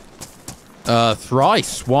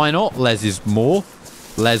 Thrice. Why not? Les is more.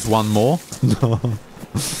 Les one more.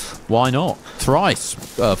 Why not? Thrice.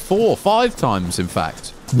 4, 5 times, in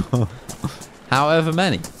fact. However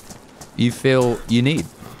many you feel you need,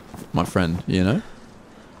 my friend, you know?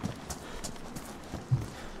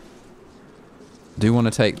 Do want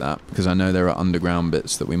to take that, because I know there are underground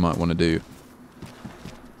bits that we might want to do.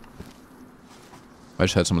 I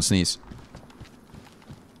just heard someone sneeze.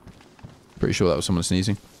 Pretty sure that was someone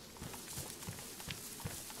sneezing.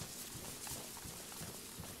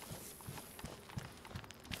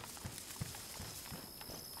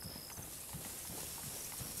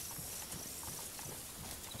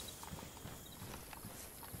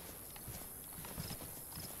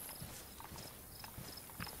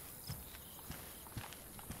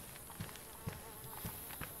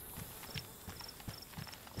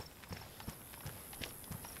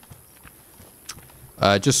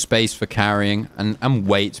 Just space for carrying and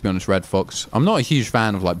weight, to be honest, Red Fox. I'm not a huge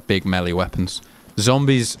fan of like big melee weapons.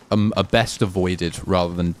 Zombies are best avoided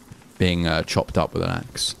rather than being chopped up with an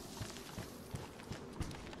axe.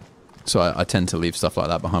 So I tend to leave stuff like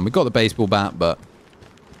that behind. We've got the baseball bat, but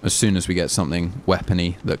as soon as we get something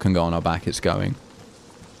weapony that can go on our back, it's going.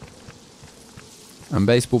 And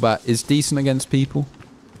baseball bat is decent against people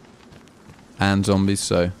and zombies,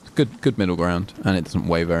 so good middle ground, and it doesn't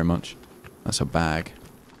weigh very much. That's a bag.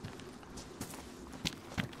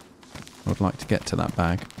 I would like to get to that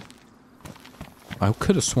bag. I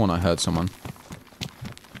could have sworn I heard someone.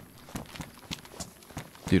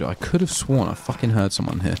 Dude, I could have sworn I fucking heard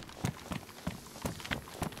someone here.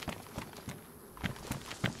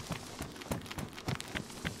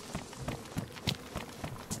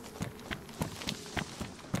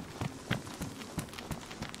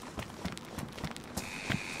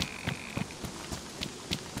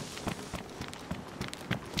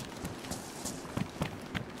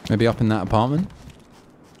 Maybe up in that apartment?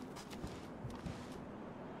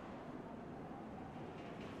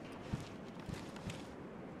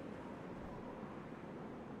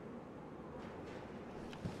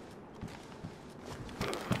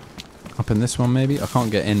 Up in this one, maybe? I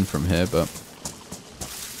can't get in from here, but...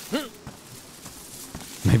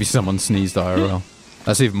 maybe someone sneezed IRL.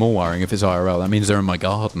 That's even more worrying if it's IRL. That means they're in my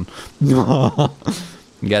garden.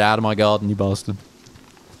 Get out of my garden, you bastard.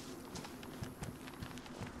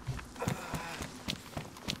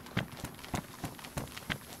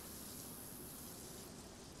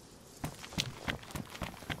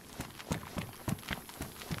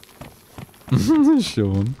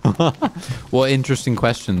 Sean. What interesting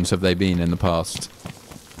questions have they been in the past?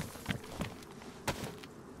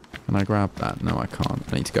 Can I grab that? No, I can't.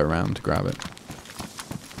 I need to go around to grab it.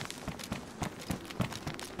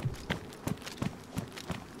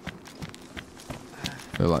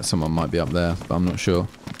 I feel like someone might be up there, but I'm not sure.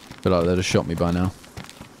 I feel like they'd have shot me by now.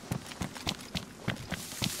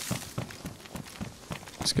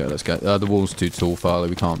 Let's go, let's go. The wall's too tall, Farley.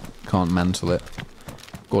 We can't mantle it.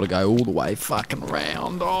 Gotta go all the way fucking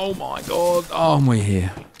around. Oh my god. Oh, and we're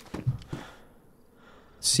here.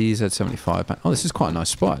 CZ75. Oh, this is quite a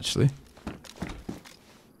nice spot, actually.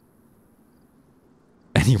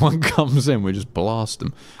 Anyone comes in, we just blast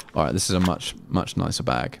them. Alright, this is a much nicer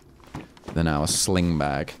bag than our sling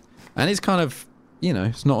bag. And it's kind of, you know,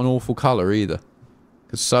 it's not an awful colour either.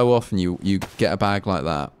 Because so often you get a bag like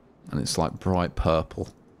that, and it's like bright purple.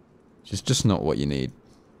 Which is just not what you need.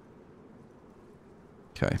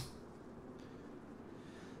 Okay.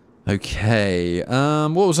 Okay.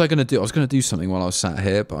 What was I going to do? I was going to do something while I was sat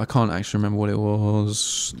here, but I can't actually remember what it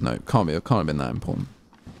was. No, it can't have been that important.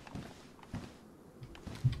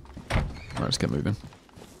 Alright, let's get moving.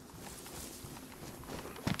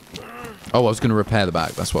 Oh, I was going to repair the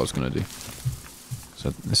bag. That's what I was going to do.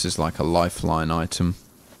 So this is like a lifeline item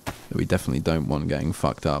that we definitely don't want getting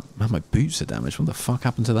fucked up. Man, my boots are damaged. What the fuck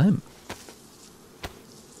happened to them?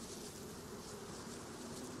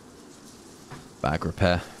 Bag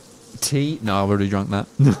repair. Tea? No, I've already drunk that.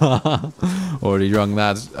 Already drunk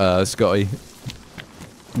that, Scotty.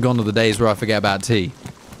 Gone are the days where I forget about tea.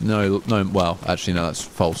 No, well, actually, no, that's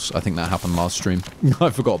false. I think that happened last stream. I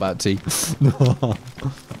forgot about tea.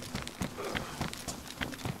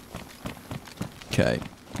 Okay.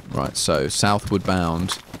 Right, so, southward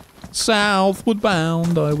bound. Southward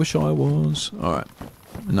bound, I wish I was. Alright.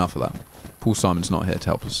 Enough of that. Paul Simon's not here to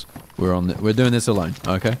help us. We're doing this alone,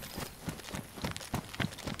 okay?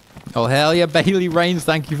 Oh, hell yeah, Bailey Rains.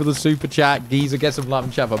 Thank you for the super chat. Geezer, get some love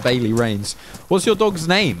and chat for Bailey Rains. What's your dog's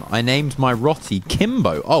name? I named my Rottie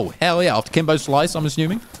Kimbo. Oh, hell yeah. After Kimbo Slice, I'm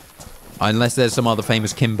assuming. Unless there's some other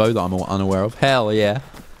famous Kimbo that I'm unaware of. Hell yeah.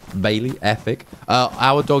 Bailey, epic.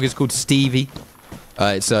 Our dog is called Stevie.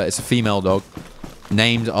 It's a female dog.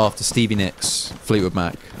 Named after Stevie Nicks, Fleetwood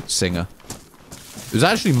Mac singer. It was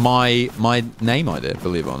actually my name idea,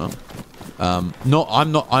 believe it or not.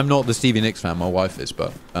 I'm not the Stevie Nicks fan, my wife is,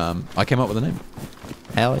 but I came up with the name.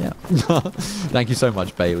 Hell yeah. Thank you so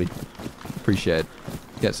much, Bailey. Appreciate it.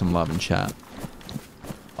 Get some love and chat.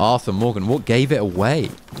 Arthur Morgan, what gave it away?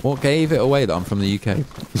 What gave it away that I'm from the UK?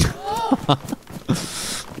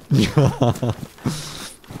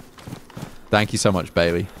 Thank you so much,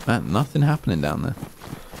 Bailey. Man, nothing happening down there.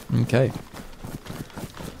 Okay.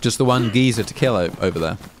 Just the one geezer to kill over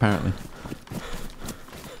there, apparently.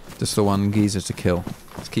 Just the one geezer to kill.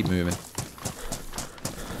 Let's keep moving.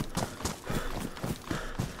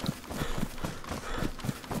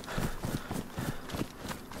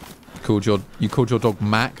 You called your dog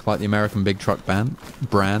Mac, like the American big truck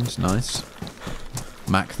brand. Nice.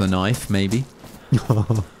 Mac the knife, maybe.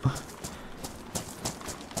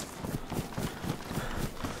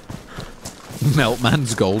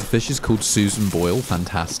 Meltman's goldfish is called Susan Boyle.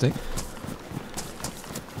 Fantastic.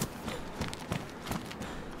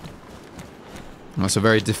 That's a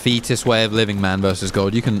very defeatist way of living, man versus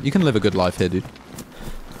gold. You can live a good life here, dude.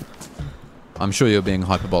 I'm sure you're being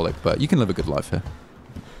hyperbolic, but you can live a good life here.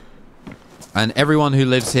 And everyone who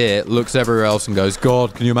lives here looks everywhere else and goes,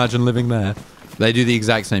 God, can you imagine living there? They do the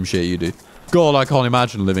exact same shit you do. God, I can't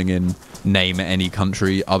imagine living in, name any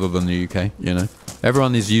country other than the UK, you know?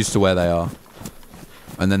 Everyone is used to where they are.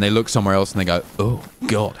 And then they look somewhere else and they go, oh,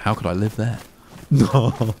 God, how could I live there?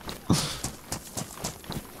 No.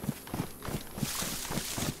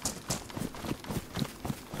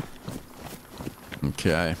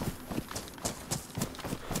 Okay.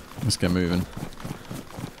 Let's get moving.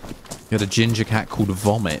 You had a ginger cat called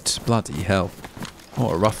Vomit. Bloody hell.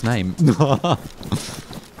 What a rough name.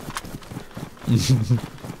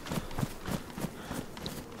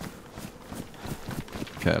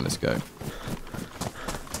 Okay, let's go.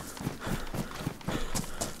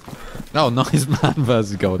 Oh, nice, man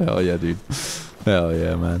versus gold. Hell yeah, dude. Hell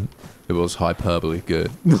yeah, man. It was hyperbole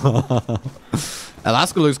good.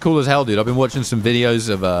 Alaska looks cool as hell, dude. I've been watching some videos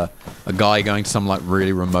of a guy going to some like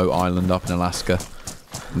really remote island up in Alaska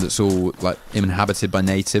that's all like inhabited by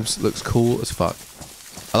natives. Looks cool as fuck.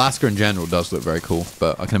 Alaska in general does look very cool,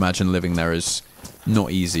 but I can imagine living there is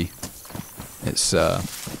not easy. It's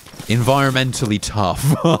environmentally tough,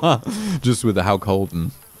 just with how cold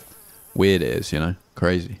and weird it is, you know?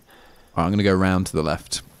 Crazy. Alright, I'm gonna go around to the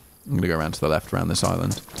left. I'm gonna go around to the left around this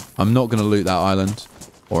island. I'm not gonna loot that island.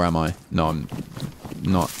 Or am I? No, I'm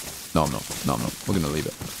not. No, I'm not. No, I'm not. We're going to leave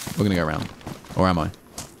it. We're going to go around. Or am I?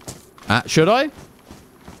 Should I?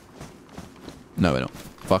 No, we're not.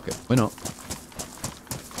 Fuck it. We're not.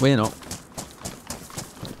 We're not.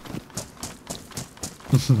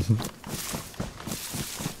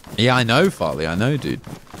 Yeah, I know, Farley. I know, dude.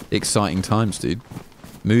 Exciting times, dude.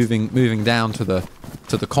 Moving down to the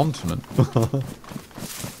continent.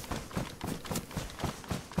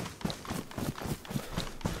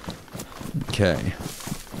 Okay.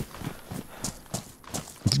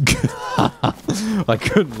 I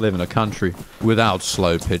couldn't live in a country without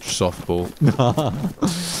slow-pitch softball.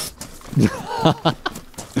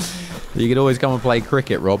 You could always come and play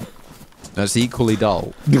cricket, Rob. That's equally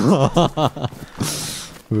dull.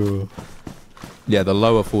 Yeah, the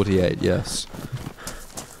lower 48, yes.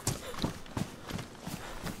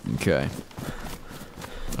 Okay.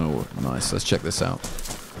 Oh, nice. Let's check this out.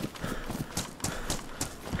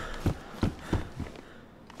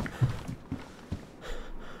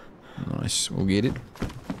 Nice, we'll get it.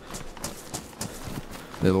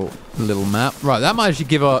 Little map. Right, that might actually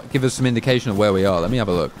give us some indication of where we are. Let me have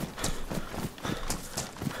a look.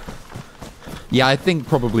 Yeah, I think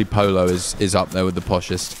probably polo is up there with the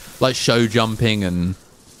poshest. Like show jumping and...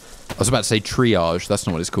 I was about to say triage. That's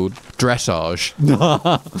not what it's called. Dressage.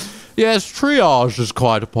 Yes, triage is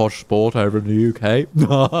quite a posh sport over in the UK.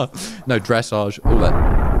 No, dressage. All that.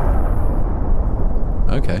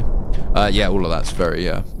 Okay. Yeah, all of that's very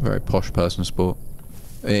posh person sport.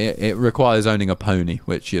 It requires owning a pony,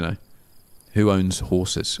 which, you know, who owns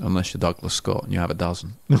horses unless you're Douglas Scott and you have a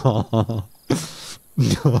dozen.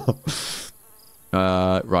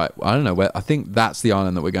 Right, I don't know where. I think that's the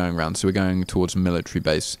island that we're going around. So we're going towards a military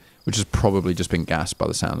base, which has probably just been gassed by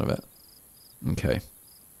the sound of it. Okay.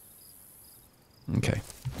 Okay.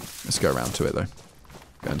 Let's go around to it, though.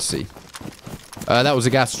 Go and see. That was a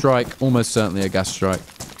gas strike. Almost certainly a gas strike.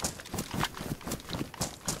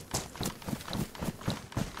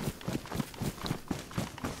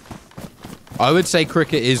 I would say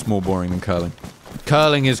cricket is more boring than curling.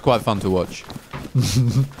 Curling is quite fun to watch.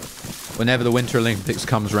 Whenever the Winter Olympics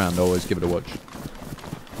comes around, I always give it a watch.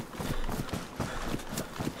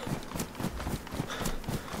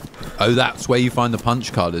 Oh, that's where you find the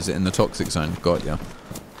punch card, is it? In the toxic zone? Got ya.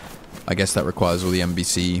 I guess that requires all the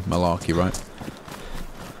NBC malarkey, right?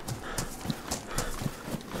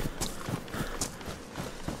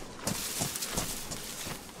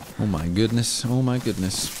 Oh my goodness. Oh my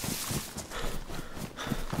goodness.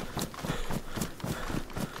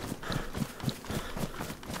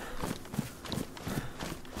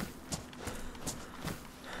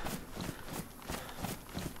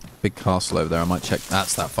 Big castle over there. I might check.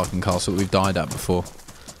 That's that fucking castle that we've died at before.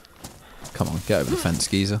 Come on, get over the fence,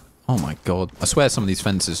 geezer. Oh my god. I swear some of these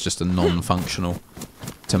fences just are non-functional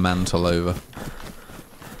to mantle over.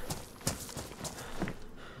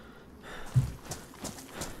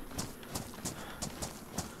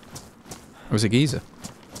 Or is it geezer?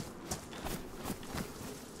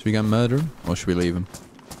 Should we go and murder him? Or should we leave him?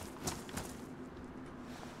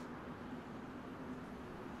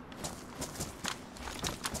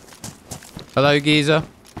 Hello, geezer.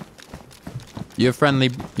 You're friendly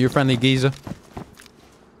geezer.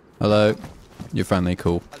 Hello. You're friendly,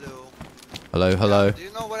 cool. Hello. Hello, hello. Do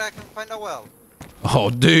you know where I can find a well? Oh,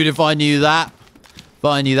 dude, if I knew that,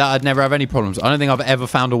 I'd never have any problems. I don't think I've ever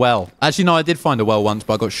found a well. Actually, no, I did find a well once,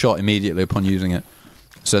 but I got shot immediately upon using it.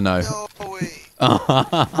 So, no. No way.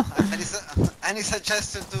 Any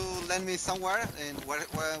suggestion to lend me somewhere? And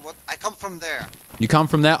what? I come from there. You come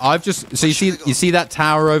from there? I've just... So, you see that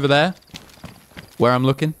tower over there? Where I'm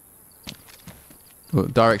looking?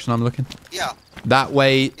 What direction I'm looking? Yeah. That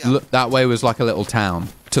way, Yeah. that way was like a little town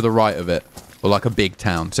to the right of it, or like a big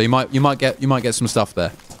town. So you might get some stuff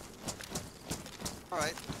there. All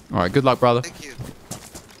right. All right, good luck, brother. Thank you.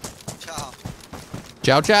 Ciao.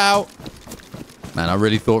 Ciao, ciao. Man, I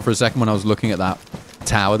really thought for a second when I was looking at that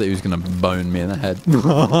tower that he was gonna bone me in the head.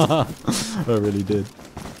 I really did.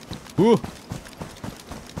 Woo.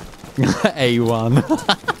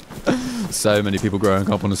 A1. So many people growing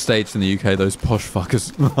up on a stage in the UK, those posh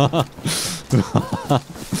fuckers.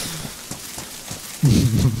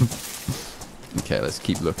 Okay, let's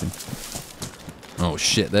keep looking. Oh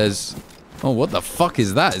shit, there's... Oh, what the fuck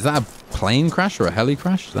is that? Is that a plane crash or a heli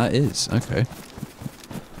crash? That is, okay.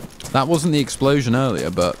 That wasn't the explosion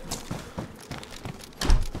earlier, but...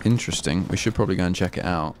 Interesting. We should probably go and check it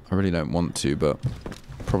out. I really don't want to, but...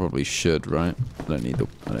 Probably should, right? I don't need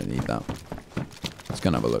that. Let's go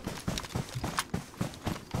and have a look.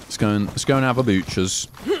 Let's go and have a butcher's.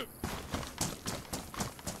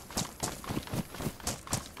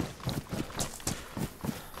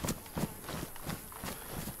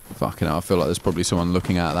 Fucking hell, I feel like there's probably someone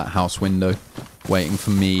looking out that house window, waiting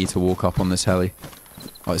for me to walk up on this heli.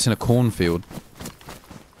 Oh, it's in a cornfield.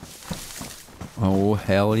 Oh,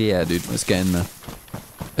 hell yeah, dude. Let's get in there.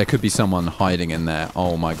 There could be someone hiding in there.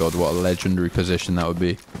 Oh my god, what a legendary position that would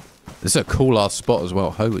be. This is a cool-ass spot as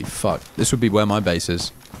well. Holy fuck. This would be where my base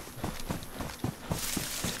is.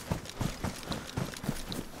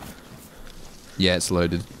 Yeah, it's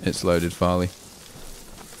loaded. It's loaded, Farley.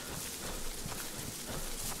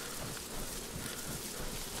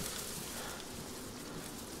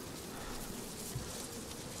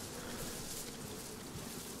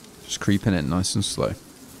 Just creeping in nice and slow.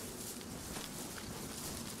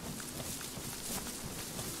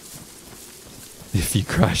 If you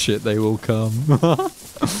crash it, they will come.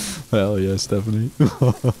 Hell yeah, Stephanie.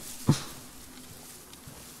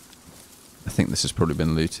 I think this has probably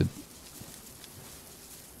been looted.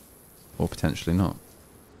 Or potentially not.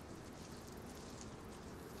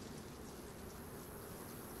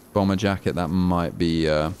 Bomber jacket, that might be...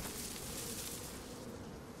 I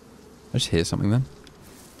just hear something then.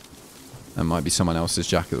 That might be someone else's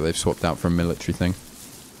jacket that they've swapped out for a military thing.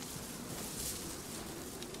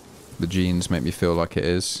 The jeans make me feel like it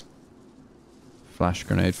is. Flash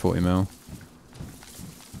grenade, 40mm.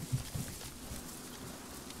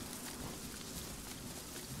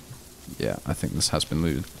 Yeah, I think this has been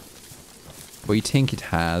looted. Well, you think it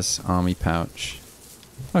has. Army pouch.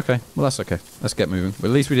 Okay, well that's okay. Let's get moving. But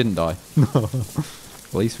at least we didn't die.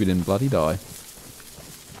 At least we didn't bloody die.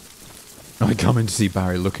 I come in to see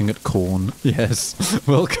Barry looking at corn. Yes.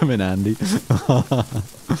 Welcome in, Andy.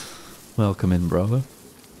 Welcome in, brother.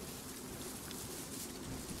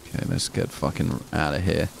 Okay, let's get fucking out of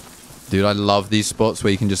here. Dude, I love these spots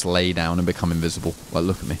where you can just lay down and become invisible. Like,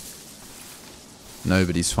 look at me.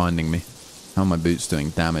 Nobody's finding me. How are my boots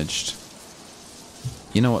doing? Damaged.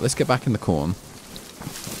 You know what? Let's get back in the corn.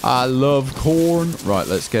 I love corn. Right,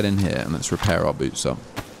 let's get in here and let's repair our boots up.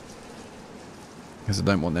 Because I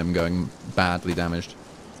don't want them going badly damaged.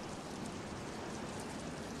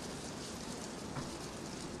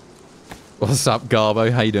 What's up, Garbo?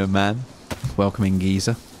 How you doing, man? Welcome in,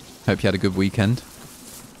 Geezer. Hope you had a good weekend.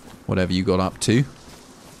 Whatever you got up to.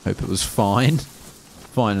 Hope it was fine.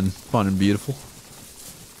 Fine and beautiful.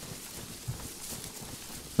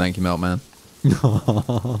 Thank you, Meltman.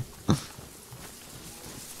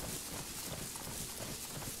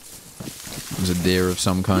 There's a deer of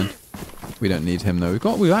some kind. We don't need him though.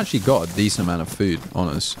 We've actually got a decent amount of food on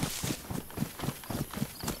us.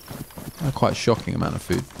 A quite shocking amount of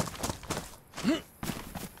food.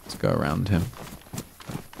 Let's go around him.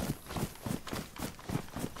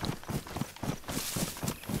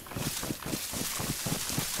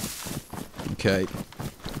 Okay.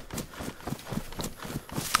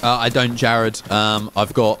 I don't, Jared.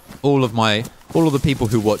 I've got all of the people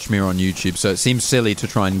who watch me are on YouTube, so it seems silly to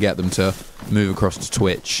try and get them to move across to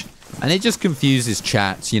Twitch. And it just confuses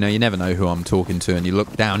chats. You know, you never know who I'm talking to, and you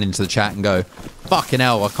look down into the chat and go, fucking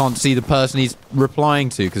hell, I can't see the person he's replying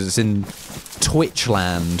to because it's in Twitch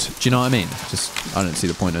land. Do you know what I mean? Just, I don't see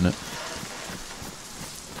the point in it.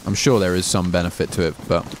 I'm sure there is some benefit to it,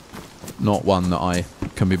 but not one that I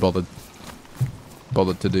can be bothered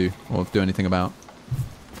to do or do anything about.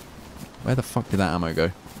 Where the fuck did that ammo go?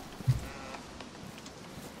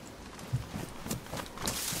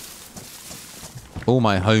 All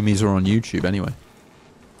my homies are on YouTube anyway.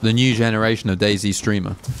 The new generation of DayZ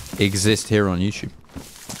streamer exist here on YouTube.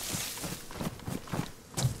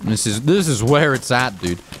 This is where it's at,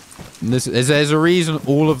 dude. There's a reason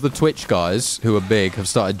all of the Twitch guys who are big have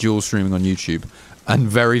started dual streaming on YouTube, and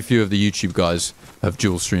very few of the YouTube guys have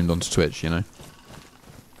dual streamed onto Twitch, you know?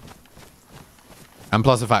 And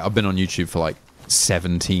plus the fact I've been on YouTube for like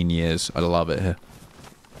 17 years. I love it here.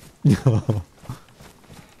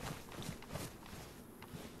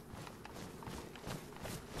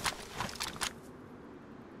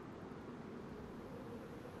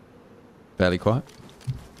 Fairly quiet.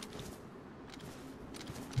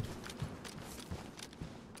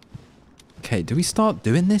 Okay, do we start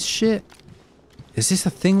doing this shit? Is this a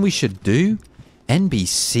thing we should do?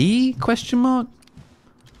 NBC? Question mark?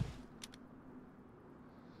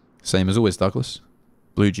 Same as always, Douglas.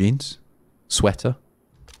 Blue jeans, sweater,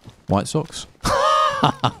 white socks.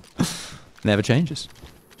 Never changes.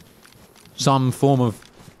 Some form of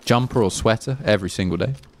jumper or sweater every single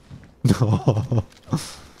day.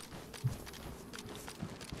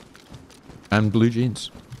 And blue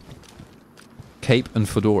jeans. Cape and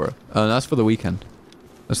fedora. That's for the weekend.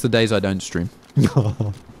 That's the days I don't stream.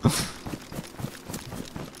 Oh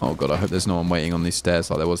god, I hope there's no one waiting on these stairs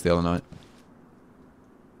like there was the other night.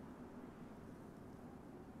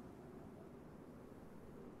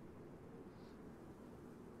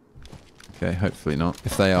 Okay, hopefully not.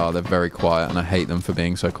 If they are, they're very quiet, and I hate them for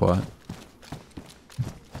being so quiet.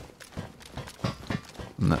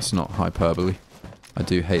 And that's not hyperbole. I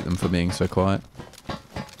do hate them for being so quiet.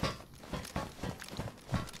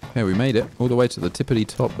 Okay, we made it. All the way to the tippity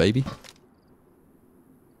top, baby.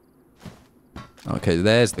 Okay,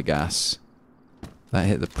 there's the gas. That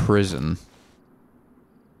hit the prison.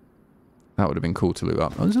 That would have been cool to loot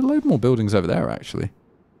up. Oh, there's a load more buildings over there, actually.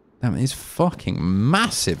 Damn, it's fucking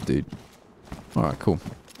massive, dude. Alright, cool.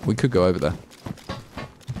 We could go over there.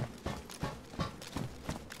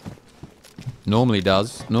 Normally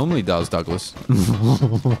does, Douglas.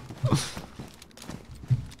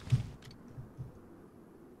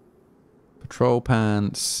 Patrol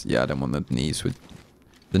pants. Yeah, I don't want the knees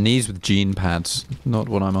with jean pads. Not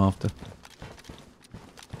what I'm after.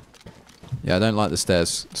 Yeah, I don't like the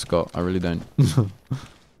stairs, Scott. I really don't.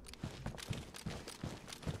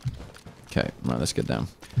 Okay, right, let's get down.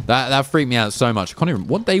 That freaked me out so much. I can't even...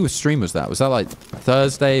 What day was stream was that? Was that like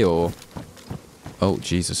Thursday or... Oh,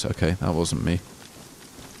 Jesus. Okay, that wasn't me.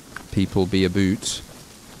 People be a boot.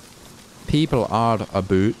 People are a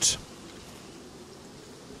boot.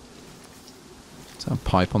 Is that a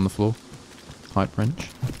pipe on the floor? Pipe wrench?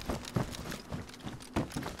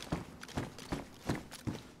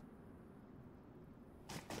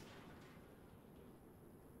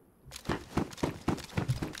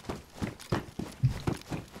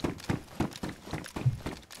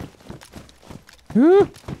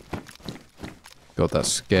 God, that's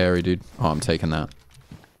scary, dude. Oh, I'm taking that.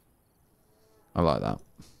 I like that.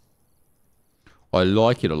 I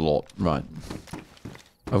like it a lot. Right.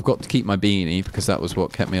 I've got to keep my beanie because that was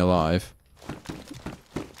what kept me alive.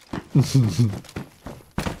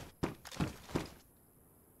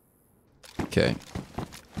 Okay.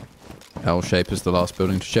 L shape is the last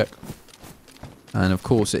building to check. And of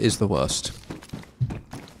course it is the worst.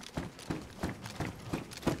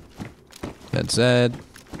 DayZ.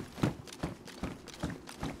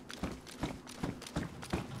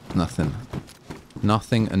 Nothing.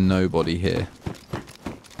 Nothing and nobody here.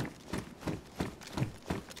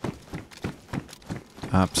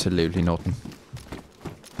 Absolutely nothing.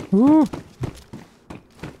 Woo!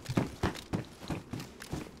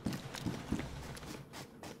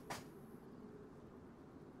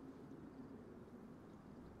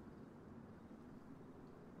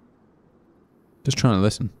 Just trying to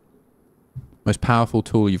listen. Most powerful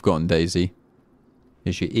tool you've got in DayZ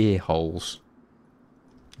is your ear holes.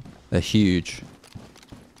 They're huge.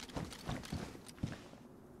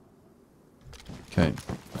 Okay.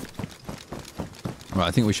 Right,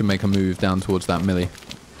 I think we should make a move down towards that millie.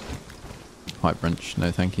 Pipe wrench, no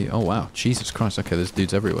thank you. Oh wow, Jesus Christ, okay, there's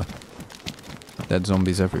dudes everywhere. Dead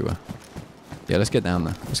zombies everywhere. Yeah, let's get down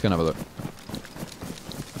there. Let's go and have a look.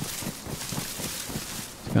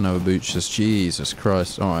 Let's go and have a booch. Just Jesus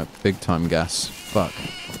Christ. Alright, big time gas. Fuck.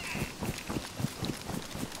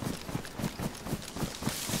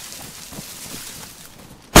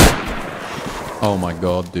 Oh my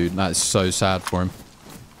god, dude. That is so sad for him.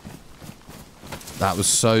 That was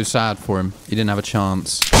so sad for him. He didn't have a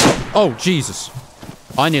chance. Oh, Jesus.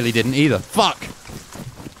 I nearly didn't either. Fuck.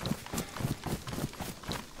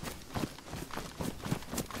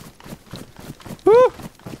 Woo.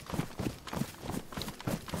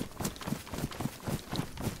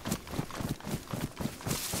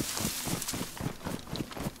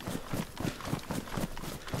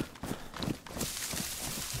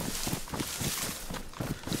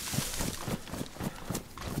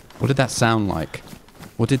 What did that sound like?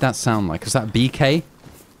 What did that sound like? Is that BK?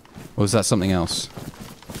 Or is that something else?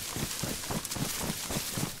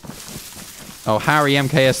 Oh, Harry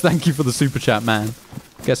MKS, thank you for the super chat, man.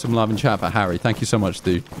 Get some love in chat for Harry. Thank you so much,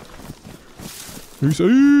 dude.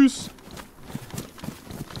 Peace.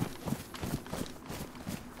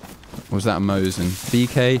 Was that a Mosin?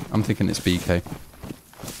 BK? I'm thinking it's BK.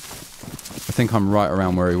 I think I'm right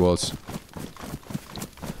around where he was.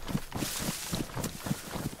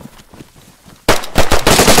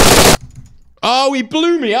 Oh, he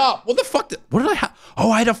blew me up. What the fuck? What did I have?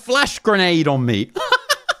 Oh, I had a flash grenade on me.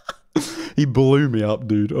 He blew me up,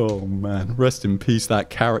 dude. Oh, man. Rest in peace, that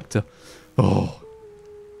character. Oh,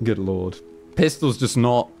 good lord. Pistol's just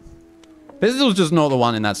not the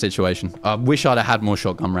one in that situation. I wish I'd have had more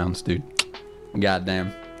shotgun rounds, dude.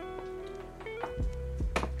 Goddamn.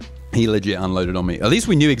 He legit unloaded on me. At least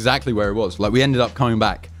we knew exactly where he was. Like, we ended up coming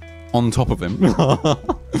back on top of him.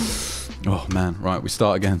 Oh, man. Right, we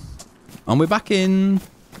start again. And we're back in...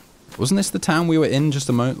 Wasn't this the town we were in just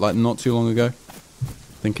a moment, like not too long ago?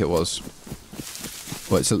 I think it was.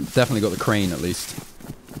 Well, it's definitely got the crane at least.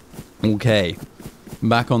 Okay.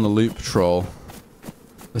 Back on the loot patrol.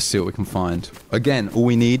 Let's see what we can find. Again, all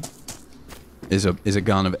we need is a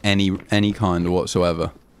gun of any kind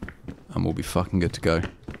whatsoever. And we'll be fucking good to go.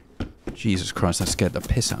 Jesus Christ, that scared the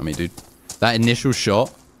piss out of me, dude. That initial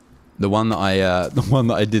shot, the one that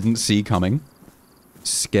I didn't see coming,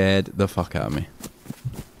 scared the fuck out of me.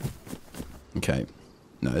 Okay.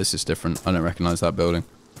 No, this is different. I don't recognize that building.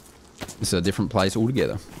 This is a different place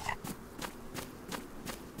altogether.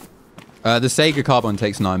 The Sega carbine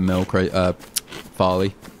takes 9mm,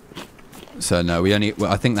 Farley. So no, we only...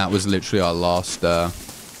 I think that was literally our last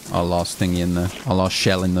thingy in the... Our last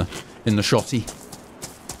shell in the shotty.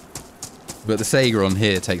 But the Sega on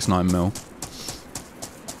here takes 9mm.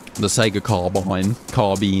 The Sega carbine.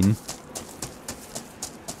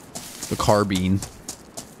 The carbine.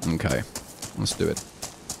 Okay. Let's do it.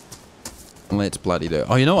 Let's bloody do it.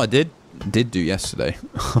 Oh, you know what I did do yesterday?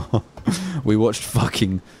 We watched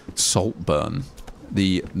fucking Saltburn.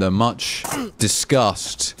 The much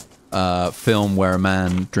discussed film where a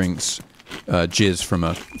man drinks jizz from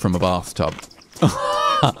a bathtub.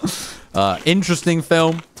 Interesting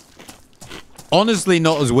film. Honestly,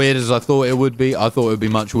 not as weird as I thought it would be. I thought it would be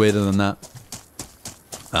much weirder than that.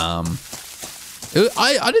 I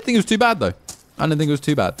didn't think it was too bad, though. I didn't think it was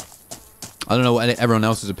too bad. I don't know what everyone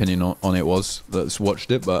else's opinion on it was that's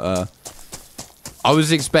watched it, but I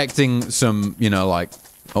was expecting some, you know, like,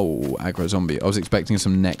 oh, aggro zombie. I was expecting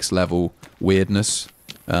some next level weirdness,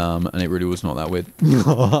 and it really was not that weird.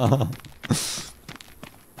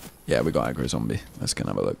 Yeah, we got aggro zombie. Let's go and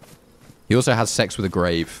have a look. He also has sex with a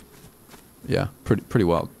grave. Yeah, pretty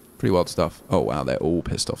wild. Pretty wild stuff. Oh, wow, they're all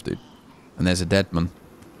pissed off, dude. And there's a dead man.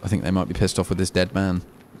 I think they might be pissed off with this dead man.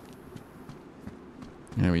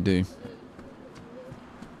 Yeah, we do.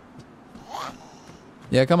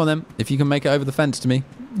 Yeah, come on then. If you can make it over the fence to me,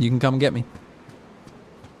 you can come and get me.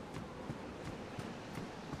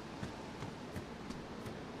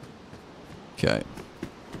 Okay.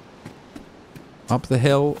 Up the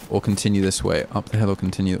hill or continue this way? Up the hill or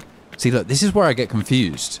continue... See, look, this is where I get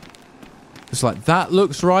confused. It's like, that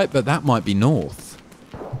looks right, but that might be north.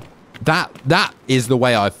 That is the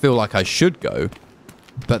way I feel like I should go,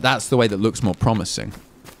 but that's the way that looks more promising.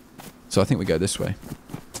 So I think we go this way.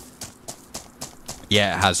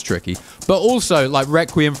 Yeah, it has tricky. But also, like,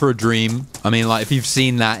 Requiem for a Dream, I mean, like, if you've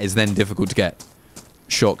seen that, it's then difficult to get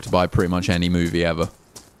shocked by pretty much any movie ever.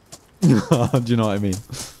 Do you know what I mean?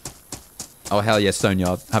 Oh, hell yeah,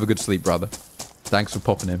 Stoneyard. Have a good sleep, brother. Thanks for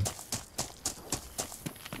popping in.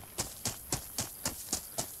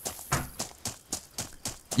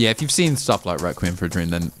 Yeah, if you've seen stuff like Requiem for a Dream,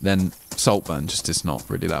 then Saltburn just is not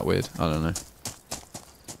really that weird. I don't know.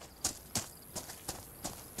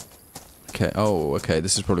 Okay, oh, okay,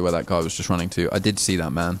 this is probably where that guy was just running to. I did see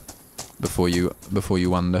that man before you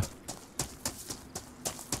wonder.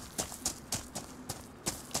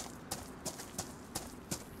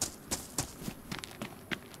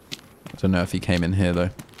 I don't know if he came in here, though.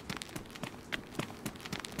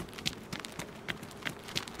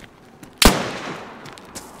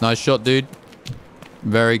 Nice shot, dude.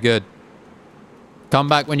 Very good. Come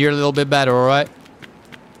back when you're a little bit better, alright?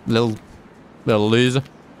 Little loser.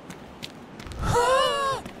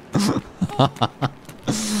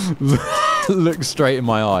 Looks straight in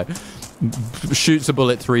my eye. Shoots a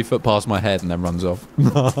bullet 3 foot past my head and then runs off.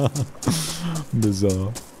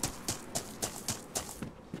 Bizarre.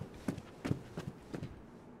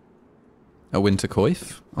 A winter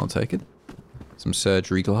coif. I'll take it. Some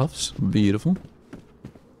surgery gloves. Beautiful.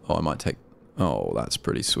 Oh, I might take... Oh, that's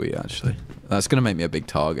pretty sweet, actually. That's going to make me a big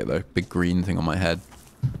target, though. Big green thing on my head.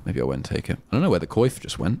 Maybe I won't take it. I don't know where the coif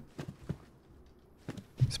just went.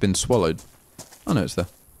 It's been swallowed. Oh, no, it's there.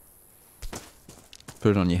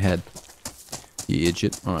 Put it on your head. You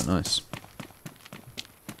idiot. Alright, nice.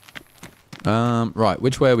 Right,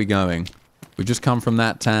 which way are we going? We've just come from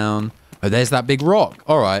that town. Oh, there's that big rock.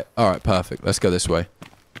 Alright, perfect. Let's go this way.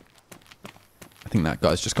 I think that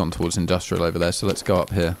guy's just gone towards industrial over there, so let's go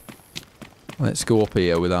up here. Let's go up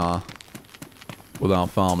here with our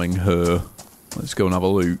farming her. Let's go and have a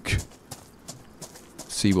look.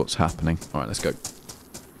 See what's happening. Alright, let's go.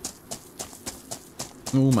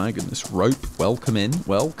 Oh my goodness, rope. Welcome in.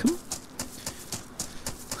 Welcome.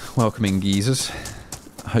 Welcome in, geezers.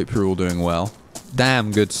 I hope you're all doing well.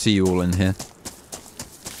 Damn good to see you all in here.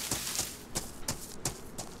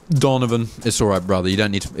 Donovan, it's alright, brother. You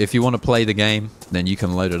don't need to... If you want to play the game, then you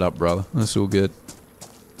can load it up, brother. That's all good.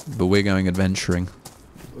 But we're going adventuring.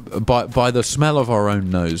 By the smell of our own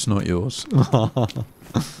nose, not yours.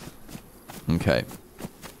 Okay.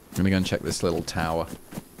 I'm gonna go and check this little tower.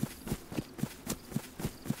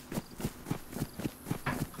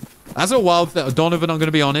 That's a wild thing. Donovan, I'm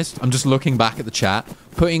gonna be honest. I'm just looking back at the chat.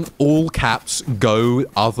 Putting all caps "go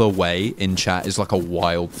other way" in chat is like a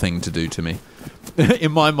wild thing to do to me.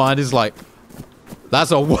 In my mind, is like,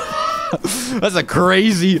 that's a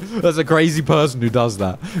crazy person who does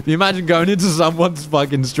that. If you imagine going into someone's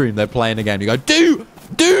fucking stream, they're playing a game, you go, do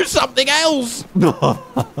something else. We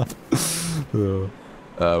don't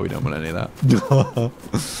want any of that.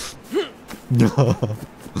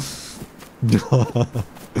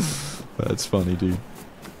 That's funny, dude.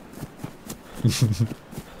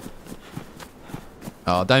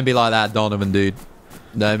 Oh, don't be like that, Donovan, dude.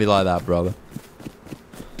 Don't be like that, brother.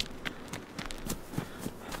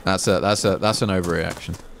 That's an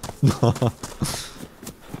overreaction.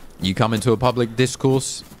 You come into a public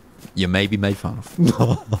discourse, you may be made fun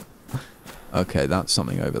of. Okay, that's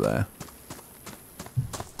something over there.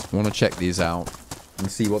 I want to check these out and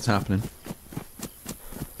see what's happening.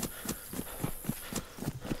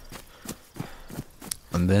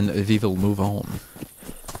 And then Aviva will move on.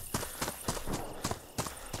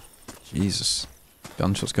 Jesus.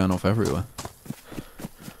 Gunshots going off everywhere.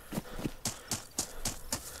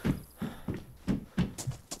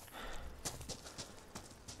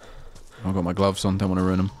 I've got my gloves on, don't want to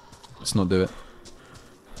ruin them. Let's not do it.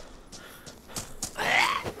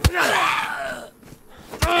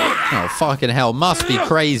 Oh, fucking hell. Must be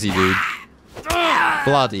crazy, dude.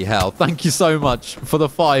 Bloody hell. Thank you so much for the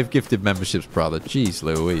 5 gifted memberships, brother. Jeez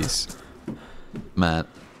Louise. Man.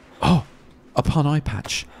 Oh, a pun eye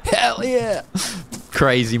patch. Hell yeah.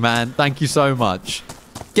 Crazy, man. Thank you so much.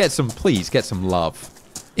 Please get some love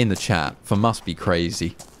in the chat for Must Be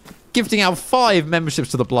Crazy. Gifting out 5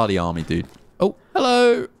 memberships to the bloody army, dude. Oh,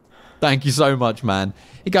 hello. Thank you so much, man.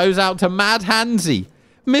 It goes out to Mad Hansy.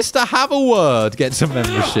 Mr. Have a Word gets a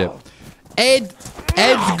membership. Ed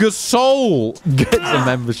Gasol gets a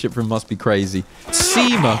membership from Must Be Crazy.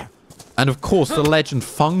 Seema. And of course, the legend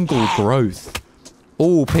Fungal Growth.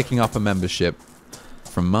 All picking up a membership.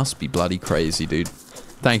 from Must Be Bloody Crazy, dude.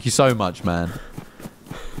 Thank you so much, man.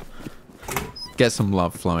 Get some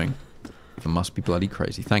love flowing from Must Be Bloody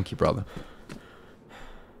Crazy. Thank you, brother.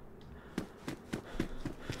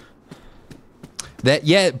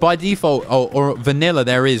 Yeah, by default, or vanilla,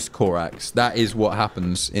 there is Korax. That is what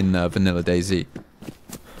happens in vanilla DayZ.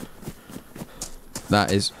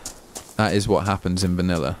 That is what happens in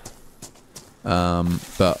vanilla.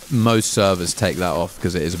 But most servers take that off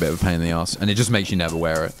because it is a bit of a pain in the ass, and it just makes you never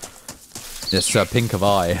wear it. It's a pink of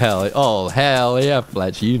eye. Hell yeah,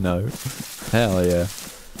 Fletch, you know. Hell yeah.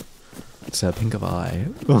 It's a pink of eye.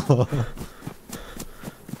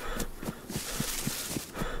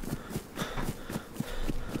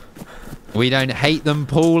 We don't hate them,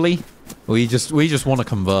 Paulie. We just want to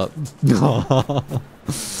convert.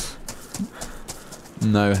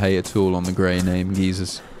 No hate at all on the grey name,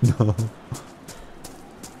 geezers. Look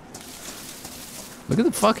at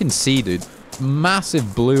the fucking sea, dude.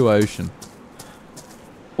 Massive blue ocean.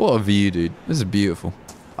 What a view, dude. This is beautiful.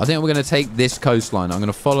 I think we're going to take this coastline. I'm going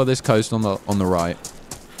to follow this coast on the right.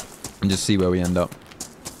 And just see where we end up.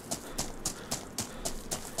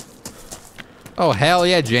 Oh, hell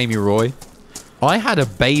yeah, Jamie Roy. I had a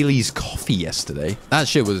Bailey's coffee yesterday. That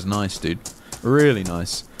shit was nice, dude. Really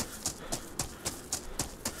nice.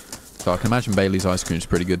 So I can imagine Bailey's ice cream is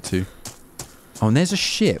pretty good too. Oh, and there's a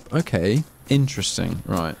ship. Okay. Interesting.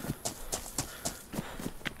 Right.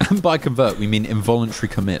 And by convert, we mean involuntary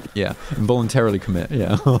commit. Yeah. Involuntarily commit.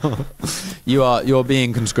 Yeah. You're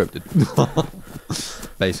being conscripted.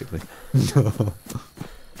 Basically.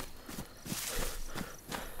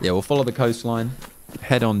 Yeah, we'll follow the coastline.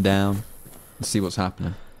 Head on down. And see what's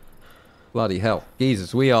happening. Bloody hell.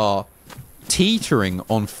 Jesus, we are teetering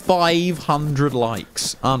on 500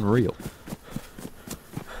 likes. Unreal.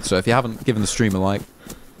 So if you haven't given the stream a like,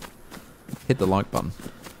 hit the like button.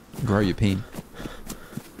 Grow your peen.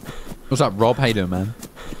 What's up, Rob? How you doing, man?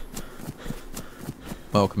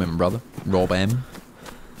 Welcome in, brother. Rob M.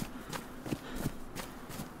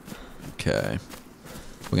 Okay.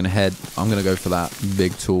 We're going to head... I'm going to go for that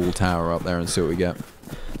big tall tower up there and see what we get.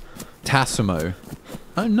 Tassimo.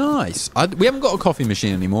 Oh, nice. We haven't got a coffee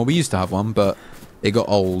machine anymore. We used to have one, but it got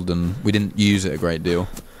old and we didn't use it a great deal.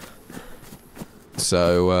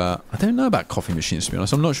 So, I don't know about coffee machines, to be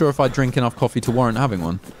honest. I'm not sure if I drink enough coffee to warrant having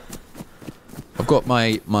one. I've got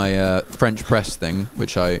my French press thing,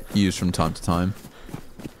 which I use from time to time.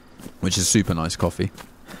 Which is super nice coffee.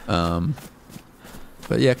 But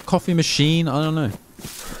yeah, coffee machine, I don't know.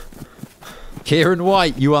 Kieran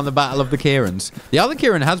White, you won the Battle of the Kierans. The other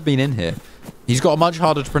Kieran has been in here. He's got a much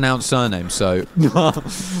harder to pronounce surname, so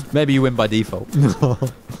maybe you win by default.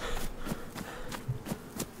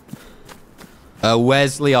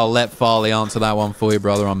 Wesley, I'll let Farley answer that one for you,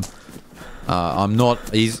 brother. I'm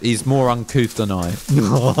not. He's more uncouth than I.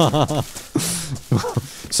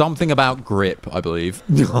 Something about grip, I believe.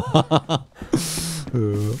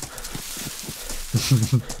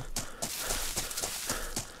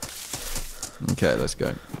 Okay, let's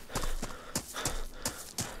go.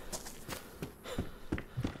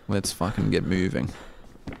 Let's fucking get moving.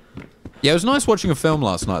 Yeah, it was nice watching a film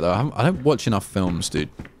last night, though. I don't watch enough films, dude.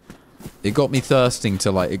 It got me thirsting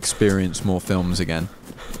to, like, experience more films again.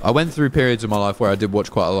 I went through periods of my life where I did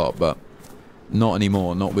watch quite a lot, but not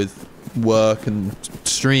anymore. Not with work and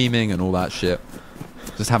streaming and all that shit.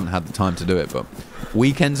 Just haven't had the time to do it, but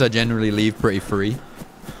weekends I generally leave pretty free.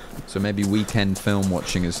 So maybe weekend film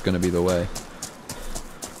watching is going to be the way.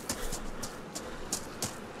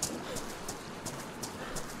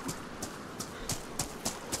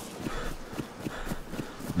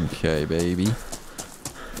 Okay, baby.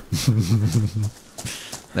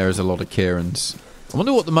 There is a lot of Kierans. I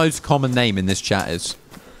wonder what the most common name in this chat is.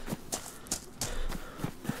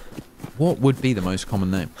 What would be the most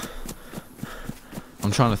common name?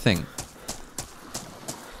 I'm trying to think.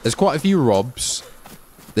 There's quite a few Robs.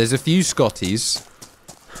 There's a few Scotties.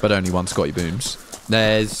 But only one Scotty Booms.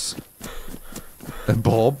 There's...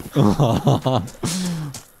 Bob.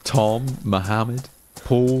 Tom. Mohammed.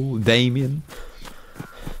 Paul. Damien.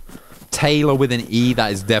 Taylor with an E.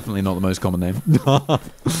 That is definitely not the most common name.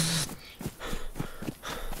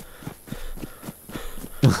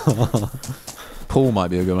 Paul might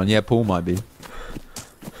be a good one. Yeah, Paul might be.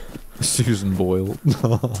 Susan Boyle.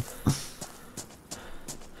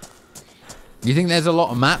 You think there's a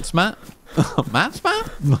lot of Matts, Matt? Matts,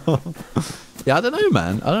 Matt? Yeah, I don't know,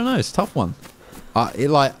 man. I don't know. It's a tough one. I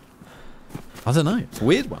don't know. It's a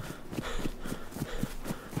weird one.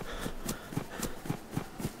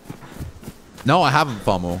 No, I haven't,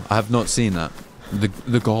 Farmore. I have not seen that.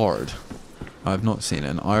 The Guard. I have not seen it.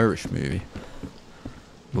 An Irish movie.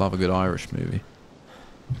 Love a good Irish movie.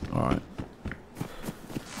 Alright.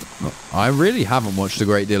 I really haven't watched a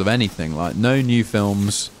great deal of anything. Like, no new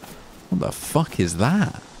films. What the fuck is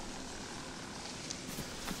that?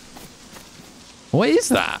 What is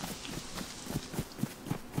that?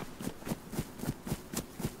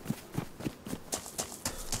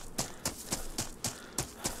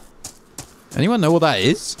 Anyone know what that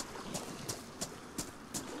is?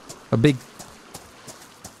 A big...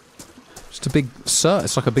 Just a big...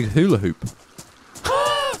 It's like a big hula hoop.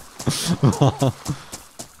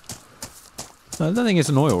 I don't think it's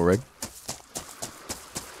an oil rig.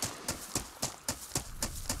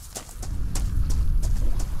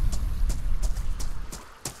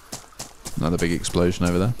 Another big explosion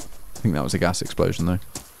over there. I think that was a gas explosion though.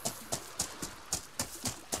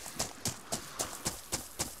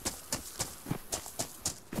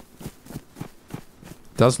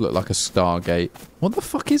 Does look like a Stargate. What the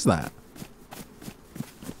fuck is that?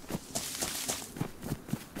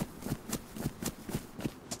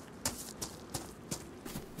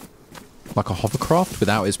 Like a hovercraft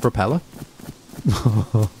without its propeller?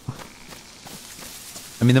 I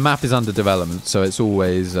mean, the map is under development, so it's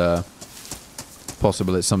always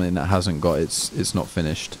possible it's something that hasn't got it's not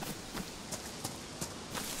finished.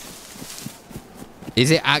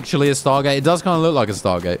 Is it actually a Stargate? It does kind of look like a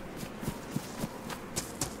Stargate.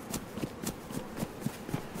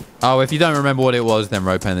 Oh, if you don't remember what it was, then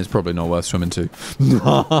Ropan, it's probably not worth swimming to.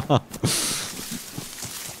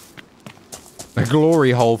 A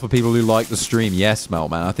glory hole for people who like the stream. Yes,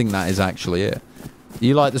 Meltman, I think that is actually it.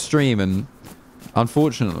 You like the stream, and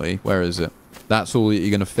unfortunately, where is it? That's all that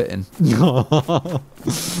you're going to fit in.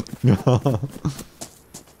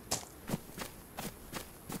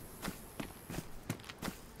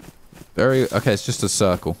 Okay, it's just a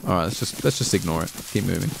circle. All right, let's just ignore it. Keep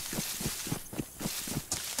moving.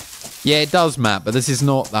 Yeah, it does map, but this is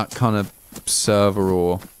not that kind of server,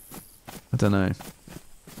 or I don't know.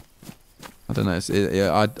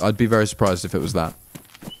 Yeah, I'd be very surprised if it was that.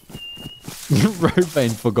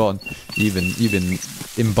 Ropain forgotten. You've been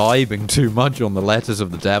imbibing too much on the letters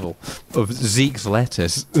of the devil, of Zeke's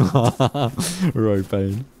letters.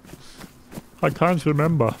 Ropain. I can't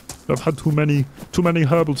remember. I've had too many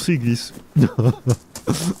herbal sigis.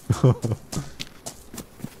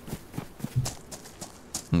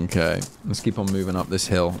 Okay, let's keep on moving up this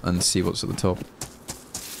hill and see what's at the top.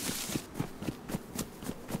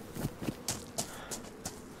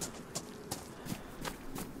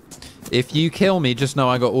 If you kill me, just know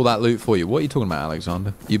I got all that loot for you. What are you talking about,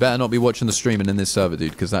 Alexander? You better not be watching the streaming in this server,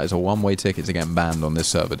 dude, because that is a one-way ticket to getting banned on this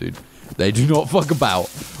server, dude. They do not fuck about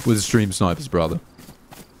with stream snipers, brother.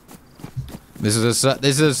 This is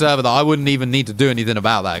a server that I wouldn't even need to do anything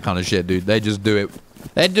about that kind of shit, dude. They just do it.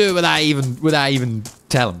 They do it without even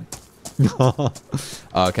telling me.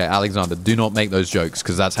 Okay, Alexander, do not make those jokes,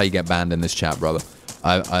 because that's how you get banned in this chat, brother.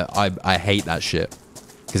 I hate that shit.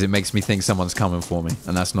 Because it makes me think someone's coming for me,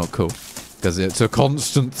 and that's not cool. Because it's a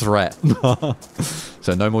constant threat.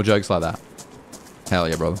 So no more jokes like that. Hell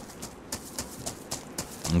yeah, brother.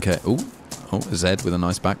 Okay. Ooh. Oh, Zed with a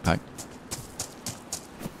nice backpack.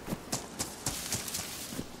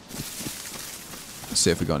 Let's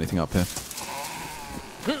see if we got anything up here.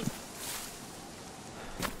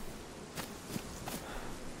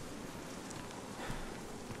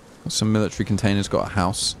 Got some military containers, got a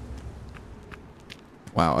house.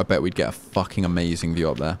 Wow, I bet we'd get a fucking amazing view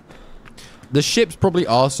up there. The ships probably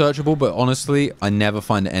are searchable, but honestly, I never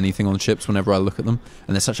find anything on ships whenever I look at them.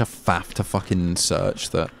 And they're such a faff to fucking search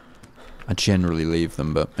that I generally leave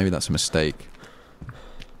them, but maybe that's a mistake.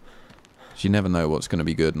 You never know what's going to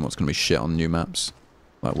be good and what's going to be shit on new maps.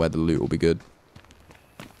 Like where the loot will be good.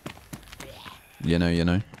 You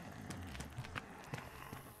know.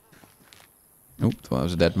 Oh, thought that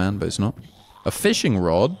was a dead man, but it's not. A fishing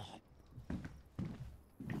rod?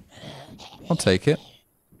 I'll take it.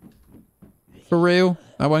 For real?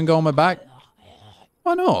 That won't go on my back?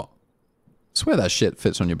 Why not? I swear that shit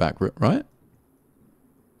fits on your back, right?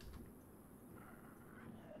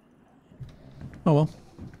 Oh well.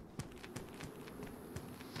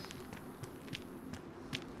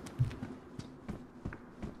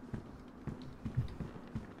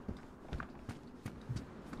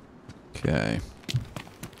 Okay.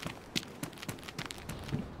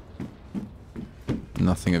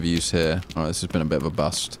 Nothing of use here. Alright, this has been a bit of a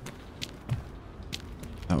bust.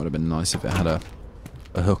 That would have been nice if it had a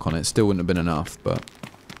hook on it. Still wouldn't have been enough, but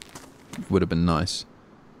it would have been nice.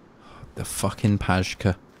 The fucking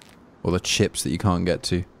Pajka. Or the chips that you can't get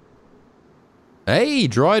to. Hey,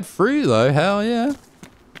 dried fruit though. Hell yeah.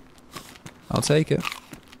 I'll take it.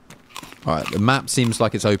 Alright, the map seems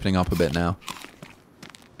like it's opening up a bit now.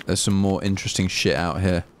 There's some more interesting shit out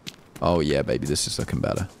here. Oh, yeah, baby. This is looking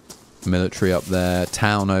better. Military up there.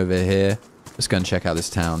 Town over here. Let's go and check out this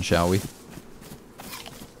town, shall we?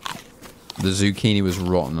 The zucchini was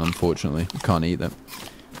rotten, unfortunately. Can't eat them.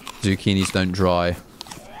 Zucchinis don't dry.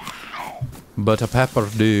 But a pepper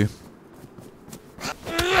do.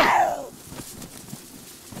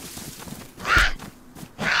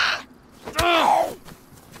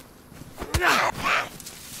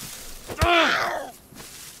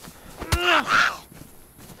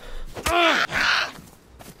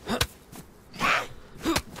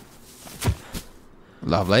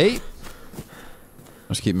 Lovely.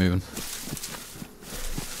 Let's keep moving.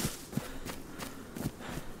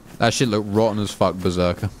 That shit looked rotten as fuck,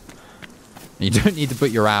 Berserker. You don't need to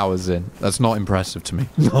put your hours in. That's not impressive to me.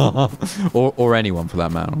 or anyone for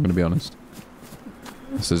that matter, I'm going to be honest.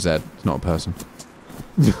 It's a Z. It's not a person.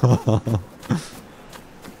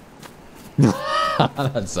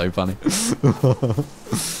 That's so funny.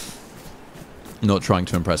 Not trying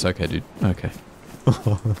to impress. Okay, dude. Okay.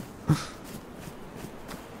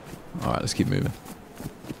 Alright, let's keep moving.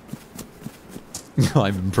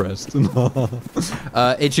 I'm impressed.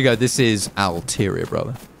 Ichigo, this is Alteria,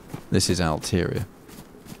 brother. This is Alteria.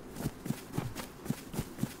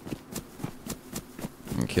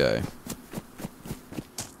 Okay.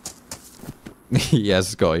 Yes,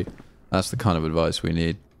 Scotty. That's the kind of advice we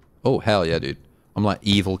need. Oh, hell yeah, dude. I'm like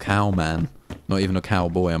evil cow man. Not even a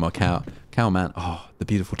cowboy, I'm a cow man. Oh, the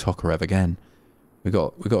beautiful Tokarev again. We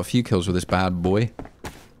got a few kills with this bad boy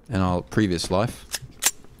in our previous life.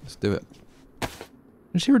 Let's do it.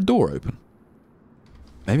 Is here a door open?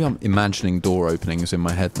 Maybe I'm imagining door openings in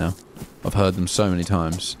my head now. I've heard them so many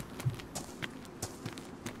times.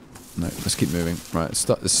 No, let's keep moving. Right, let's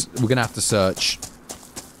start this. We're gonna have to search.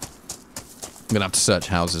 I'm gonna have to search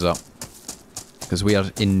houses up because we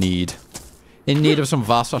are in need of some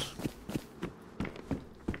Wasser.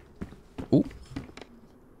 Ooh,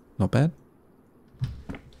 not bad.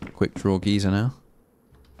 Quick draw geezer now.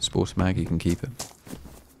 Sports mag, you can keep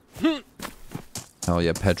it. Hell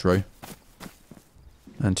yeah, Pedro.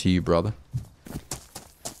 And to you, brother.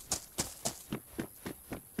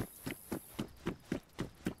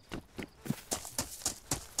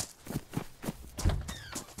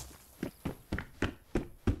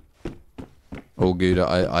 All good.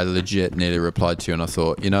 I legit nearly replied to you and I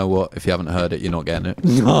thought, you know what? If you haven't heard it, you're not getting it.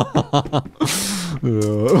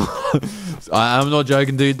 I'm not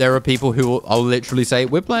joking, dude. There are people who I'll literally say,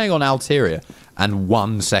 we're playing on Alteria. And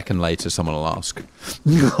 1 second later, someone will ask.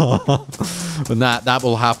 And that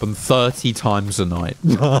will happen 30 times a night.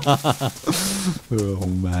 Oh,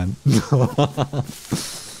 man.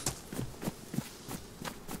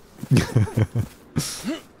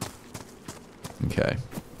 Okay.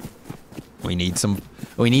 We need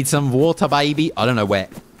some water, baby. I don't know where.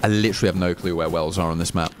 I literally have no clue where wells are on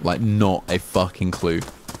this map. Like, not a fucking clue.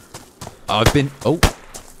 I've been... Oh.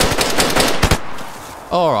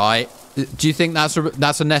 All right. Do you think that's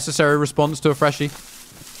a necessary response to a freshie?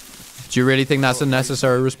 Do you really think that's a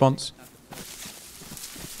necessary response?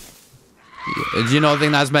 Yeah. Do you not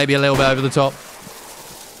think that's maybe a little bit over the top?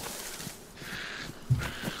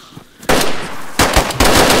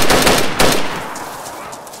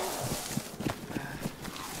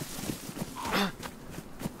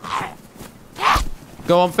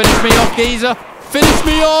 Go on, finish me off, geezer. Finish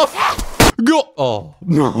me off. Go. Oh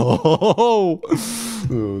no.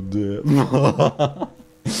 Oh dear.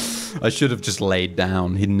 I should have just laid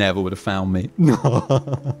down. He never would have found me.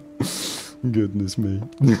 Goodness me.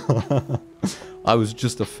 I was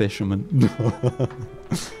just a fisherman.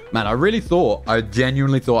 Man, I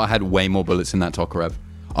genuinely thought I had way more bullets in that Tokarev.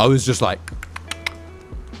 I was just like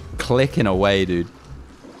clicking away, dude.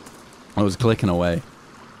 I was clicking away.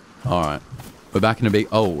 All right. We're back in a big...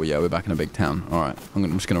 Oh, yeah, we're back in a big town. All right. I'm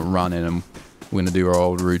just going to run in and we're going to do our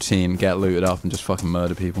old routine, get looted up and just fucking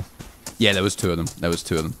murder people. Yeah, there was 2 of them. There was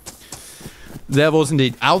 2 of them. There was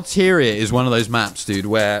indeed. Alteria is one of those maps, dude,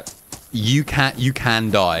 where you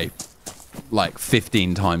can die like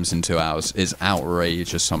 15 times in 2 hours. It's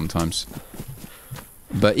outrageous sometimes.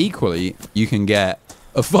 But equally, you can get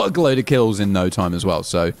a fuckload of kills in no time as well.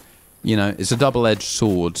 So, you know, it's a double-edged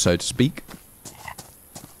sword, so to speak.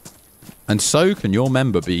 And so can your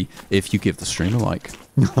member be if you give the stream a like.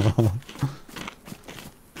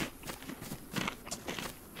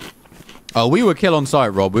 Oh, we were kill on sight,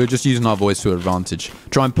 Rob. We were just using our voice to advantage.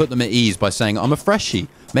 Try and put them at ease by saying, I'm a freshie.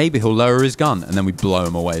 Maybe he'll lower his gun. And then we blow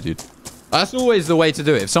him away, dude. That's always the way to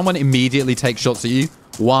do it. If someone immediately takes shots at you,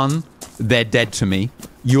 1, they're dead to me.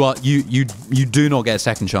 you do not get a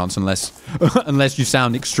second chance unless unless you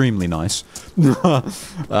sound extremely nice. So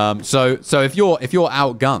if you're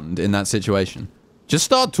outgunned in that situation, just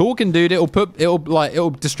start talking, dude. It'll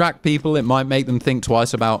distract people. It might make them think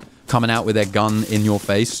twice about coming out with their gun in your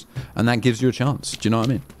face, and that gives you a chance. Do you know what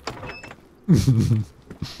I mean?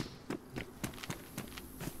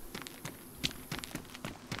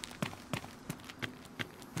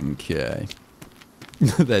 Okay.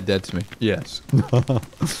 They're dead to me. Yes.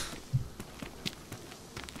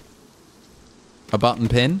 A button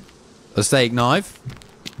pin. A steak knife.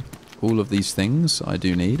 All of these things I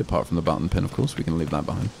do need, apart from the button pin, of course. We can leave that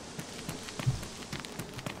behind.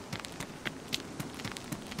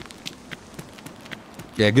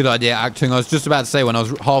 Yeah, good idea, acting. I was just about to say, when I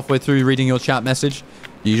was halfway through reading your chat message,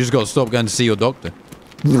 you just got to stop going to see your doctor.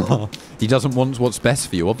 He doesn't want what's best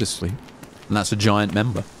for you, obviously. And that's a giant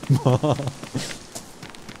member.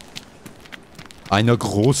 Eine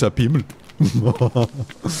großer Pimmel.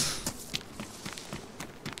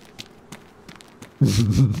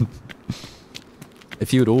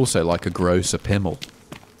 If you would also like a grosser pimmel,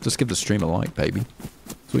 just give the stream a like, baby.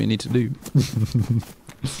 That's what you need to do.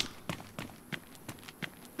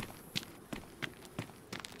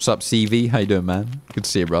 What's up, CV? How you doing, man? Good to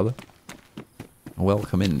see you, brother.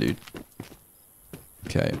 Welcome in, dude.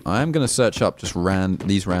 Okay, I am going to search up just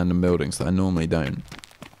these random buildings that I normally don't.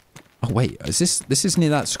 Oh, wait. This is near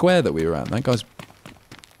that square that we were at.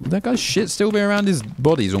 That guy's shit still be around? His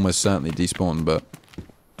body's almost certainly despawned, but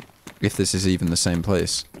if this is even the same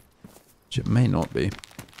place, which it may not be.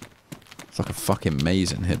 It's like a fucking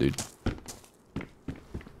maze in here, dude.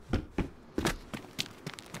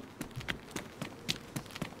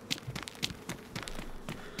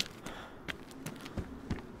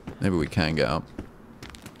 Maybe we can get up.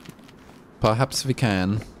 Perhaps we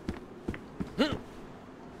can.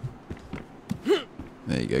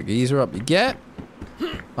 There you go, geezer. Up you get.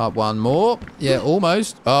 Up one more. Yeah,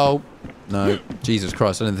 almost. Oh, no. Jesus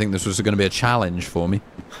Christ, I didn't think this was going to be a challenge for me.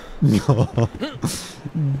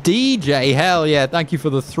 DJ, hell yeah. Thank you for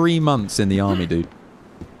the 3 months in the army, dude.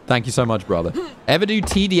 Thank you so much, brother. Ever do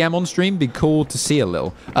TDM on stream? Be cool to see a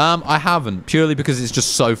little. I haven't, purely because it's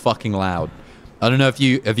just so fucking loud. I don't know if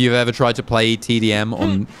you've ever tried to play TDM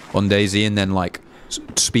on DayZ and then like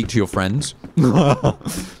speak to your friends,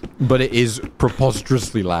 but it is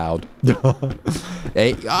preposterously loud.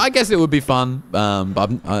 I guess it would be fun, but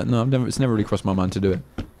it's never really crossed my mind to do it.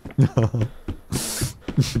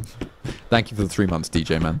 Thank you for the 3 months,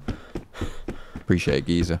 DJ man. Appreciate it,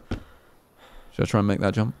 geezer. Should I try and make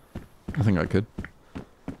that jump? I think I could.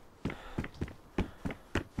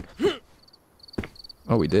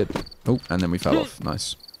 Oh, we did. Oh, and then we fell off.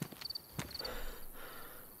 Nice.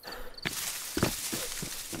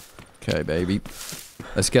 Okay, baby.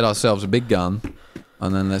 Let's get ourselves a big gun,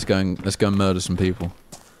 and then let's go and murder some people.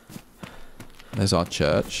 There's our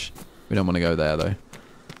church. We don't want to go there though.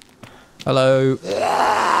 Hello.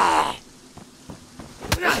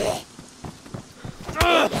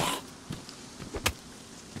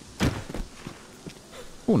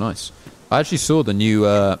 Oh, nice. I actually saw the new,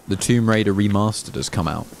 the Tomb Raider Remastered has come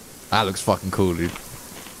out. That looks fucking cool, dude.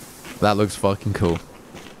 That looks fucking cool.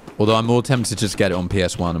 Although I'm more tempted to just get it on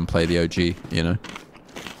PS1 and play the OG, you know?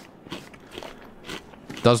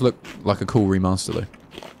 Does look like a cool remaster, though.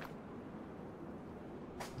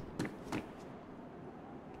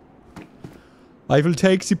 I will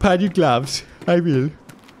take the padded gloves. I will.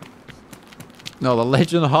 No, the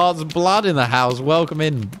legend Heart's blood in the house. Welcome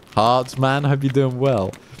in, Hearts, man. Hope you're doing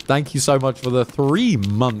well. Thank you so much for the 3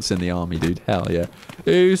 months in the army, dude. Hell yeah.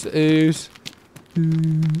 Oos, oos.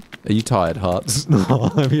 Are you tired, Hearts?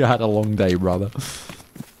 Have you had a long day, brother?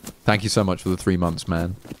 Thank you so much for the 3 months,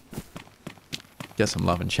 man. Get some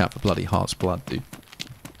love and chat for bloody Heart's blood, dude.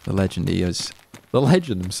 The legend he is. The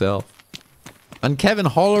legend himself. And Kevin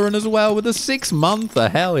Holleran as well with a 6-monther.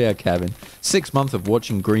 Hell yeah, Kevin. 6 months of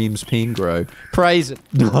watching Greem's peen grow. Praise it.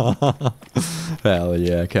 Hell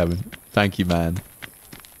yeah, Kevin. Thank you, man.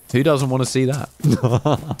 Who doesn't want to see that?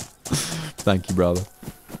 Thank you, brother.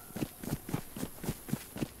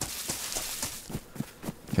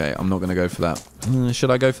 Okay, I'm not going to go for that. Should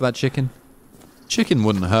I go for that chicken? Chicken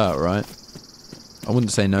wouldn't hurt, right? I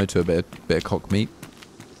wouldn't say no to a bit of cock meat.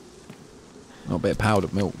 Not a bit of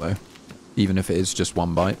powdered milk, though. Even if it is just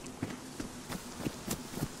one bite.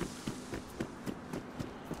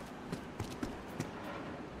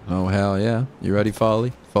 Oh, hell yeah. You ready,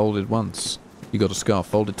 Farley? Folded once. You got a scarf.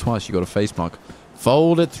 Folded twice. You got a face mark.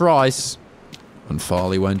 Folded thrice. And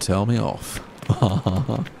Farley won't tell me off.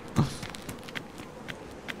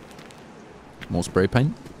 More spray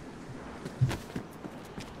paint.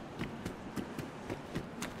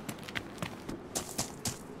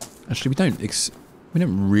 Actually, we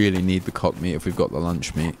don't really need the cock meat if we've got the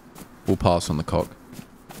lunch meat. We'll pass on the cock.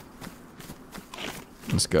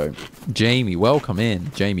 Let's go. Jamie, welcome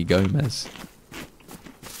in. Jamie Gomez.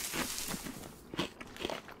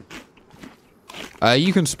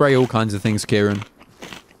 You can spray all kinds of things, Kieran.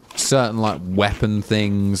 Certain, like, weapon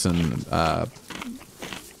things and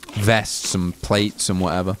vests and plates and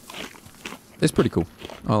whatever. It's pretty cool.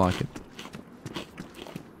 I like it.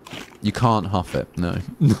 You can't huff it, no.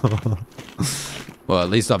 Well, at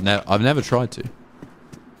least I've never tried to.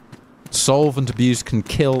 Solvent abuse can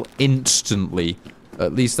kill instantly.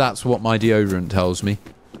 At least that's what my deodorant tells me.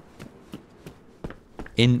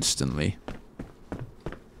 Instantly.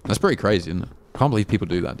 That's pretty crazy, isn't it? Can't believe people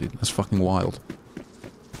do that, dude. That's fucking wild.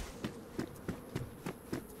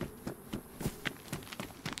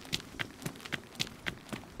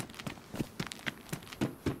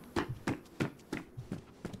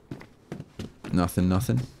 Nothing,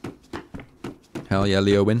 nothing. Hell yeah,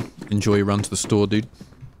 Leo win. Enjoy your run to the store, dude.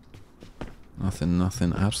 Nothing,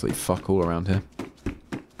 nothing. Absolutely fuck all around here.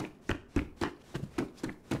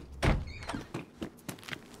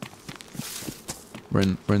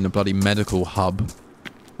 We're in the bloody medical hub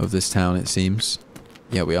of this town, it seems.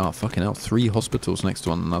 Yeah, we are. Fucking hell. 3 hospitals next to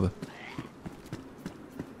one another.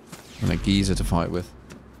 And a geezer to fight with.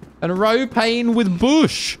 And a Ropain with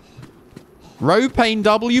Bush. Ropain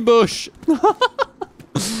W. Bush.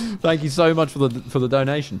 Thank you so much for the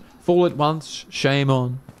donation. Fall it once, shame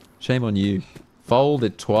on you. Fold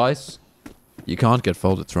it twice. You can't get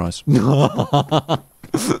folded thrice.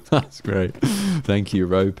 That's great. Thank you,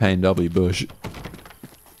 Ropain W. Bush.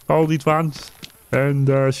 Fold it once, and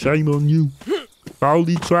shame on you. Fold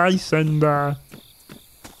it twice, and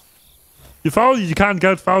you fold it, you can't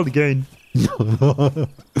get fold again.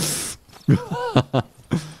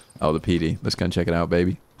 Oh, the PD. Let's go and check it out,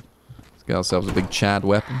 baby. Let's get ourselves a big Chad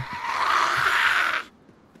weapon.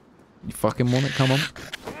 You fucking want it? Come on.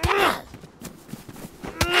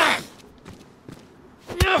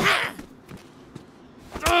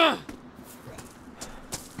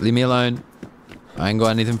 Leave me alone. I ain't got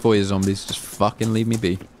anything for you, zombies. Just fucking leave me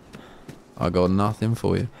be. I got nothing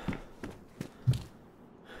for you.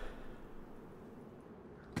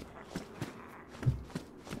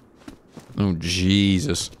 Oh,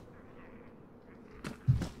 Jesus.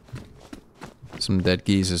 Some dead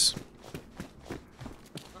geezers.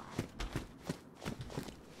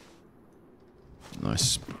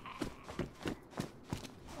 Nice.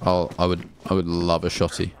 I would love a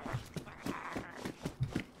shotty.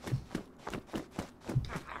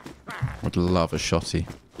 Would love a shotty.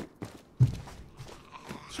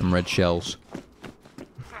 Some red shells.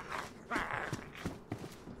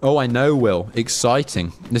 Oh, I know, Will.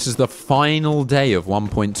 Exciting. This is the final day of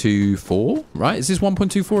 1.24, right? Is this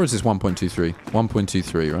 1.24 or is this 1.23?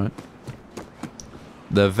 1.23, right?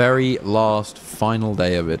 The very last final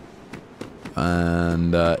day of it.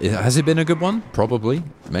 And has it been a good one? Probably.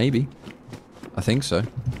 Maybe. I think so.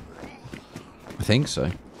 I think so.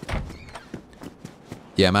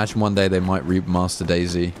 Yeah, imagine one day they might remaster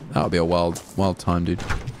DayZ. That would be a wild time, dude.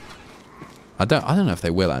 I don't know if they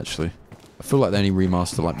will, actually. I feel like they only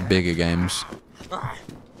remaster, like, bigger games.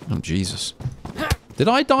 Oh, Jesus. Did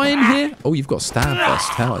I die in here? Oh, you've got stab vest.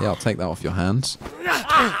 Hell yeah, I'll take that off your hands.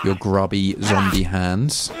 Your grubby zombie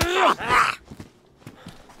hands.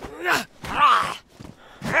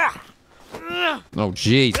 Oh,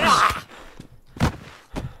 Jesus.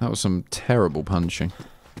 That was some terrible punching.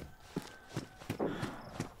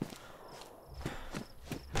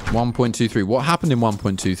 1.23. What happened in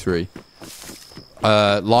 1.23?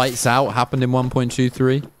 Lights Out happened in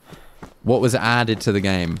 1.23. What was added to the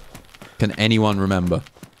game? Can anyone remember?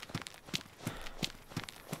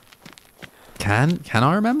 Can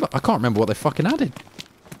I remember? I can't remember what they fucking added.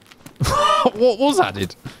 What was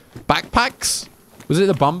added? Backpacks? Was it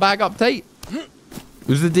the bum bag update?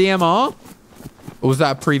 Was it the DMR? Or was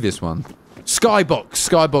that a previous one? Skybox.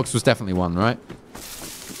 Skybox was definitely one, right?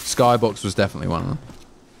 Skybox was definitely one.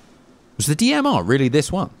 Was the DMR really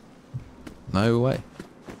this one? No way.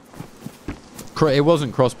 It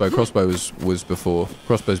wasn't Crossbow. Crossbow was before.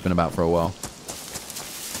 Crossbow's been about for a while.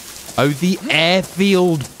 Oh, the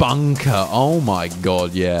airfield bunker. Oh my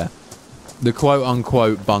god, yeah. The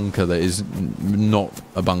quote-unquote bunker that is not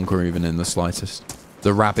a bunker even in the slightest.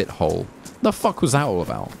 The rabbit hole. The fuck was that all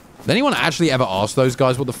about? Did anyone actually ever ask those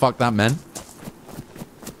guys what the fuck that meant?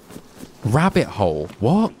 Rabbit hole.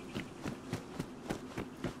 What?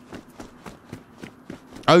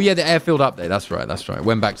 Oh yeah, the airfield update. That's right, that's right.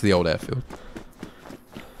 Went back to the old airfield.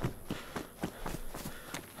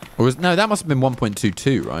 Or was... No, that must have been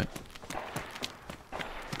 1.22, right?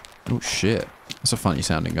 Oh shit. That's a funny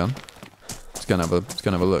sounding gun. Let's go and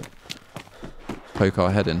have a look. Poke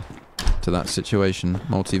our head in to that situation.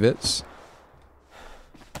 Multivits.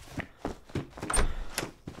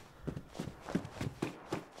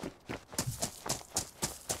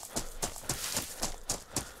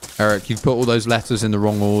 Eric, you've put all those letters in the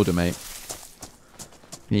wrong order, mate.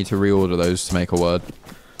 You need to reorder those to make a word.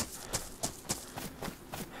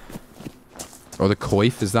 Or the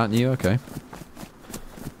coif, is that new? Okay.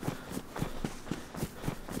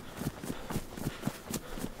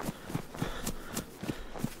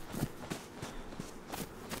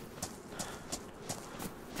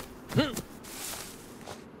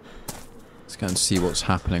 Let's go and see what's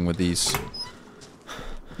happening with these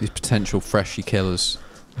potential freshie killers.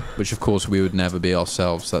 Which, of course, we would never be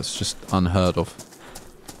ourselves. That's just unheard of.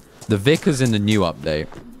 The Vicar's in the new update,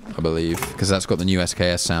 I believe, because that's got the new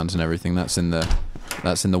SKS sounds and everything. That's in the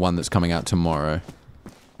one that's coming out tomorrow.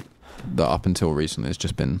 That up until recently has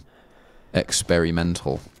just been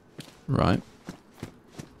experimental, right?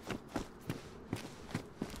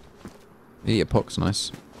 Yeah, Poc's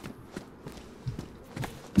nice.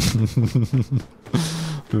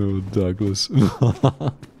 Oh, Douglas.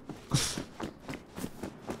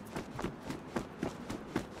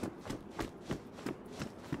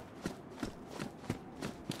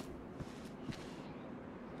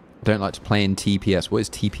 I don't like to play in TPS. What is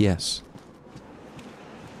TPS?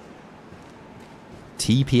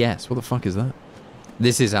 TPS? What the fuck is that?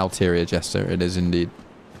 This is Ulterior Jester. It is indeed.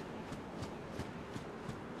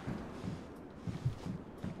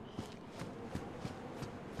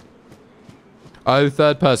 Oh,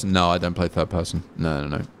 third person. No, I don't play third person. No,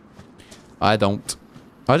 no, no. I don't.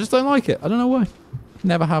 I just don't like it. I don't know why.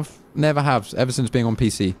 Never have. Never have. Ever since being on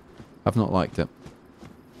PC. I've not liked it.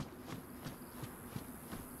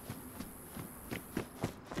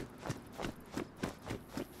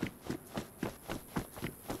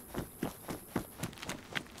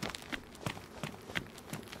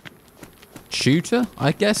 Shooter,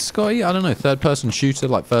 I guess, Scotty? I don't know. Third person shooter,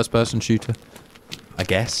 like first person shooter. I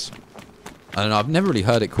guess. I don't know. I've never really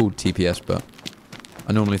heard it called TPS, but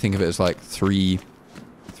I normally think of it as like 3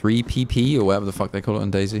 PP or whatever the fuck they call it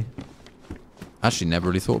on DayZ. Actually, never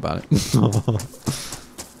really thought about it.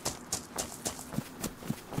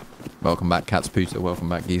 Welcome back, Cat's Pooter. Welcome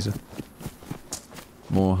back, Geezer.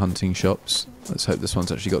 More hunting shops. Let's hope this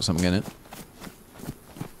one's actually got something in it.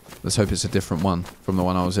 Let's hope it's a different one from the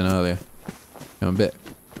one I was in earlier. I'm a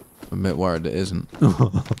bit worried it isn't.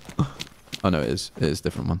 Oh no, it is. It is a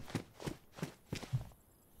different one.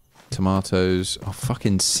 Tomatoes. Oh,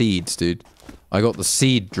 fucking seeds, dude. I got the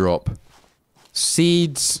seed drop.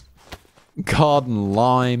 Seeds. Garden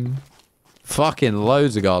lime. Fucking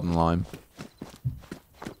loads of garden lime.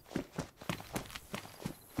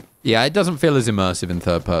 Yeah, it doesn't feel as immersive in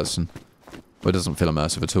third person. Well, it doesn't feel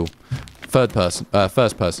immersive at all. Third person,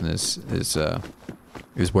 first person is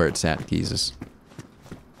where it's at, geezers.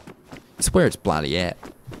 It's where it's bloody at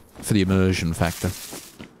for the immersion factor.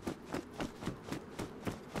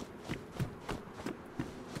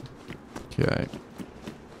 Okay.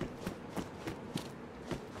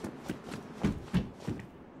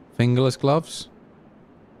 Fingerless gloves?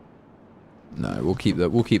 No, we'll keep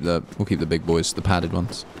the big boys, the padded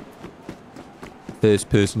ones. First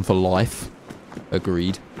person for life.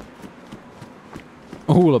 Agreed.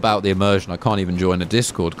 All about the immersion. I can't even join a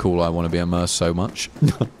Discord call. I want to be immersed so much.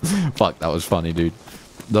 Fuck, that was funny, dude.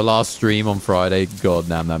 The last stream on Friday, god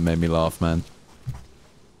damn, that made me laugh, man.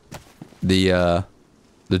 The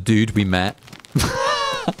dude we met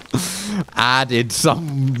added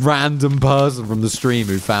some random person from the stream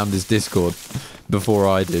who found his Discord before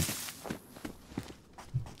I did.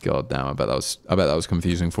 God damn, I bet that was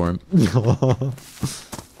confusing for him.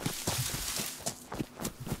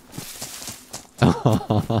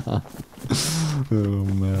 Oh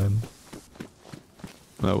man,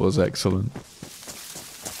 that was excellent.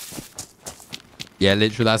 Yeah,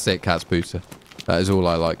 literally, that's it, Cat's Pooter. That is all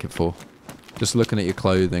I like it for. Just looking at your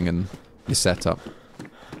clothing and your setup.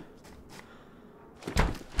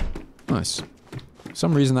 Nice. For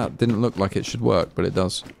some reason that didn't look like it should work, but it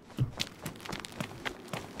does.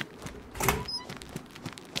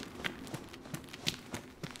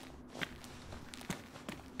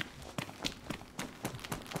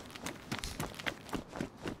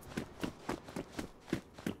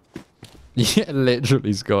 Yeah,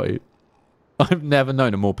 literally, Scotty. I've never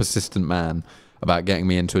known a more persistent man about getting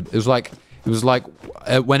me into it. It was like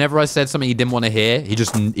whenever I said something he didn't want to hear, he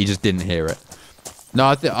just didn't hear it. No,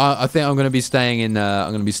 I think I'm going to be staying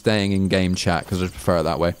in game chat because I prefer it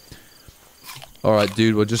that way. All right,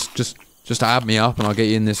 dude. Well, just add me up and I'll get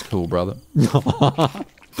you in this call, brother.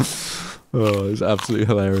 Oh, it's absolutely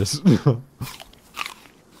hilarious.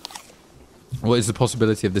 What is the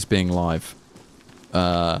possibility of this being live?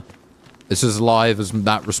 It's as live as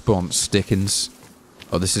that response, Stickins.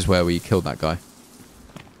 Oh, this is where we killed that guy.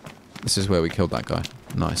 This is where we killed that guy.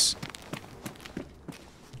 Nice.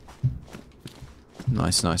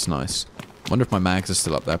 Nice, nice, nice. Wonder if my mags are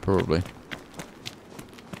still up there, probably.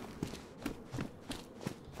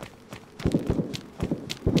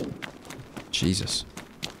 Jesus.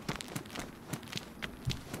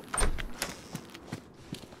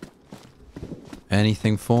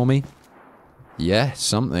 Anything for me? Yeah,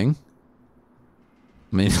 something.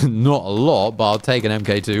 I mean, not a lot, but I'll take an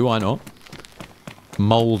MK2, why not?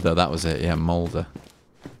 Molder, that was it. Yeah, Molder.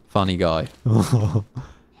 Funny guy.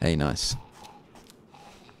 Hey, nice.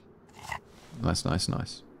 Nice, nice,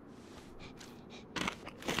 nice.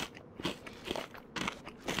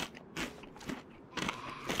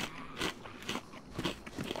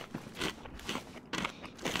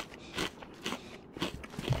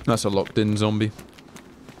 That's a locked-in zombie.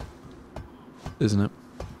 Isn't it?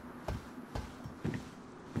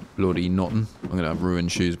 Bloody nottin'. I'm gonna have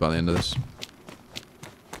ruined shoes by the end of this.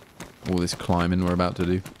 All this climbing we're about to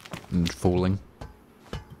do. And falling.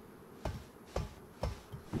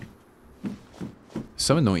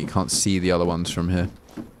 So annoying you can't see the other ones from here.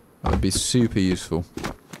 That would be super useful.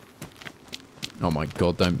 Oh my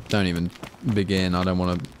god, don't even begin. I don't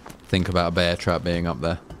want to think about a bear trap being up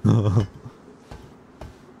there.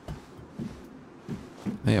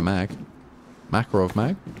 Hey, a mag. Makarov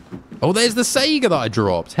mag. Oh, there's the Sega that I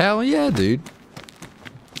dropped. Hell yeah, dude.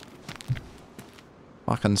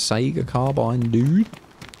 Fucking Sega carbine, dude.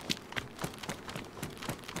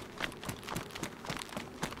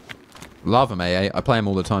 Love them, AA. I play them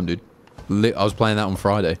all the time, dude. I was playing that on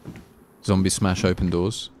Friday. Zombie Smash Open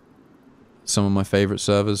Doors. Some of my favourite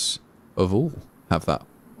servers of all have that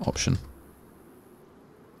option.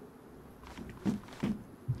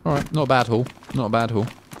 Alright, not a bad haul. Not a bad haul.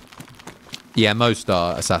 Yeah,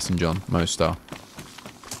 Mostar, Assassin John. Mostar.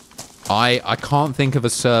 I can't think of a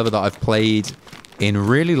server that I've played in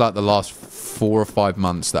really like the last 4 or 5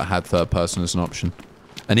 months that had third person as an option.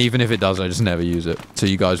 And even if it does, I just never use it. So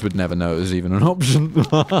you guys would never know it was even an option.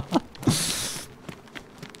 It's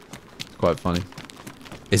quite funny.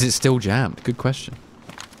 Is it still jammed? Good question.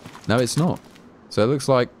 No, it's not. So it looks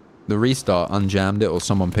like the restart unjammed it, or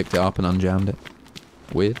someone picked it up and unjammed it.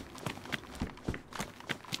 Weird.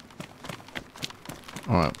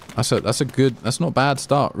 Alright, that's a good, that's not a bad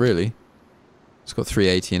start, really. It's got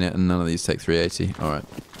 380 in it, and none of these take 380. Alright.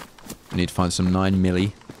 We need to find some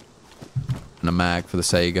 9mm. And a mag for the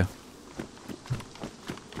Sega.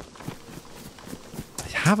 I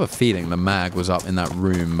have a feeling the mag was up in that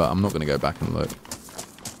room, but I'm not going to go back and look.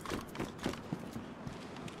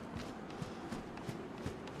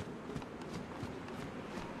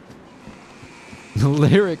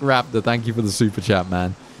 Lyric Raptor, thank you for the super chat,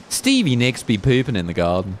 man. Stevie Nicks be pooping in the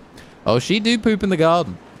garden. Oh, she do poop in the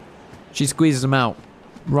garden. She squeezes them out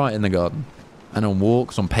right in the garden. And on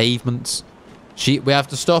walks, on pavements. We have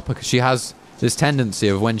to stop her because she has this tendency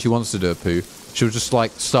of when she wants to do a poo, she'll just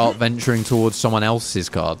like start venturing towards someone else's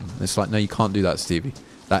garden. It's like, no, you can't do that, Stevie.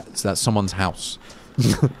 That's someone's house.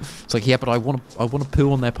 It's like, yeah, but I want to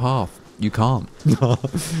poo on their path. You can't.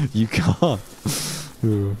 You can't.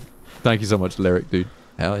 Thank you so much, Lyric, dude.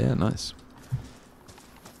 Hell yeah, nice.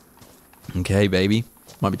 Okay, baby.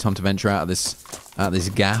 Might be time to venture out of this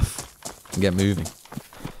gaff and get moving.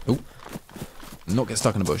 Oh, not get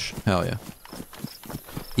stuck in a bush. Hell yeah.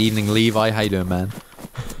 Evening, Levi. How you doing, man?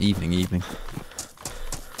 Evening, evening.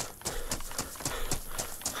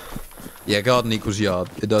 Yeah, garden equals yard.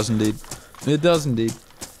 It does indeed. It does indeed.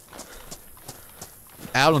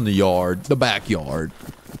 Out in the yard, the backyard.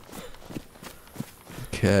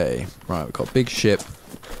 Okay, right. We've got big ship,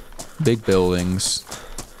 big buildings.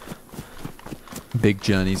 Big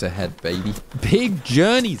journeys ahead, baby. Big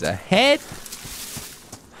journeys ahead.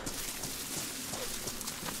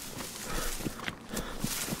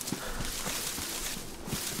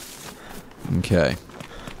 Okay.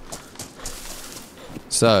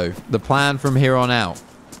 So, the plan from here on out.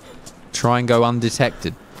 Try and go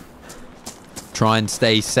undetected. Try and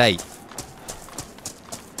stay safe.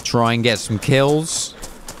 Try and get some kills.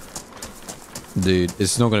 Dude,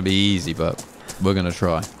 it's not going to be easy, but we're going to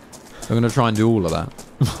try. We're going to try and do all of that.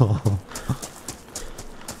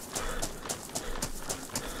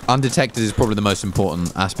 Undetected is probably the most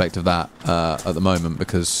important aspect of that at the moment,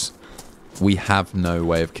 because we have no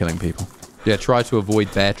way of killing people. Yeah, try to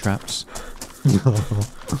avoid bear traps.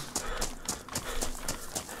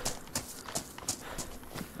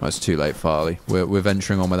 Oh, it's too late, Farley. We're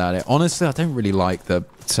venturing on without it. Honestly, I don't really like the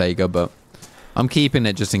Sega, but I'm keeping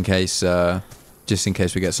it just in case we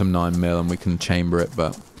get some 9mm and we can chamber it,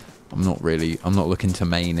 but I'm not looking to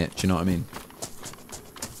main it. Do you know what I mean?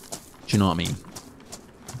 Do you know what I mean?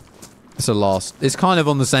 It's kind of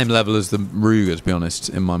on the same level as the Ruger, to be honest,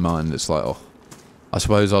 in my mind. It's like, oh, I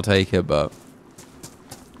suppose I'll take it, but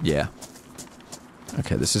yeah.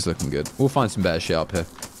 Okay, this is looking good. We'll find some better shit up here.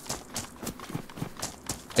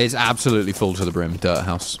 It's absolutely full to the brim, Dirt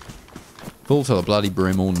House. Full to the bloody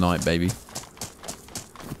brim all night, baby.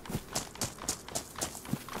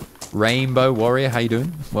 Rainbow Warrior, how you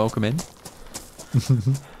doing? Welcome in.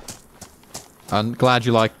 I'm glad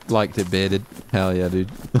you liked it, Bearded. Hell yeah, dude.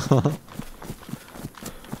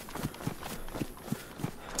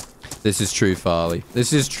 This is true, Farley.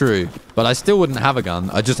 This is true. But I still wouldn't have a gun.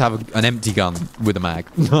 I just have an empty gun with a mag.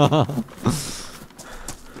 And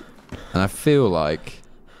I feel like...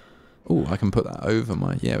 Oh, I can put that over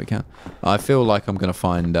my... Yeah, we can. I feel like I'm going to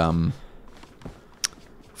find... I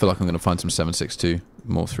feel like I'm going to find some 7.62.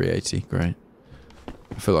 More 380. Great.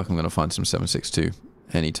 I feel like I'm going to find some 7.62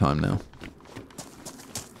 anytime now.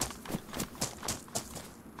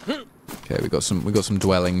 Okay, we got some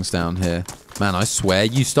dwellings down here. Man, I swear,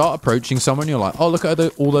 you start approaching someone, you're like, oh, look at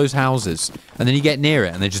all those houses. And then you get near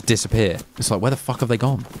it, and they just disappear. It's like, where the fuck have they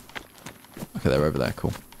gone? Okay, they're over there.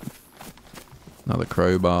 Cool. Another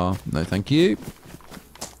crowbar. No, thank you.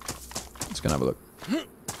 Let's go and have a look.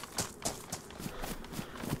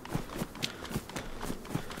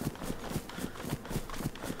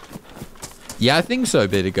 Yeah, I think so,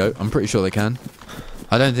 Bearded Goat. I'm pretty sure they can.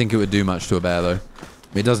 I don't think it would do much to a bear, though.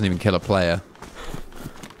 It doesn't even kill a player.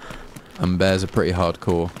 And bears are pretty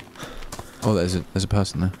hardcore. Oh, there's a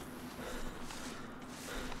person there.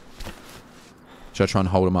 Should I try and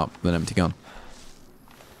hold him up with an empty gun?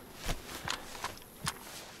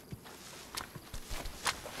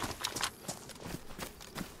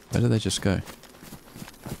 Where did they just go?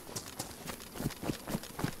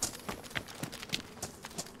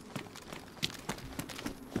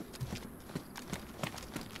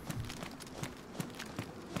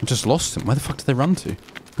 I just lost him. Where the fuck did they run to?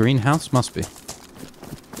 Greenhouse? Must be.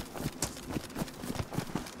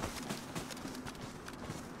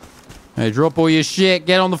 Hey, drop all your shit.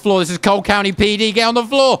 Get on the floor. This is Cole County PD. Get on the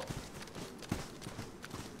floor.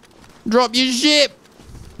 Drop your shit.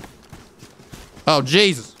 Oh,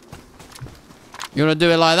 Jesus. You want to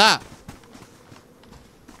do it like that?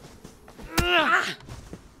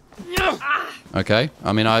 Okay.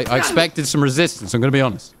 I mean, I expected some resistance. I'm going to be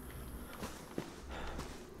honest.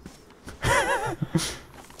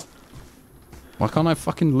 Why can't I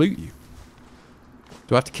fucking loot you?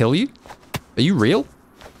 Do I have to kill you? Are you real?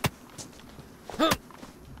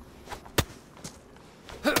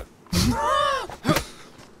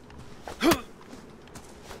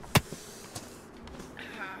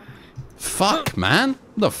 Fuck, man. What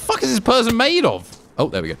the fuck is this person made of? Oh,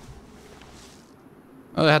 there we go.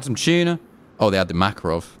 Oh, they had some tuna. Oh, they had the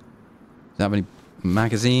Makarov. Does that have any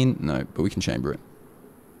magazine? No, but we can chamber it.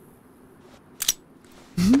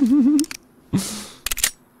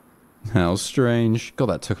 How strange. God,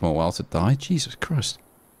 that took him a while to die. Jesus Christ.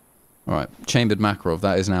 Alright, chambered Makarov.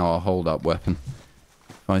 That is now our hold-up weapon.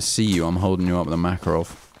 If I see you, I'm holding you up with a Makarov.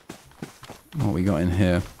 What we got in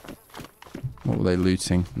here? What were they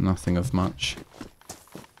looting? Nothing of much.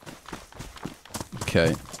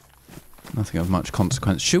 Okay. Nothing of much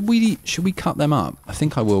consequence. Should we cut them up? I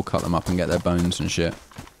think I will cut them up and get their bones and shit.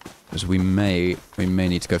 Because we may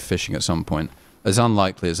need to go fishing at some point. As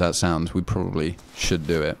unlikely as that sounds, we probably should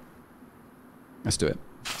do it. Let's do it.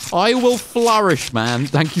 I will flourish, man.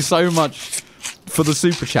 Thank you so much for the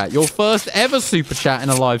super chat. Your first ever super chat in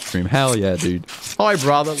a live stream. Hell yeah, dude. Hi,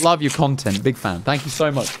 brother. Love your content. Big fan. Thank you so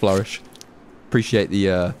much, Flourish. Appreciate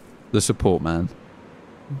the support, man.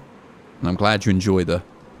 And I'm glad you enjoy the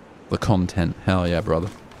content. Hell yeah, brother.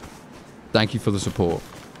 Thank you for the support.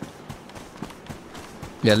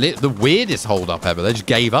 Yeah, the weirdest hold up ever. They just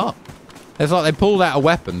gave up. It's like they pulled out a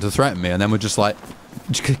weapon to threaten me and then were just like,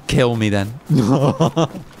 kill me then. Yeah,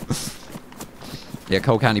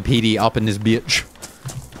 Cole County PD up in this bitch.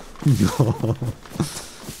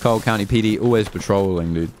 Cole County PD always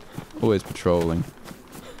patrolling, dude. Always patrolling.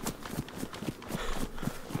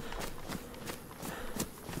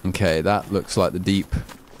 Okay, that looks like the deep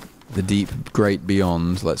great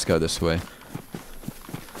beyond. Let's go this way.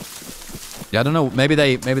 Yeah, I don't know. Maybe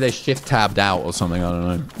they shift tabbed out or something. I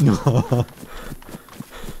don't know.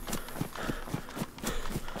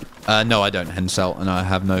 No, I don't, Hensel, and I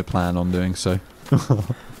have no plan on doing so.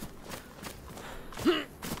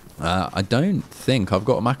 I don't think I've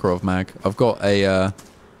got a Makarov mag. I've got a...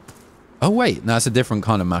 Oh, wait. No, that's a different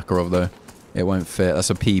kind of Makarov, though. It won't fit. That's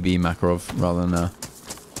a PB Makarov rather than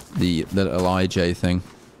the little IJ thing.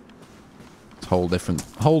 It's a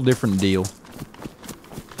whole different deal.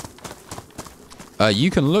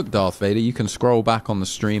 You can look, Darth Vader. You can scroll back on the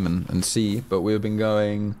stream and see. But we've been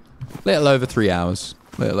going a little over 3 hours.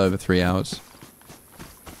 Little over 3 hours.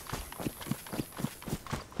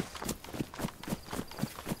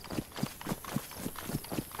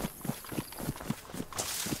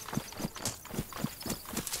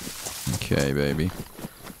 Okay, baby.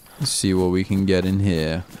 Let's see what we can get in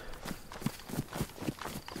here.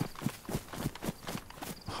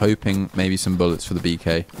 Hoping maybe some bullets for the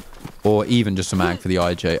BK. Or even just a mag for the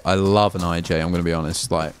IJ. I love an IJ, I'm going to be honest.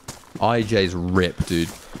 Like, IJ's rip, dude.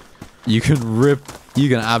 You can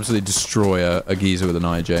absolutely destroy a geezer with an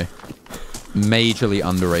IJ. Majorly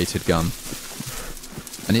underrated gun.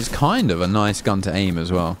 And it's kind of a nice gun to aim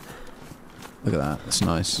as well. Look at that, that's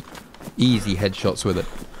nice. Easy headshots with it.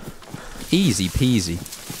 Easy peasy.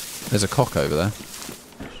 There's a cock over there.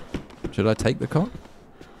 Should I take the cock?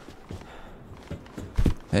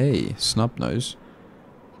 Hey, snub nose.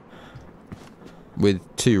 With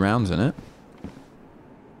 2 rounds in it.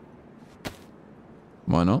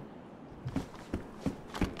 Why not?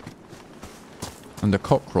 And a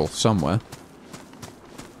cockerel somewhere.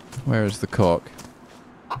 Where is the cock?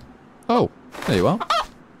 Oh, there you are.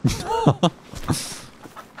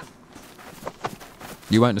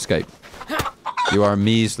 You won't escape. You are a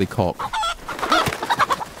measly cock.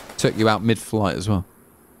 Took you out mid-flight as well.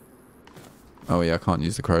 Oh yeah, I can't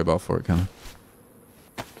use the crowbar for it, can I?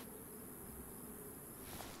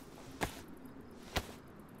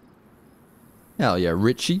 Hell yeah,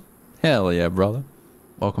 Richie. Hell yeah, brother.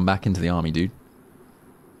 Welcome back into the army, dude.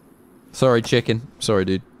 Sorry, chicken. Sorry,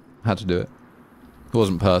 dude. Had to do it. It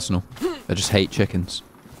wasn't personal. I just hate chickens.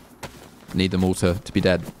 Need them all to be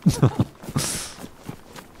dead.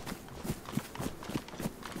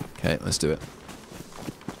 Okay, let's do it.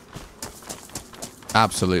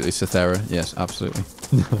 Absolutely, Cythera. Yes, absolutely.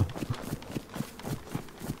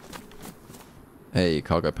 Hey,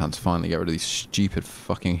 cargo pants. Finally get rid of these stupid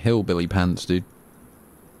fucking hillbilly pants, dude.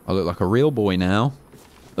 I look like a real boy now.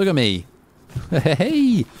 Look at me.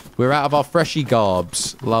 Hey, we're out of our freshy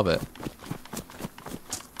garbs. Love it.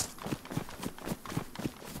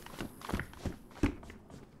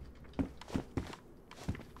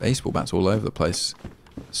 Baseball bats all over the place.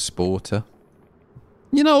 Sporter.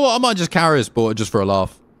 You know what? I might just carry a sporter just for a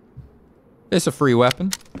laugh. It's a free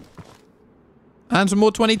weapon. And some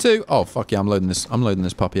more 22. Oh, fuck yeah, I'm loading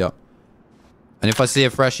this puppy up. And if I see a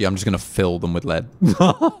freshie, I'm just going to fill them with lead.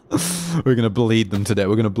 We're going to bleed them to death.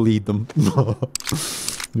 We're going to bleed them. Oh,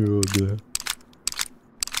 dear.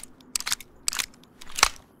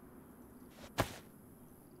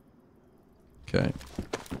 Okay.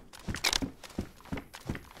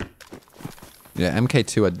 Yeah,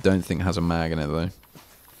 MK2 I don't think has a mag in it though.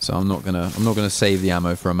 So I'm not gonna save the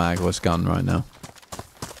ammo for a magless gun right now.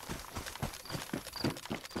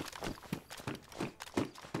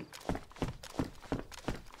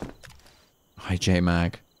 IJ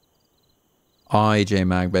mag. IJ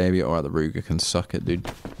mag, baby. Alright, the Ruger can suck it, dude.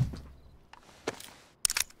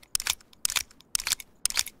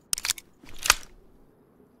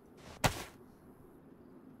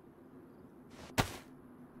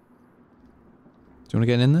 Do you want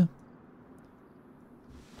to get in there?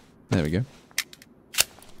 There we go.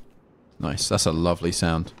 Nice. That's a lovely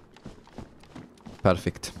sound.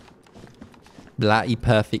 Perfect. Bloody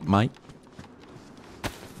perfect, mate.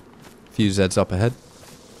 Few Zeds up ahead.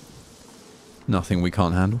 Nothing we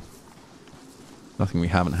can't handle. Nothing we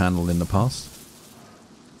haven't handled in the past.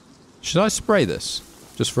 Should I spray this?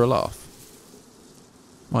 Just for a laugh?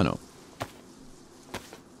 Why not?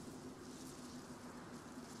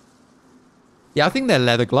 Yeah, I think they're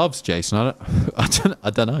leather gloves, Jason.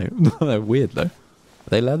 I don't know. They're weird though. Are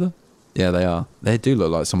they leather? Yeah, they are. They do look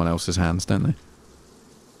like someone else's hands, don't they?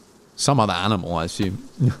 Some other animal, I assume.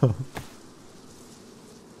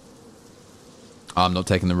 I'm not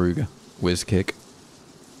taking the Ruger. Whiz kick.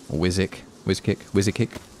 Or whizzick. Whiz kick. Whizzy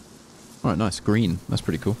kick. Alright, nice. Green. That's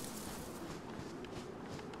pretty cool.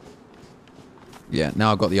 Yeah,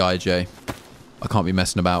 now I've got the IJ. I can't be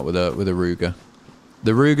messing about with a Ruger.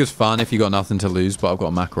 The Ruger's fun if you got nothing to lose, but I've got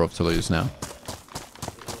a Makarov to lose now.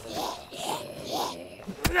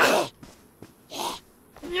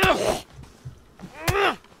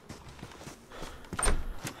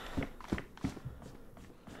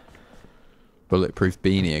 Bulletproof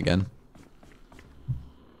beanie again.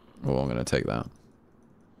 Oh, I'm going to take that.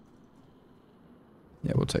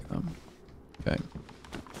 Yeah, we'll take that. Okay.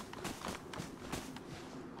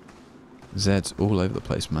 Zed's all over the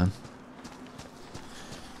place, man.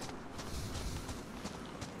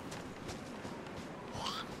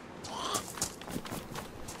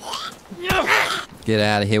 Get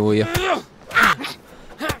out of here, will you?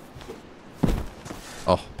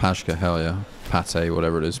 Oh, pashka, hell yeah. Pate,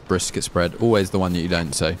 whatever it is. Brisket spread. Always the one that you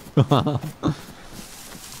don't say.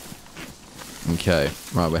 Okay.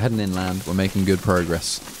 Right, we're heading inland. We're making good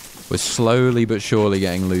progress. We're slowly but surely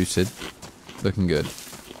getting looted. Looking good.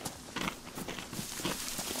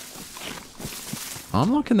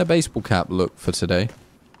 I'm liking the baseball cap look for today.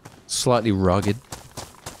 Slightly rugged.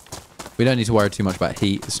 We don't need to worry too much about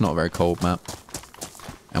heat. It's not a very cold map.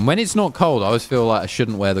 And when it's not cold, I always feel like I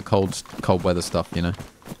shouldn't wear the cold weather stuff, you know?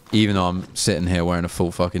 Even though I'm sitting here wearing a full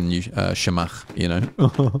fucking shamach, you know?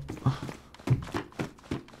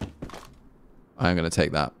 I'm going to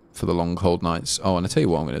take that for the long cold nights. Oh, and I'll tell you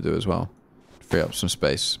what I'm going to do as well. Free up some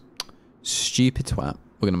space. Stupid twat.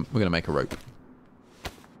 We're gonna make a rope.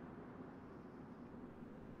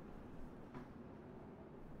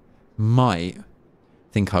 Might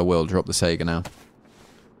think I will drop the Sega now.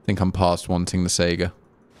 Think I'm past wanting the Sega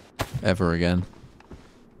ever again.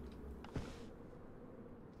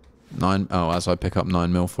 As I pick up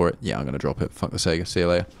 9mm for it. Yeah, I'm gonna drop it. Fuck the Sega. See you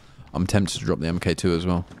later. I'm tempted to drop the MK2 as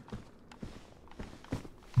well.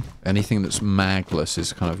 Anything that's magless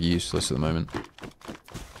is kind of useless at the moment.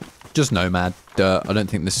 Just Nomad. I don't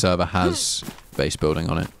think this server has base building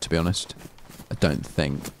on it, to be honest. I don't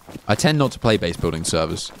think. I tend not to play base building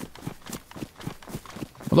servers.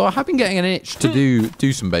 Although I have been getting an itch to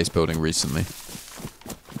do some base building recently.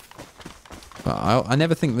 But I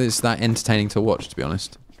never think that it's that entertaining to watch, to be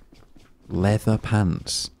honest. Leather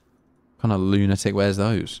pants. What kind of lunatic wears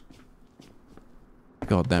those?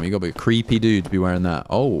 God damn, you gotta be a creepy dude to be wearing that.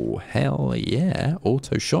 Oh, hell yeah.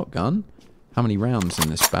 Auto shotgun. How many rounds in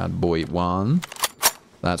this bad boy? 1.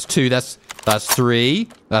 That's 2. That's 3.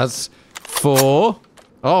 That's 4.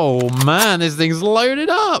 Oh, man, this thing's loaded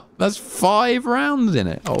up. That's 5 rounds in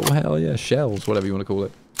it. Oh, hell yeah. Shells, whatever you want to call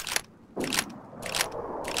it.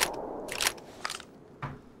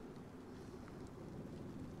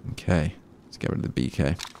 Okay. Let's get rid of the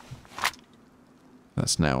BK.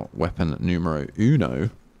 That's now weapon numero uno.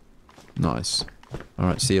 Nice.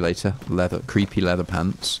 Alright, see you later. Creepy leather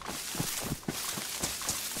pants.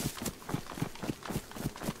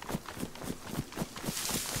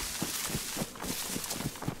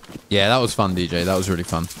 Yeah, that was fun, DJ. That was really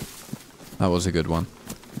fun. That was a good one.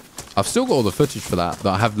 I've still got all the footage for that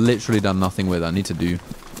I have literally done nothing with. I need to do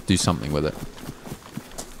something with it.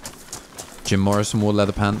 Jim Morrison wore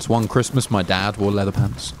leather pants. One Christmas, my dad wore leather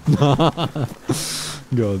pants.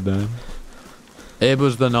 God damn. It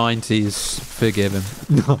was the 90s. Forgive him.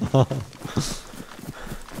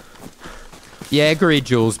 Yeah, agreed,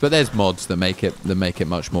 Jules. But there's mods that make it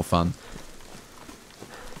much more fun.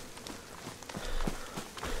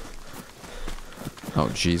 Oh,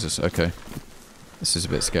 Jesus. Okay. This is a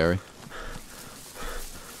bit scary.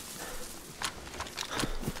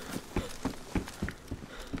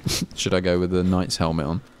 Should I go with the knight's helmet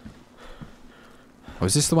on? Oh,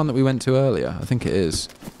 is this the one that we went to earlier? I think it is.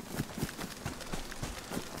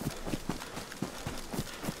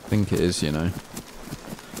 I think it is, you know.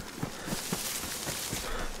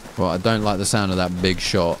 Well, I don't like the sound of that big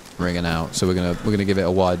shot ringing out, so we're gonna give it a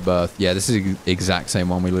wide berth. Yeah, this is the exact same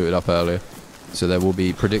one we looted up earlier. So there will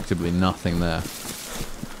be predictably nothing there.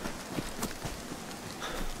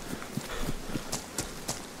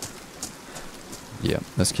 Yeah,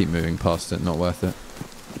 let's keep moving past it. Not worth it.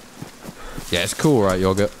 Yeah, it's cool, right,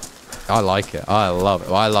 Yogurt? I like it. I love it.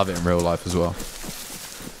 Well, I love it in real life as well.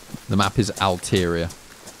 The map is Alteria.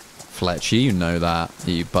 Fletcher, you know that,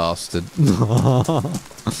 you bastard.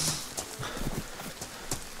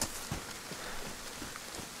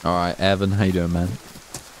 Alright, Evan, how you doing, man?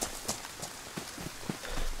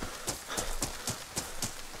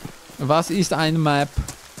 Was ist eine Map?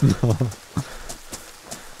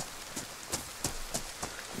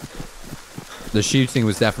 The shooting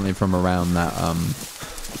was definitely from around that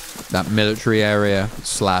that military area /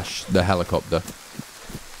 the helicopter.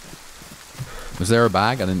 Was there a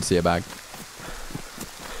bag? I didn't see a bag.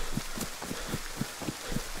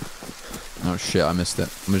 Oh shit, I missed it.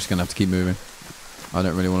 I'm just gonna have to keep moving. I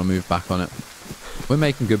don't really want to move back on it. We're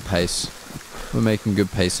making good pace. We're making good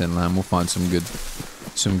pace inland. We'll find some good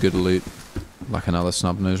loot. Like another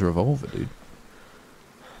snub-nosed revolver, dude.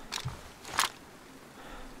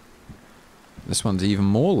 This one's even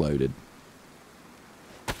more loaded.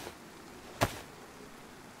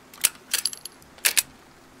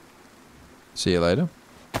 See you later.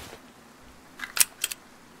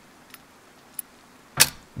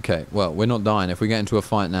 Okay, well, we're not dying. If we get into a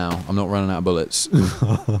fight now, I'm not running out of bullets.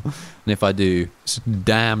 And if I do, it's a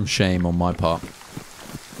damn shame on my part.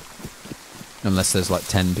 Unless there's like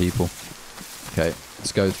 10 people. Okay,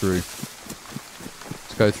 let's go through.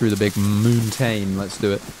 go through the big mountain. Let's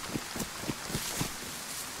do it.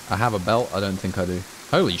 I have a belt. I don't think I do.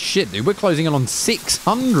 Holy shit, dude. We're closing in on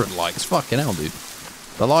 600 likes. Fucking hell, dude.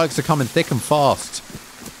 The likes are coming thick and fast.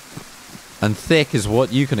 And thick is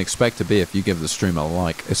what you can expect to be if you give the stream a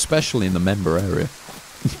like, especially in the member area.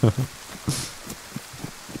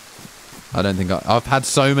 I don't think I've had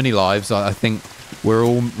so many lives. I think we're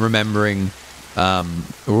all remembering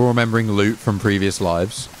loot from previous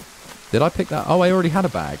lives. Did I pick that? Oh, I already had a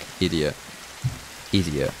bag. Idiot.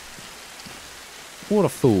 Idiot. What a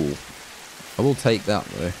fool. I will take that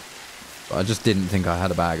though. But I just didn't think I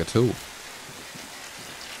had a bag at all.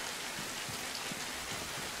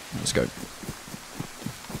 Let's go.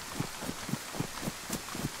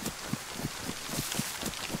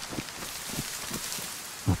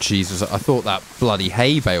 Oh, Jesus. I thought that bloody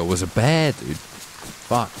hay bale was a bear, dude.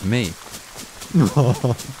 Fuck me.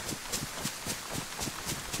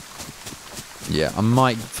 Yeah, I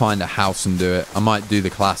might find a house and do it. I might do the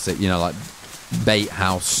classic, you know, like bait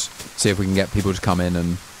house. See if we can get people to come in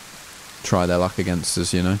and try their luck against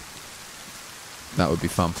us, you know. That would be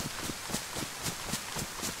fun.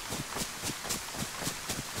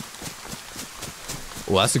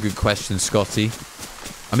 Well, that's a good question, Scotty.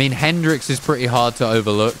 I mean, Hendrix is pretty hard to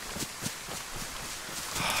overlook.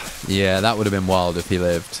 Yeah, that would have been wild if he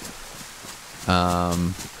lived.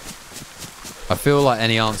 I feel like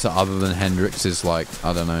any answer other than Hendrix is like,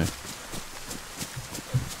 I don't know.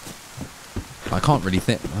 I can't really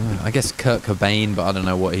think. I guess Kurt Cobain, but I don't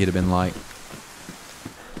know what he'd have been like.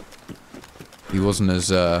 He wasn't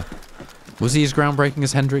as, was he as groundbreaking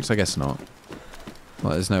as Hendrix? I guess not.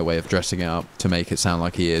 Well, there's no way of dressing it up to make it sound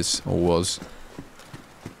like he is, or was.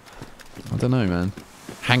 I don't know, man.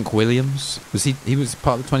 Hank Williams? He was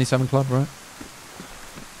part of the 27 Club, right?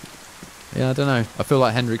 Yeah, I don't know. I feel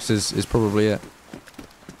like Hendrix is probably it.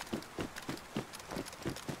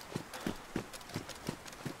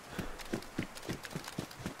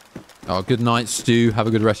 Oh, good night, Stu. Have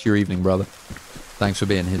a good rest of your evening, brother. Thanks for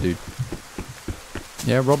being here, dude.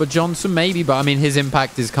 Yeah, Robert Johnson, maybe, but I mean, his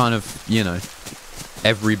impact is kind of, you know,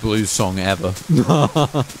 every blues song ever.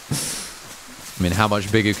 I mean, how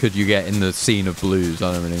much bigger could you get in the scene of blues?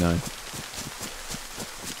 I don't really know.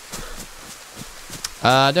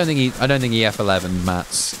 I don't think he F11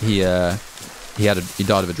 Mats. He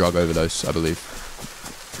died of a drug overdose, I believe.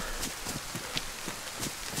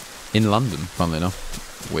 In London, funnily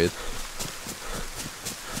enough. Weird.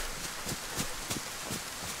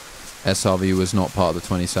 SRV was not part of the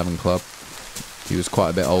 27 Club. He was quite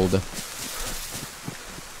a bit older.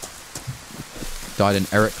 Died in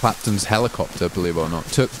Eric Clapton's helicopter, believe it or not.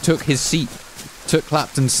 Took his seat. Took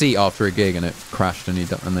Clapton's seat after a gig and it crashed and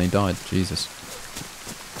they died. Jesus.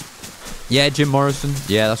 Yeah, Jim Morrison.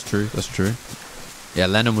 Yeah, that's true. That's true. Yeah,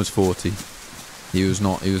 Lennon was 40. He was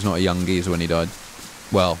not a young geezer when he died.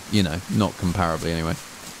 Well, you know, not comparably anyway.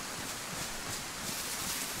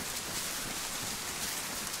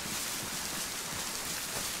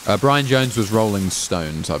 Brian Jones was Rolling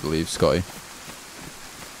Stones, I believe, Scotty.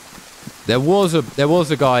 There was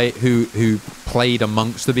a guy who played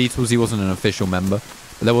amongst the Beatles. He wasn't an official member,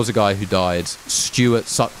 but there was a guy who died. Stuart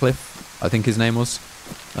Sutcliffe, I think his name was.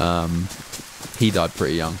 He died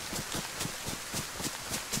pretty young.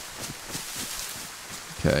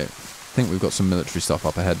 Okay, I think we've got some military stuff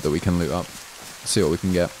up ahead that we can loot up. See what we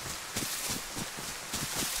can get.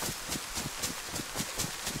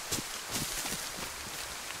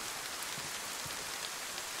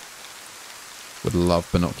 Would love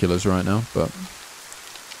binoculars right now, but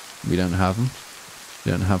we don't have them.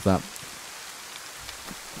 We don't have that.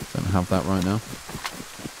 Don't have that right now.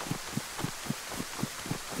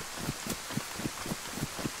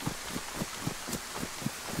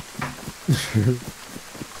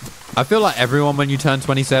 I feel like everyone, when you turn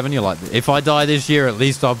 27, you're like, if I die this year, at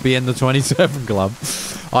least I'll be in the 27 Club.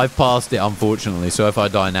 I've passed it, unfortunately, so if I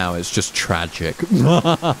die now, it's just tragic.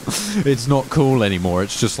 It's not cool anymore.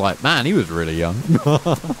 It's just like, man, he was really young.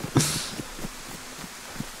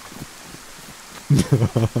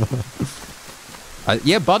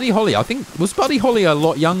 Yeah, Buddy Holly. I think, was Buddy Holly a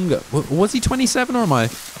lot younger? Was he 27 or I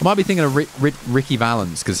might be thinking of Ricky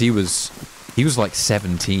Valens, because he was like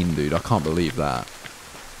 17, dude. I can't believe that.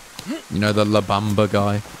 You know, the La Bamba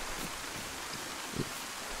guy.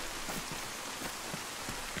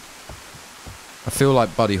 I feel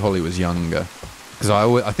like Buddy Holly was younger. Because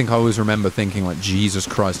I think I always remember thinking, like, Jesus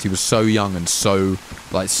Christ, he was so young and so,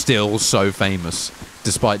 like, still so famous,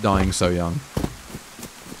 despite dying so young.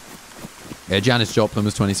 Yeah, Janis Joplin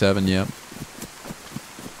was 27, yeah.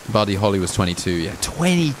 Buddy Holly was 22, yeah.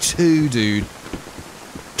 22, dude.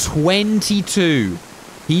 22.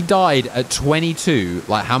 He died at 22,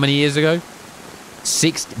 like how many years ago?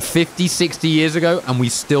 50, 60 years ago, and we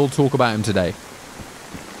still talk about him today.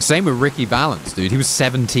 Same with Ricky Valance, dude. He was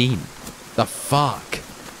 17. The fuck?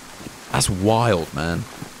 That's wild, man.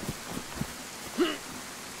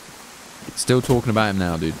 Still talking about him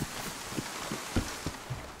now, dude.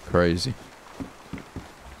 Crazy.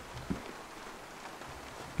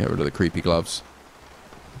 Get rid of the creepy gloves.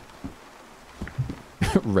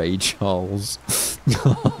 Ray Charles.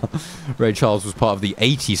 Ray Charles was part of the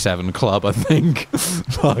 87 club, I think.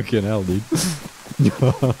 Fucking hell, dude.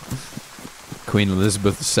 Queen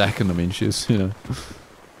Elizabeth II, I mean, she's, you know.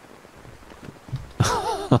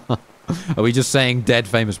 Are we just saying dead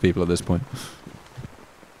famous people at this point?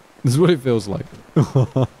 This is what it feels like. We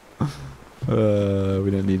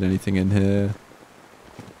don't need anything in here.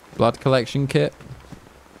 Blood collection kit.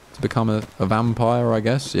 To become a vampire, I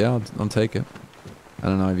guess. Yeah, I'll take it.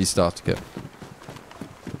 And an IV starter kit.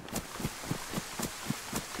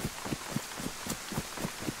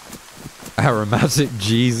 Aromatic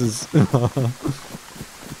Jesus.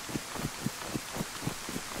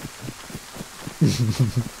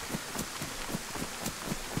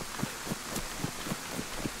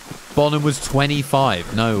 Bonham was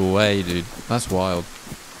 25. No way, dude. That's wild.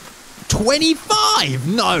 25?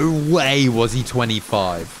 No way was he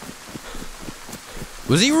 25.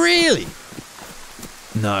 Was he really?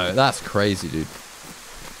 No, that's crazy, dude.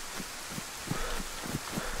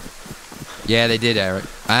 Yeah, they did, Eric.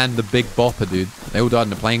 And the Big Bopper, dude. They all died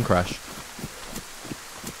in a plane crash.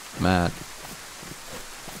 Mad.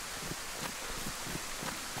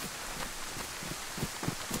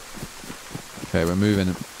 Okay, we're moving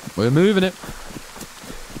it. We're moving it.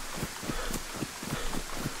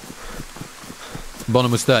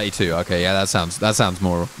 Bonham was 32. Okay, yeah, that sounds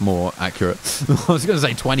more accurate. I was gonna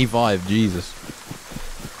say 25. Jesus.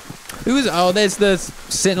 Who was? Oh, there's the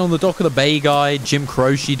sitting on the dock of the bay guy. Jim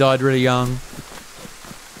Croce died really young.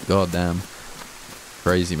 God damn.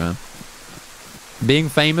 Crazy, man. Being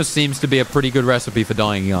famous seems to be a pretty good recipe for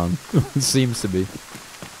dying young. It seems to be.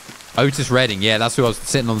 Otis Redding. Yeah, that's who I was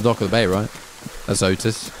sitting on the dock of the bay, right? That's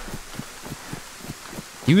Otis.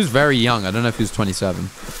 He was very young. I don't know if he was 27.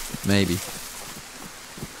 Maybe.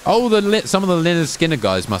 Oh, some of the Lynyrd Skynyrd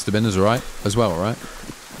guys must have been as well, right?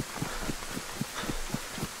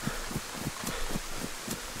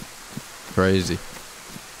 Crazy.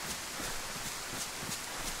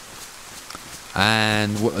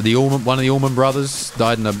 And one of the Allman brothers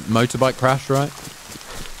died in a motorbike crash, right?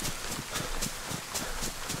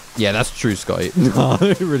 Yeah, that's true, Scotty. No,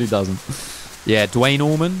 it really doesn't. Yeah, Dwayne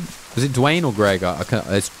Allman. Was it Dwayne or Greg?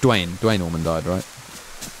 It's Dwayne. Dwayne Allman died, right?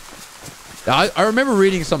 I remember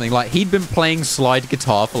reading something like he'd been playing slide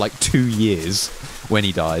guitar for like 2 years when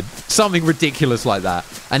he died. Something ridiculous like that.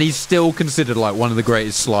 And he's still considered like one of the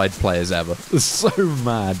greatest slide players ever. So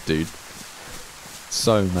mad, dude.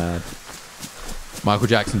 So mad. Michael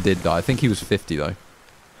Jackson did die. I think he was 50 though.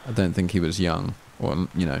 I don't think he was young. Or,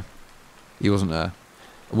 you know, he wasn't a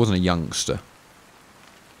youngster.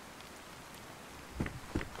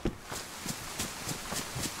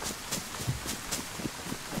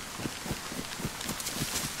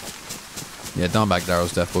 Yeah, Dimebag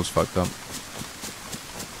Darrell's death was fucked up.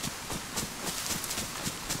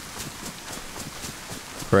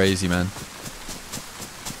 Crazy, man.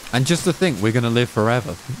 And just to think, we're going to live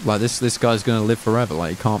forever. Like, this guy's going to live forever.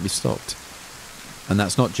 Like, he can't be stopped. And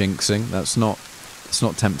that's not jinxing. It's not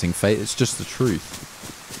tempting fate. It's just the truth.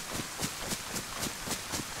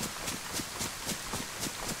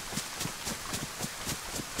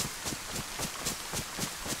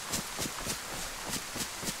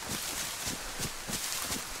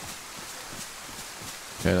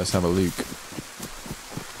 Okay, let's have a look.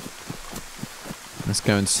 Let's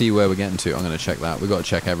go and see where we're getting to. I'm going to check that. We've got to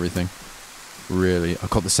check everything. Really. I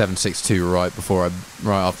got the 762 right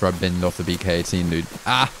after I binned off the BK-18, dude.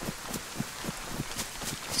 Ah!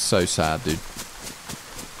 So sad, dude.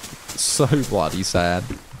 So bloody sad.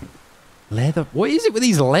 Leather. What is it with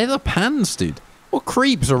these leather pants, dude? What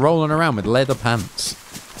creeps are rolling around with leather pants?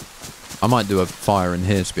 I might do a fire in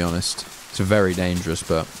here, to be honest. It's very dangerous,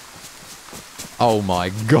 but... Oh my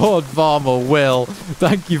God, Farmer Will!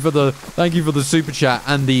 Thank you for the super chat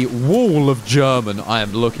and the wall of German. I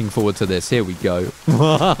am looking forward to this. Here we go.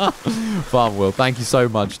 Farmer Will, thank you so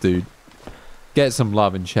much, dude. Get some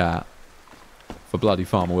love in chat for bloody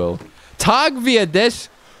Farmer Will. Tag wir des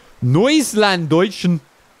Neuslanddeutschen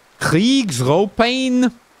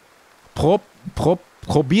Kriegsraupein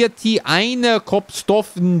probiert die eine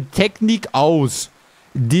Kopfstoffentechnik aus,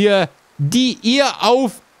 die ihr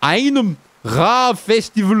auf einem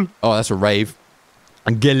Ra-Festival, oh, that's a rave,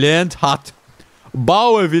 gelernt hat.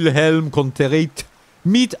 Bauer Wilhelm Konterit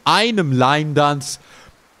mit einem Leindanz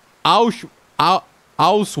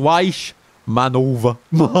Ausweichmanöver.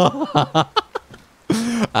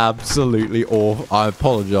 Absolutely awful. I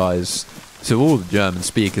apologize to all the German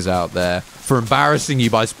speakers out there for embarrassing you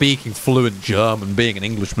by speaking fluent German, being an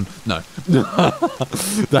Englishman. No.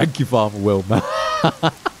 Thank you, Farmer Will, man.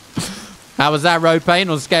 How was that, Road Pain,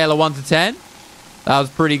 on a scale of 1 to 10? That was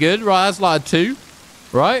pretty good, right? That's like a 2,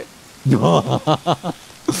 right?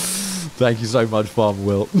 Thank you so much, Farmer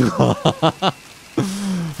Will.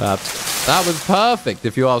 That was perfect,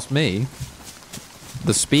 if you ask me.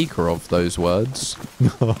 The speaker of those words.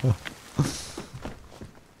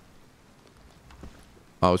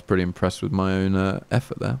 I was pretty impressed with my own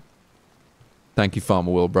effort there. Thank you,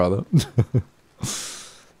 Farmer Will, brother.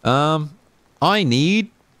 I need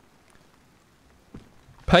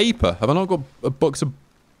paper. Have I not got a box of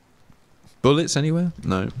bullets anywhere?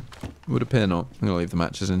 No. Would appear not. I'm going to leave the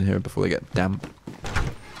matches in here before they get damp.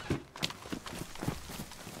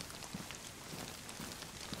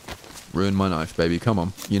 Ruin my knife, baby. Come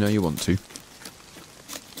on. You know you want to.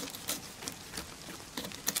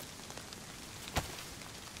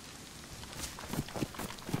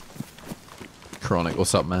 Chronic,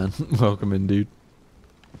 what's up, man? Welcome in, dude.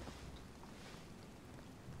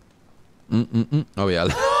 Oh, yeah.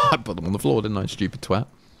 I put them on the floor, didn't I? Stupid twat.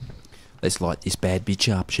 Let's light this bad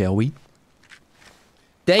bitch up, shall we?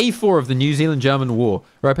 Day 4 of the New Zealand-German War.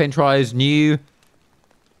 Ropain tries new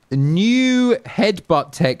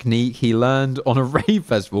headbutt technique he learned on a rave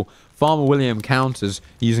festival. Farmer William counters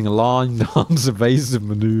using a line dance evasive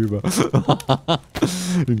maneuver.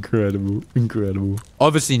 Incredible, incredible.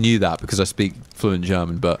 Obviously knew that because I speak fluent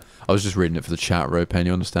German, but I was just reading it for the chat, Ropain,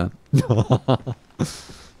 you understand?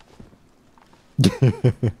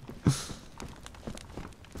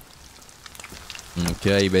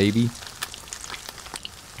 Okay, baby.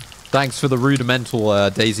 Thanks for the rudimental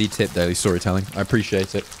DayZ tip, daily storytelling. I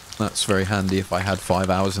appreciate it. That's very handy if I had 5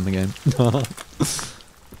 hours in the game.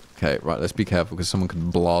 Okay, right, let's be careful because someone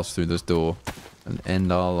could blast through this door and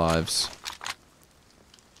end our lives.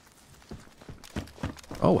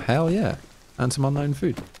 Oh, hell yeah. And some unknown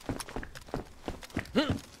food.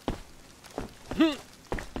 Okay,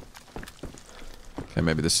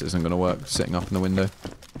 maybe this isn't going to work, sitting up in the window.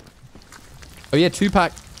 Oh yeah,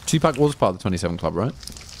 2-pack. 2-pack was part of the 27 Club, right?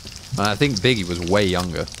 I think Biggie was way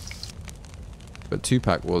younger. But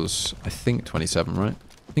 2-pack was, I think, 27, right?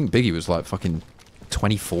 I think Biggie was like fucking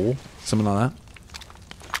 24, something like that.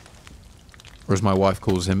 Or as my wife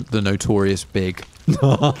calls him, the notorious Big.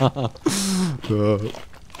 Blah,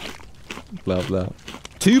 blah.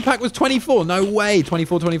 2-pack was 24, no way.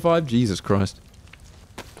 24, 25, Jesus Christ.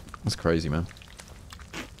 That's crazy, man.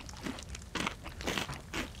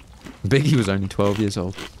 Biggie was only 12 years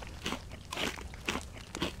old.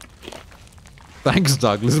 Thanks,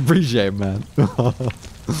 Douglas. Appreciate it, man.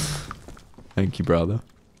 Thank you, brother.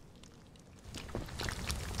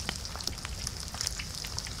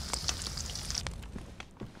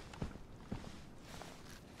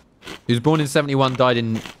 He was born in 71, died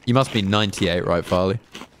in... You must be 98, right, Farley?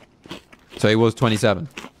 So he was 27.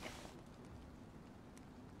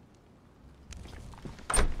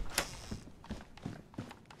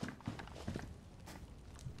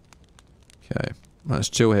 Okay. Let's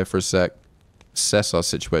chill here for a sec. Assess our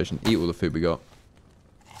situation. Eat all the food we got.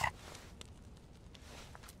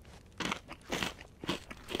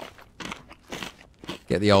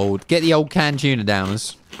 Get the old canned tuna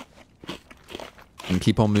downers. And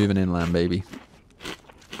keep on moving inland, baby.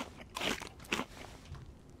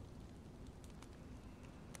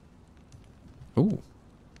 Ooh.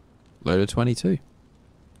 Load of 22.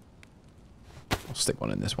 I'll stick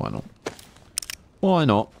one in this, why not? Why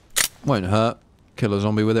not? Won't hurt. Kill a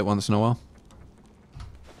zombie with it once in a while.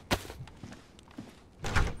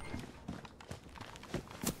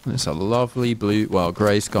 It's a lovely blue, well,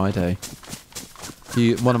 grey sky day.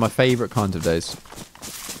 One of my favourite kinds of days.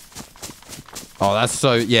 Oh, that's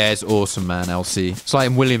so... Yeah, it's awesome, man, LC. It's like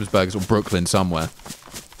in Williamsburg or Brooklyn somewhere.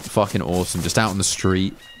 Fucking awesome. Just out on the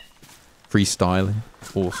street. Freestyling.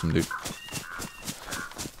 Awesome, dude.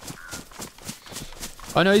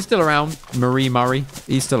 I know he's still around. Marie Murray.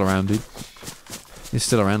 He's still around, dude. He's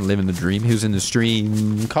still around, living the dream. He was in the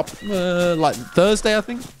stream... like Thursday, I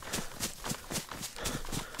think?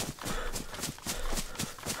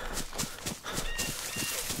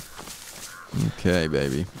 Okay,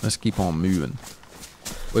 baby. Let's keep on moving.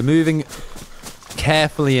 We're moving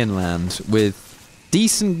carefully inland with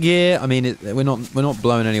decent gear. I mean, we're not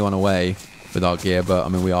blowing anyone away with our gear, but I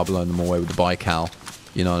mean, we are blowing them away with the Baikal.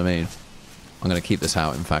 You know what I mean? I'm going to keep this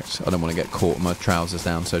out, in fact. I don't want to get caught with my trousers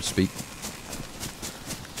down, so to speak.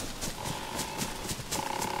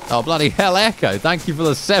 Oh, bloody hell, Echo. Thank you for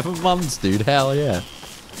the 7 months, dude. Hell yeah.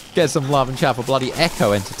 Get some love and chat for bloody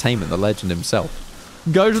Echo Entertainment, the legend himself.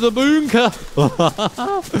 Go to the bunker.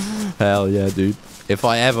 Hell yeah, dude. If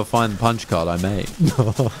I ever find the punch card, I may.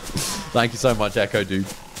 Thank you so much, Echo, dude.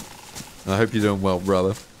 I hope you're doing well,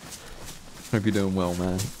 brother. Hope you're doing well,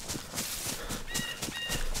 man.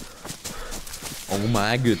 Oh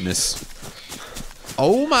my goodness.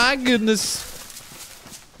 Oh my goodness.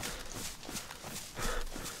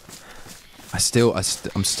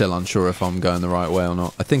 I'm still unsure if I'm going the right way or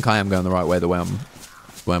not. I think I am going the right way, the way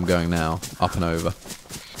I'm going now. Up and over.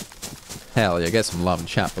 Hell yeah, get some love and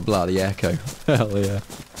chat for bloody Echo. Hell yeah.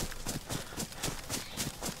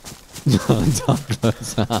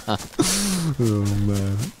 Douglas. Oh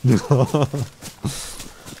man.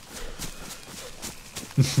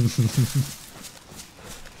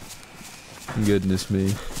 Goodness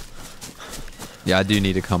me. Yeah, I do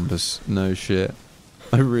need a compass. No shit.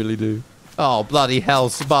 I really do. Oh, bloody hell,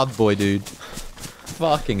 Spud boy, dude.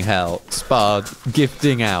 Fucking hell. Spud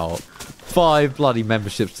gifting out 5 bloody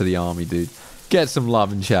memberships to the army, dude. Get some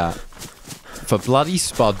love and chat. For bloody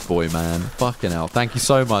Spud boy, man. Fucking hell. Thank you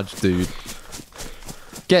so much, dude.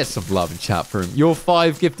 Get some love and chat for him. Your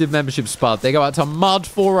 5 gifted memberships, Spud. They go out to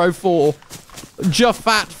Mud404,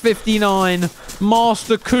 Jafat59,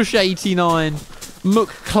 Master Kush89,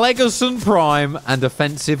 McClegerson Prime, and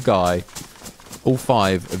Offensive Guy. All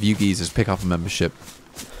 5 of you geezers pick up a membership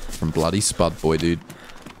from bloody Spud boy, dude.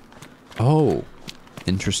 Oh,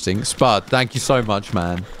 interesting. Spud, thank you so much,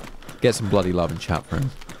 man. Get some bloody love and chat for him.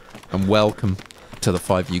 And welcome to the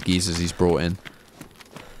 5 you geezers he's brought in.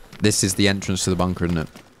 This is the entrance to the bunker, isn't it?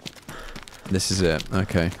 This is it.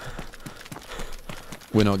 Okay.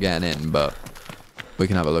 We're not getting in, but we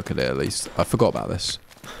can have a look at it at least. I forgot about this.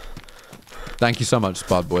 Thank you so much,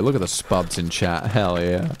 Spud Boy. Look at the Spuds in chat. Hell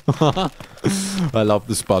yeah. I love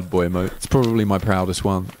the Spud Boy emote. It's probably my proudest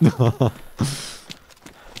one.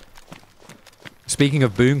 Speaking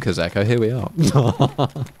of bunkers, Echo, here we are.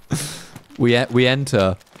 we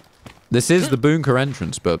enter. This is the bunker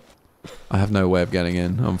entrance, but I have no way of getting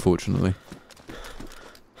in, unfortunately.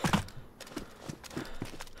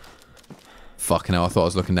 Fucking hell, I thought I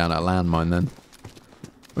was looking down at a landmine then.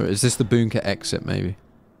 Or is this the bunker exit, maybe?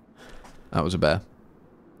 That was a bear.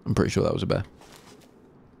 I'm pretty sure that was a bear.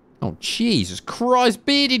 Oh, Jesus Christ.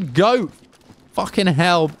 Bearded goat. Fucking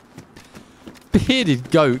hell. Bearded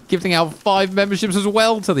goat. Giving out 5 memberships as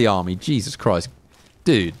well to the army. Jesus Christ.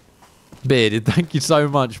 Dude. Bearded, thank you so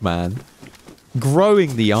much, man.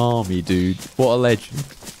 Growing the army, dude. What a legend.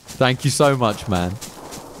 Thank you so much, man.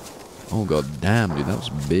 Oh, god damn, dude. That was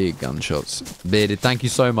big gunshots. Bearded, thank you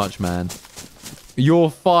so much, man.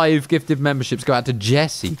 Your 5 gifted memberships go out to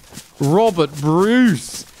Jesse, Robert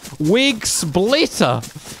Bruce, Wig Splitter,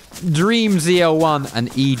 Dream ZL1, and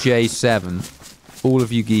EJ7. All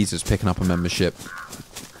of you geezers picking up a membership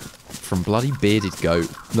from bloody Bearded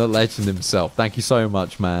Goat, the legend himself. Thank you so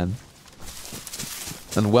much, man.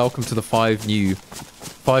 And welcome to the 5 new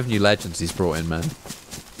legends he's brought in, man.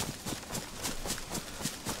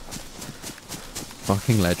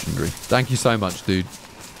 Fucking legendary. Thank you so much, dude.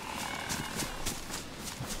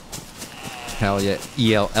 Hell yeah.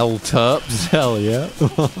 ELL Terps. Hell yeah.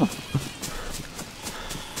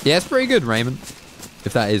 Yeah, it's pretty good, Raymond.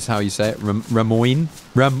 If that is how you say it. Ramoin.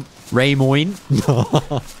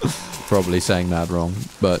 Probably saying that wrong.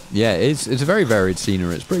 But yeah, it's a very varied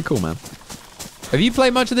scenery. It's pretty cool, man. Have you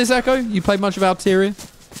played much of this, Echo? You played much of Alteria?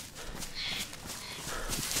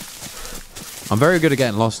 I'm very good at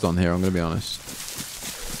getting lost on here, I'm going to be honest.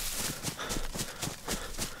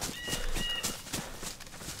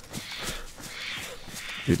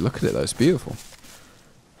 Dude, look at it though. It's beautiful.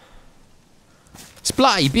 It's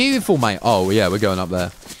bloody beautiful, mate. Oh, yeah, we're going up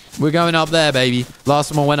there. We're going up there, baby. Last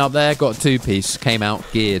time I went up there, got a 2-piece. Came out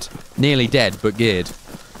geared. Nearly dead, but geared.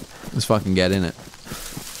 Let's fucking get in it.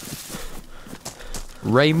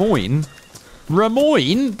 Ramoin?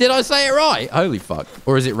 Ramoin? Did I say it right? Holy fuck.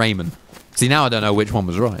 Or is it Raymond? See, now I don't know which one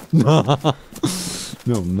was right. Oh,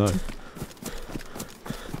 no.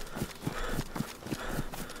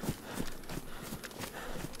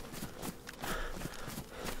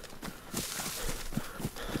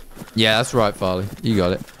 Yeah, that's right, Farley. You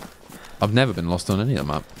got it. I've never been lost on any of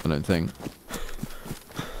the map, I don't think.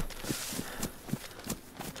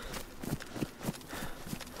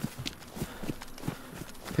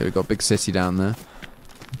 Okay, we've got a big city down there.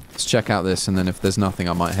 Let's check out this, and then if there's nothing,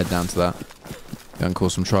 I might head down to that. Go and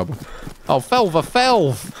cause some trouble. Oh,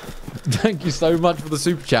 Felv! Thank you so much for the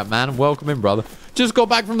super chat, man. Welcome in, brother. Just got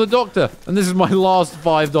back from the doctor, and this is my last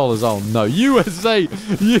 $5. Oh, no. USA!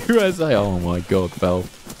 USA! Oh, my God, Felv.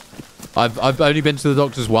 I've only been to the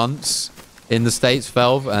doctor's once in the States,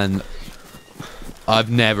 Felv, and I've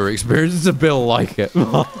never experienced a bill like it.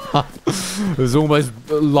 It was almost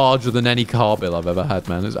larger than any car bill I've ever had,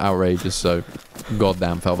 man. It's outrageous. So,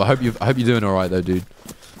 goddamn, Felv. I hope you're doing all right though, dude.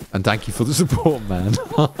 And thank you for the support, man.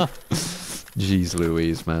 Jeez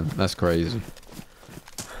Louise, man. That's crazy.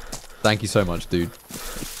 Thank you so much, dude.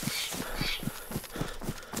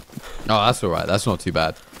 Oh, that's alright. That's not too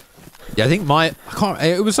bad. Yeah, I think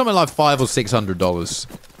it was something like $500 or $600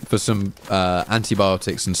 for some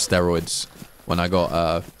antibiotics and steroids when I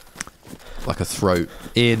got like a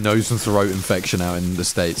ear, nose and throat infection out in the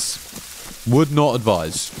States. Would not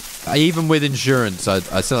advise. Even with insurance, I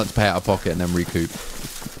still had to pay out of pocket and then recoup.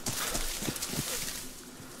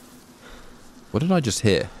 What did I just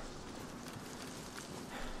hear?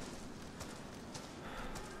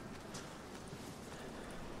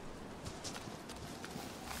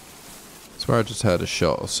 I swear I just heard a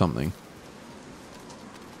shot or something.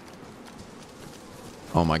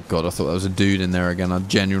 Oh my god, I thought there was a dude in there again. I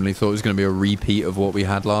genuinely thought it was going to be a repeat of what we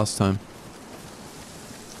had last time.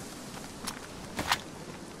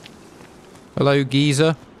 Hello,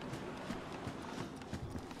 geezer.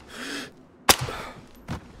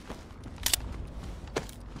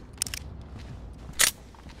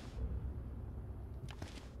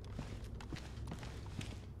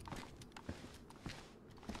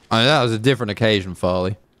 I mean, that was a different occasion,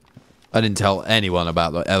 Farley. I didn't tell anyone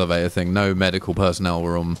about the elevator thing. No medical personnel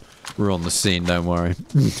were on the scene, don't worry.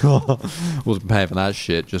 Wasn't paying for that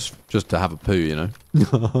shit, just to have a poo, you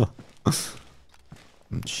know?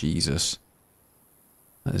 Jesus.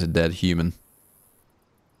 That is a dead human.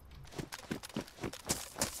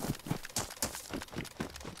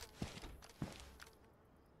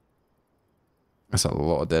 That's a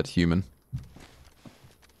lot of dead human.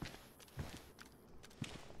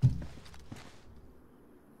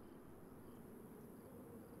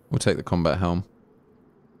 We'll take the combat helm.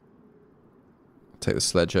 Take the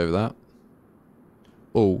sledge over that.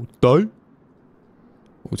 Oh, do.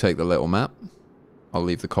 We'll take the little map. I'll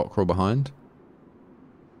leave the cockerel behind.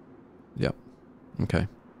 Yep. Okay.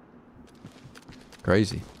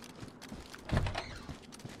 Crazy.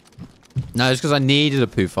 No, it's because I needed a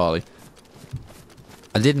poo, Farley.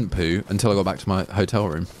 I didn't poo until I got back to my hotel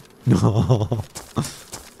room.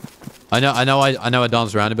 I know I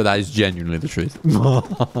danced around it, but that is genuinely the truth.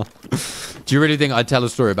 Do you really think I'd tell a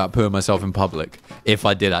story about pooing myself in public if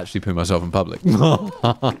I did actually poo myself in public?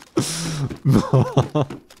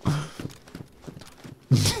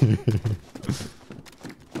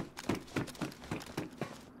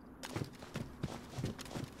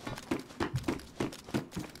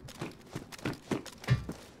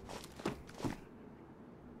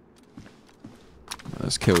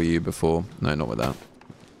 Let's kill you before... No, not with that.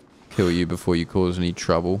 Kill you before you cause any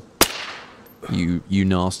trouble. You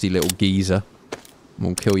nasty little geezer.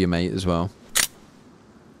 We'll kill your mate as well.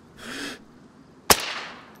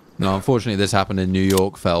 No, unfortunately this happened in New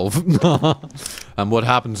York, Felv. And what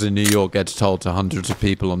happens in New York gets told to hundreds of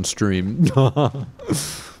people on stream.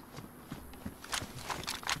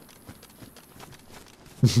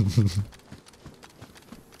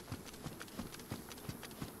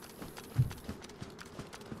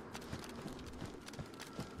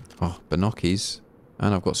 Oh, Banocchi's.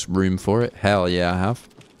 And I've got room for it. Hell yeah, I have.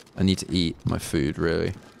 I need to eat my food,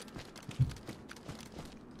 really.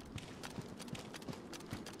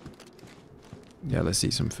 Yeah, let's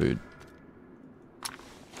eat some food.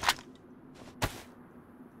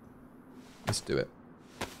 Let's do it.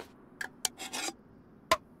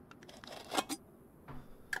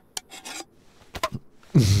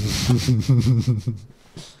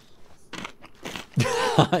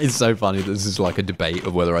 It's so funny that this is like a debate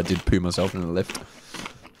of whether I did poo myself in the lift.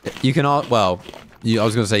 You can ask, well, I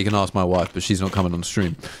was going to say you can ask my wife, but she's not coming on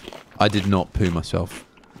stream. I did not poo myself.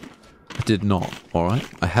 I did not, alright?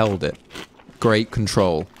 I held it. Great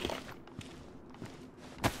control.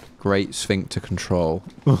 Great sphincter control.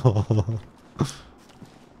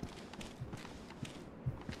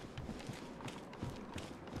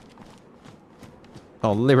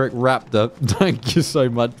 Oh, Lyric Raptor, thank you so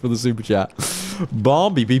much for the super chat.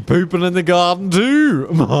 Barbie be pooping in the garden too.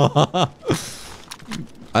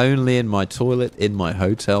 Only in my toilet in my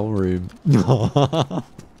hotel room.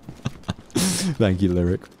 Thank you,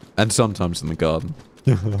 Lyric. And sometimes in the garden.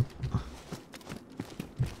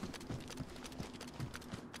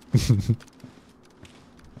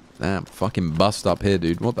 Damn, fucking bust up here,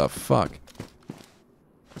 dude. What the fuck?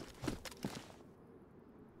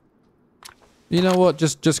 You know what?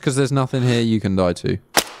 Just because there's nothing here, you can die too.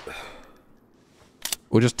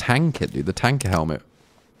 Or just tank it, dude. The tanker helmet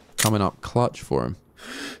coming up clutch for him.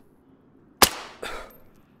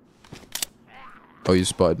 Oh, you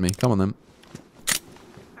spotted me. Come on then.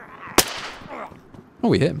 Oh,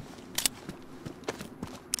 we hit him.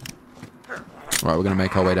 Right, we're going to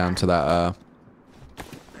make our way down to that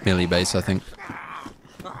melee base, I think.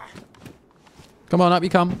 Come on, up you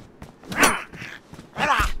come.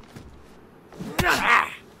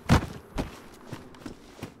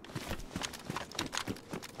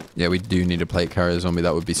 Yeah, we do need a plate carrier zombie.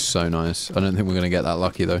 That would be so nice. I don't think we're going to get that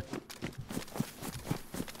lucky, though.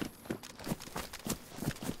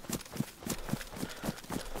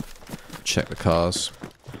 Check the cars.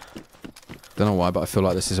 Don't know why, but I feel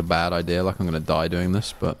like this is a bad idea. Like I'm going to die doing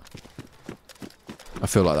this, but... I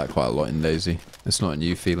feel like that quite a lot in DayZ. It's not a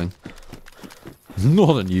new feeling.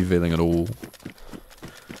 Not a new feeling at all.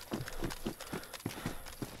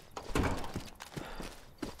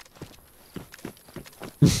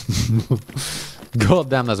 God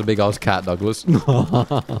damn, that's a big ass cat, Douglas.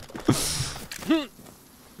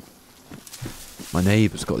 My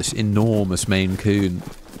neighbour's got this enormous Maine Coon.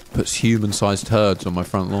 Puts human-sized turds on my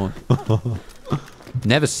front lawn.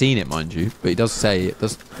 Never seen it, mind you, but he does say it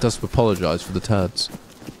does apologise for the turds.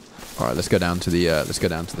 All right, let's go down to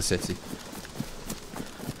the city.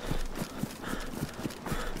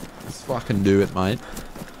 Let's fucking do it, mate.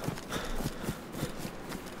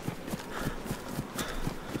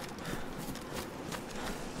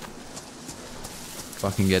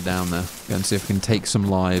 Fucking get down there. Go and see if we can take some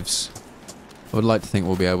lives. I would like to think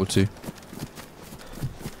we'll be able to.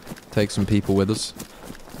 Take some people with us.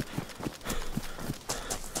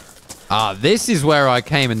 Ah, this is where I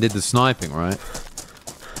came and did the sniping, right?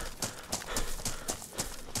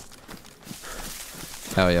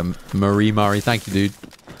 Hell yeah, Marie Murray. Thank you, dude.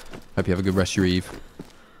 Hope you have a good rest of your eve.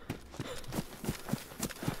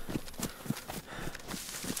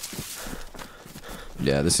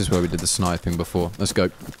 Yeah, this is where we did the sniping before. Let's go.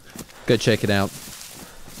 Go check it out.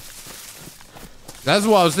 That's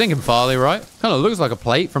what I was thinking, Farley, right? Kind of looks like a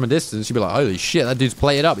plate from a distance. You'd be like, holy shit, that dude's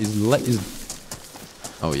plated up. He's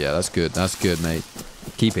oh, yeah, that's good. That's good, mate.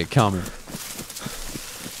 Keep it coming.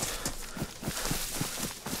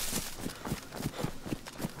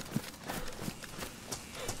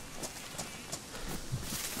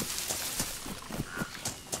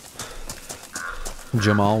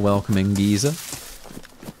 Jamal, welcoming Giza.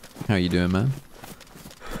 How you doing, man?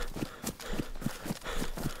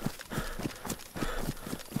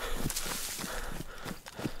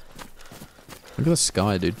 Look at the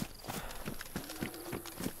sky, dude.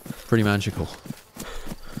 Pretty magical.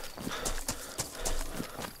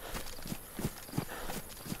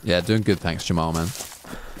 Yeah, doing good, thanks, Jamal, man.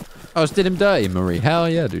 Oh, just did him dirty, Marie. Hell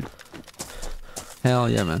yeah, dude. Hell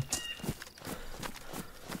yeah, man.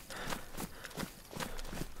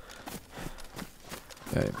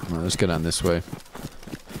 Okay, right, let's go down this way.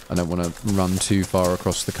 I don't want to run too far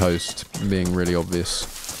across the coast, being really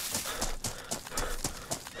obvious.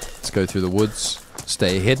 Let's go through the woods,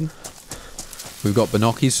 stay hidden. We've got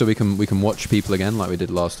binoculars so we can watch people again like we did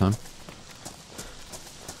last time.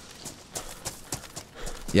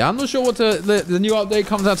 Yeah, I'm not sure what the new update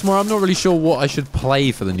comes out tomorrow. I'm not really sure what I should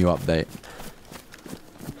play for the new update.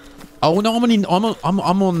 Oh no,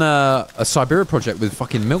 I'm on a Siberia project with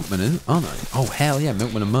fucking Milkman, aren't I? Oh hell yeah,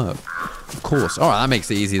 Milkman and Merv. Of course. All right, that makes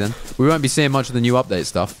it easy then. We won't be seeing much of the new update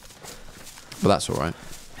stuff, but that's all right.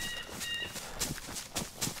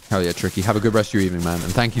 Hell yeah, Tricky. Have a good rest of your evening, man.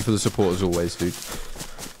 And thank you for the support as always, dude.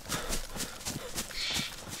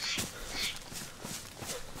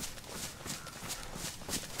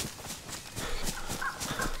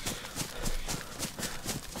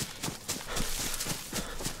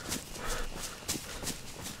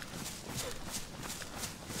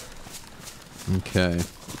 Okay.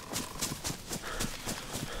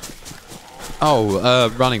 Oh,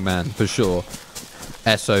 Running Man, for sure.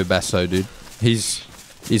 SO Besso, dude.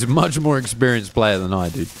 He's a much more experienced player than I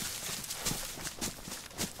do.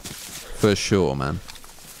 For sure, man.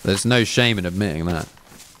 There's no shame in admitting that.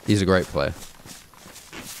 He's a great player.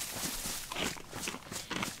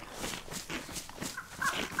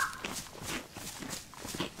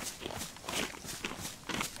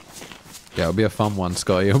 Yeah, it'll be a fun one,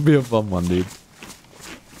 Scotty. It'll be a fun one, dude.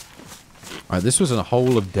 Alright, this was a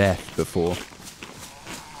hole of death before.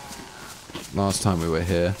 Last time we were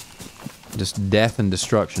here. Just death and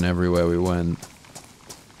destruction everywhere we went.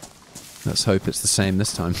 Let's hope it's the same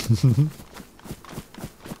this time.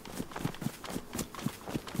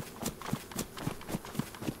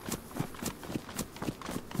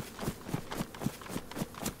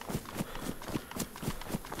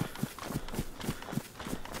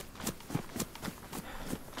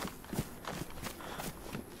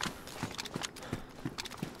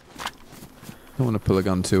 don't want to pull a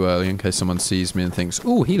gun too early in case someone sees me and thinks,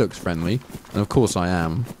 "Oh, he looks friendly." And of course I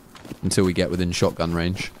am, until we get within shotgun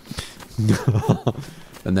range.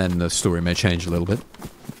 And then the story may change a little bit.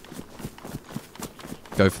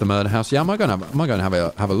 Go for the murder house. Yeah, I might go and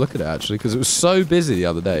have a look at it actually, because it was so busy the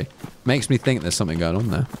other day. Makes me think there's something going on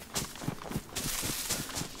there.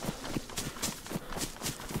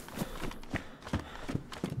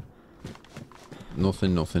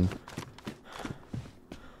 Nothing, nothing.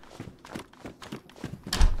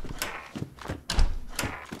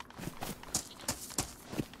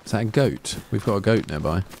 Is that a goat? We've got a goat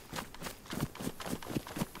nearby.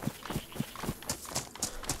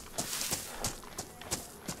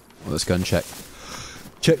 Well, let's go and check.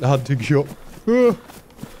 Check the hunting shop.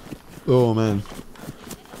 Oh man.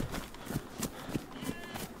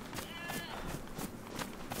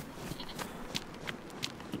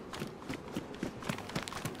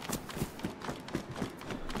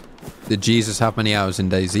 Did Jesus have many hours in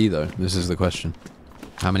DayZ though? This is the question.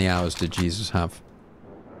 How many hours did Jesus have?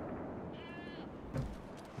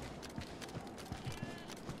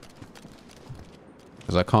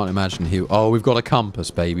 Because I can't imagine he... Oh, we've got a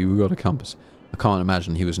compass, baby. We've got a compass. I can't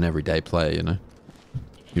imagine he was an everyday player, you know?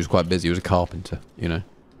 He was quite busy. He was a carpenter, you know?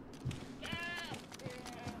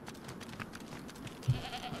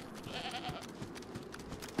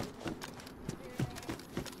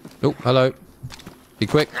 Oh, hello. Be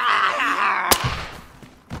quick.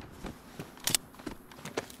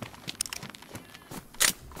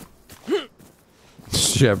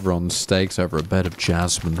 Chevron steaks over a bed of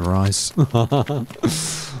jasmine rice.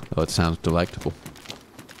 Oh, it sounds delectable.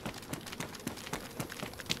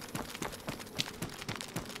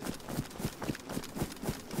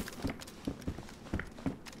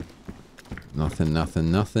 Nothing,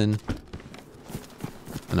 nothing, nothing.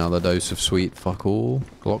 Another dose of sweet fuck all.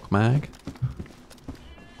 Glock mag.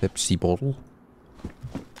 Pepsi bottle.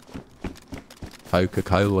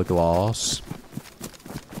 Coca-Cola glass.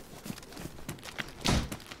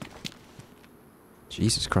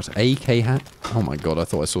 Jesus Christ. AK hat? Oh my god, I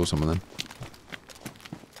thought I saw some of them.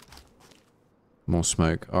 More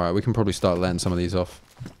smoke. Alright, we can probably start letting some of these off.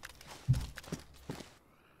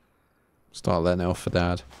 Start letting it off for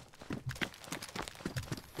Dad.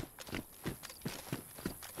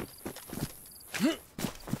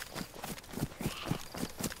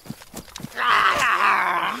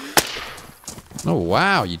 Oh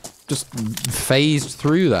wow, you just phased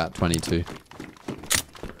through that 22.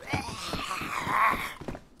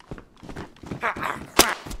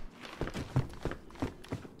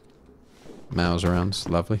 Mouse around, it's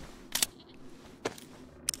lovely.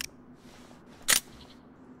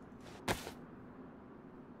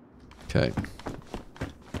 Okay.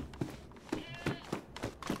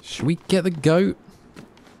 Should we get the goat?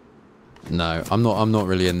 No, I'm not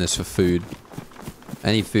really in this for food.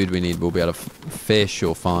 Any food we need, we'll be able to fish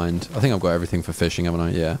or find. I think I've got everything for fishing, haven't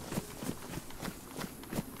I? Yeah.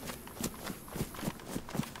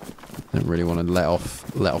 Don't really want to let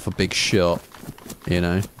off a big shot, you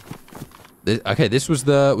know. Okay, this was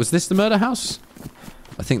this the murder house?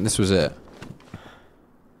 I think this was it.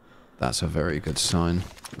 That's a very good sign.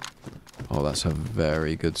 Oh, that's a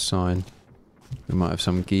very good sign. We might have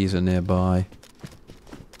some geezer nearby.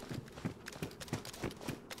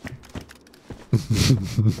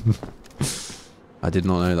 I did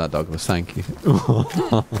not know that, Douglas. Thank you.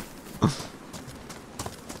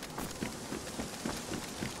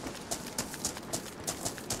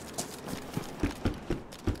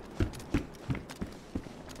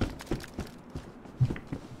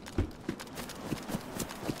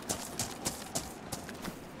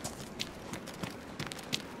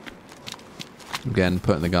 Again,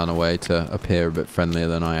 putting the gun away to appear a bit friendlier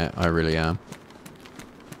than I really am.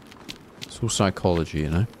 It's all psychology, you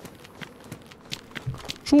know?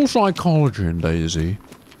 It's all psychology in DayZ.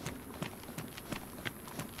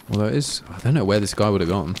 Although it is... I don't know where this guy would have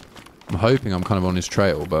gone. I'm hoping I'm kind of on his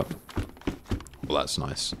trail, but... Well, that's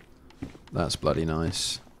nice. That's bloody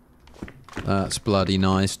nice. That's bloody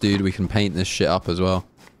nice, dude. We can paint this shit up as well.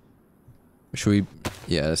 Should we...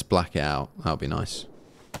 Yeah, let's black it out. That'll be nice.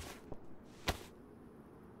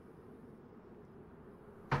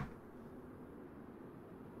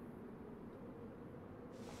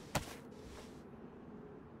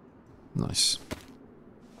 Nice.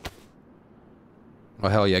 Oh,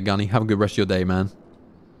 hell yeah, Gunny. Have a good rest of your day, man.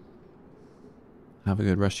 Have a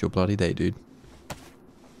good rest of your bloody day, dude.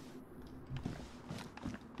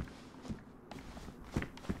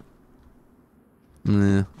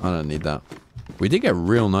 Nah, I don't need that. We did get a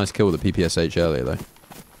real nice kill with the PPSH earlier, though.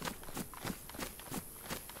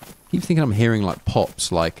 Keep thinking I'm hearing, like,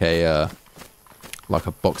 pops, like a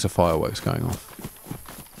box of fireworks going off.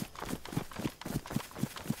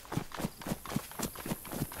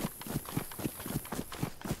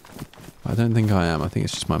 I don't think I am. I think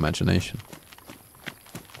it's just my imagination.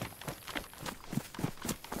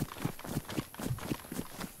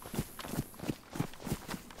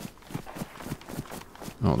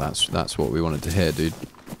 Oh, that's what we wanted to hear, dude.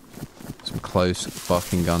 Some close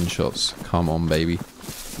fucking gunshots. Come on, baby.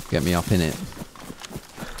 Get me up in it.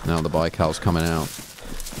 Now the Baikal's coming out.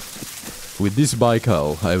 With this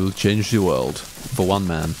Baikal, I will change the world. For one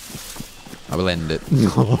man. I will end it.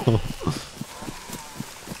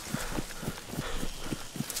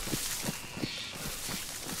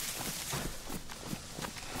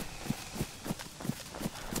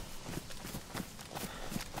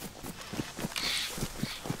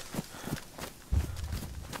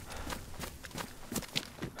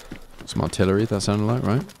 Some artillery, that sounded like,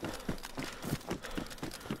 right?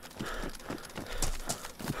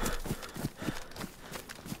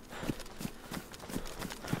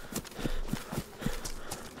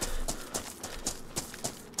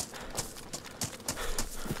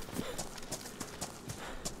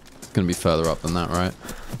 It's gonna be further up than that, right?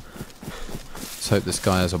 Let's hope this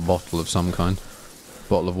guy has a bottle of some kind.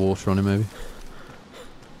 Bottle of water on him, maybe.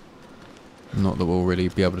 Not that we'll really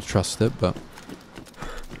be able to trust it, but...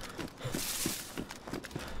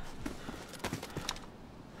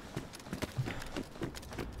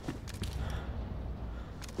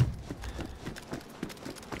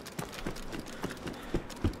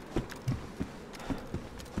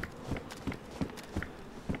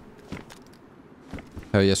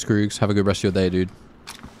 Oh yeah, Scroogs. Have a good rest of your day, dude.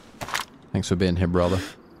 Thanks for being here, brother.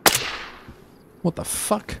 What the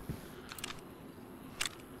fuck?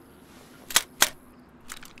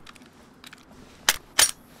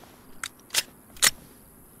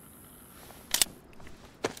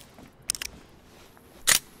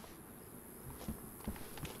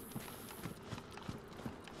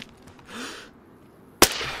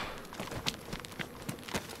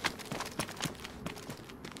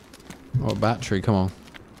 Oh, battery, come on.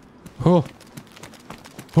 Oh!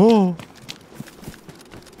 Oh!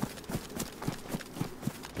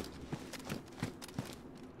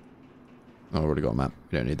 Oh, I already got a map.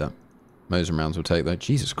 We don't need that. Mosin rounds will take though.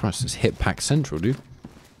 Jesus Christ, it's hit pack central, dude.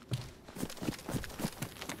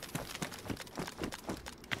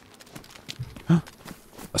 Huh?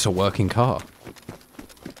 That's a working car.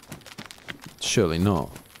 Surely not.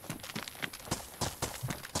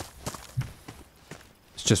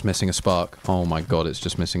 It's just missing a spark. Oh my god, it's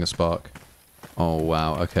just missing a spark. Oh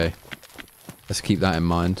wow, okay. Let's keep that in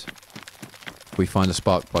mind. If we find a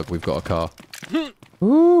spark plug, we've got a car.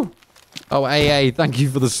 Woo! Oh, AA, thank you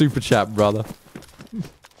for the super chat, brother.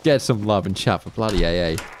 Get some love and chat for bloody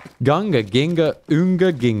AA. Gunga, ginga,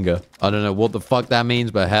 unga, ginga. I don't know what the fuck that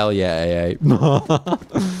means, but hell yeah, AA.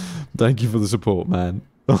 Thank you for the support, man.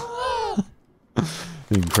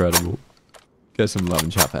 Incredible. Get some love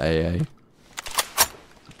and chat for AA.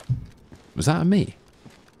 Was that a me?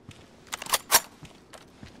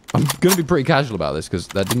 I'm gonna be pretty casual about this, because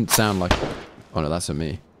that didn't sound like... Oh no, that's a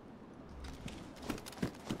me.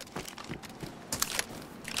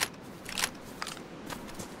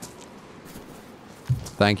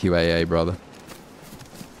 Thank you, AA, brother.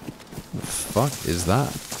 What the fuck is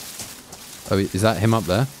that? Oh, is that him up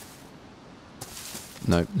there?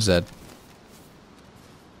 No, Zed.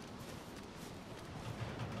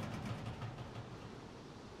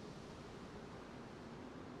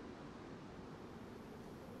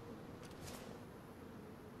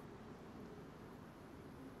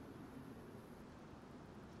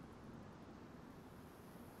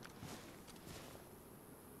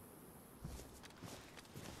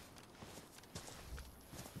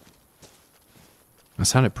 That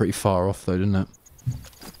sounded pretty far off though, didn't it?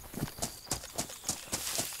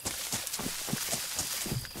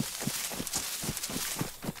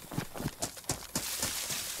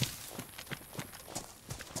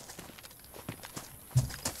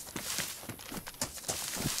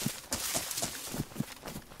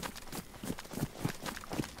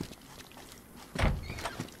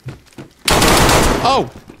 Oh!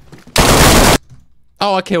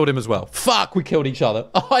 Oh, I killed him as well. Fuck, we killed each other.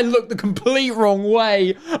 Oh, I looked the complete wrong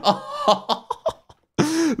way. Oh.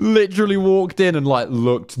 Literally walked in and, like,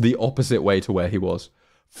 looked the opposite way to where he was.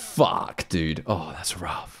 Fuck, dude. Oh, that's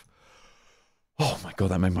rough. Oh, my God,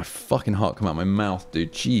 that made my fucking heart come out of my mouth,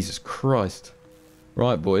 dude. Jesus Christ.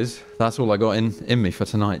 Right, boys. That's all I got in me for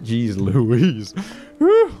tonight. Jeez Louise.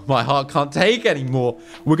 Whew, my heart can't take anymore.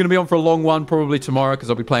 We're going to be on for a long one probably tomorrow because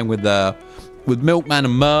I'll be playing with Milkman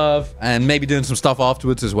and Merv, and maybe doing some stuff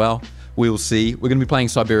afterwards as well. We'll see. We're going to be playing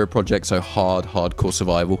Siberia Project, so hardcore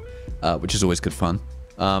survival, which is always good fun.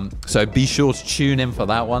 So be sure to tune in for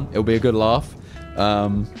that one. It'll be a good laugh.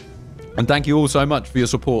 And thank you all so much for your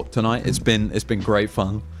support tonight. It's been great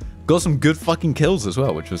fun. Got some good fucking kills as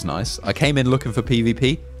well, which was nice. I came in looking for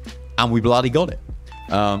PvP, and we bloody got it.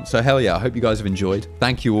 So hell yeah, I hope you guys have enjoyed.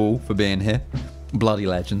 Thank you all for being here. Bloody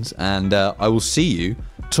legends. And I will see you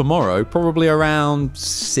tomorrow, probably around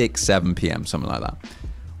 6, 7 p.m., something like that.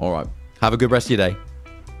 All right. Have a good rest of your day.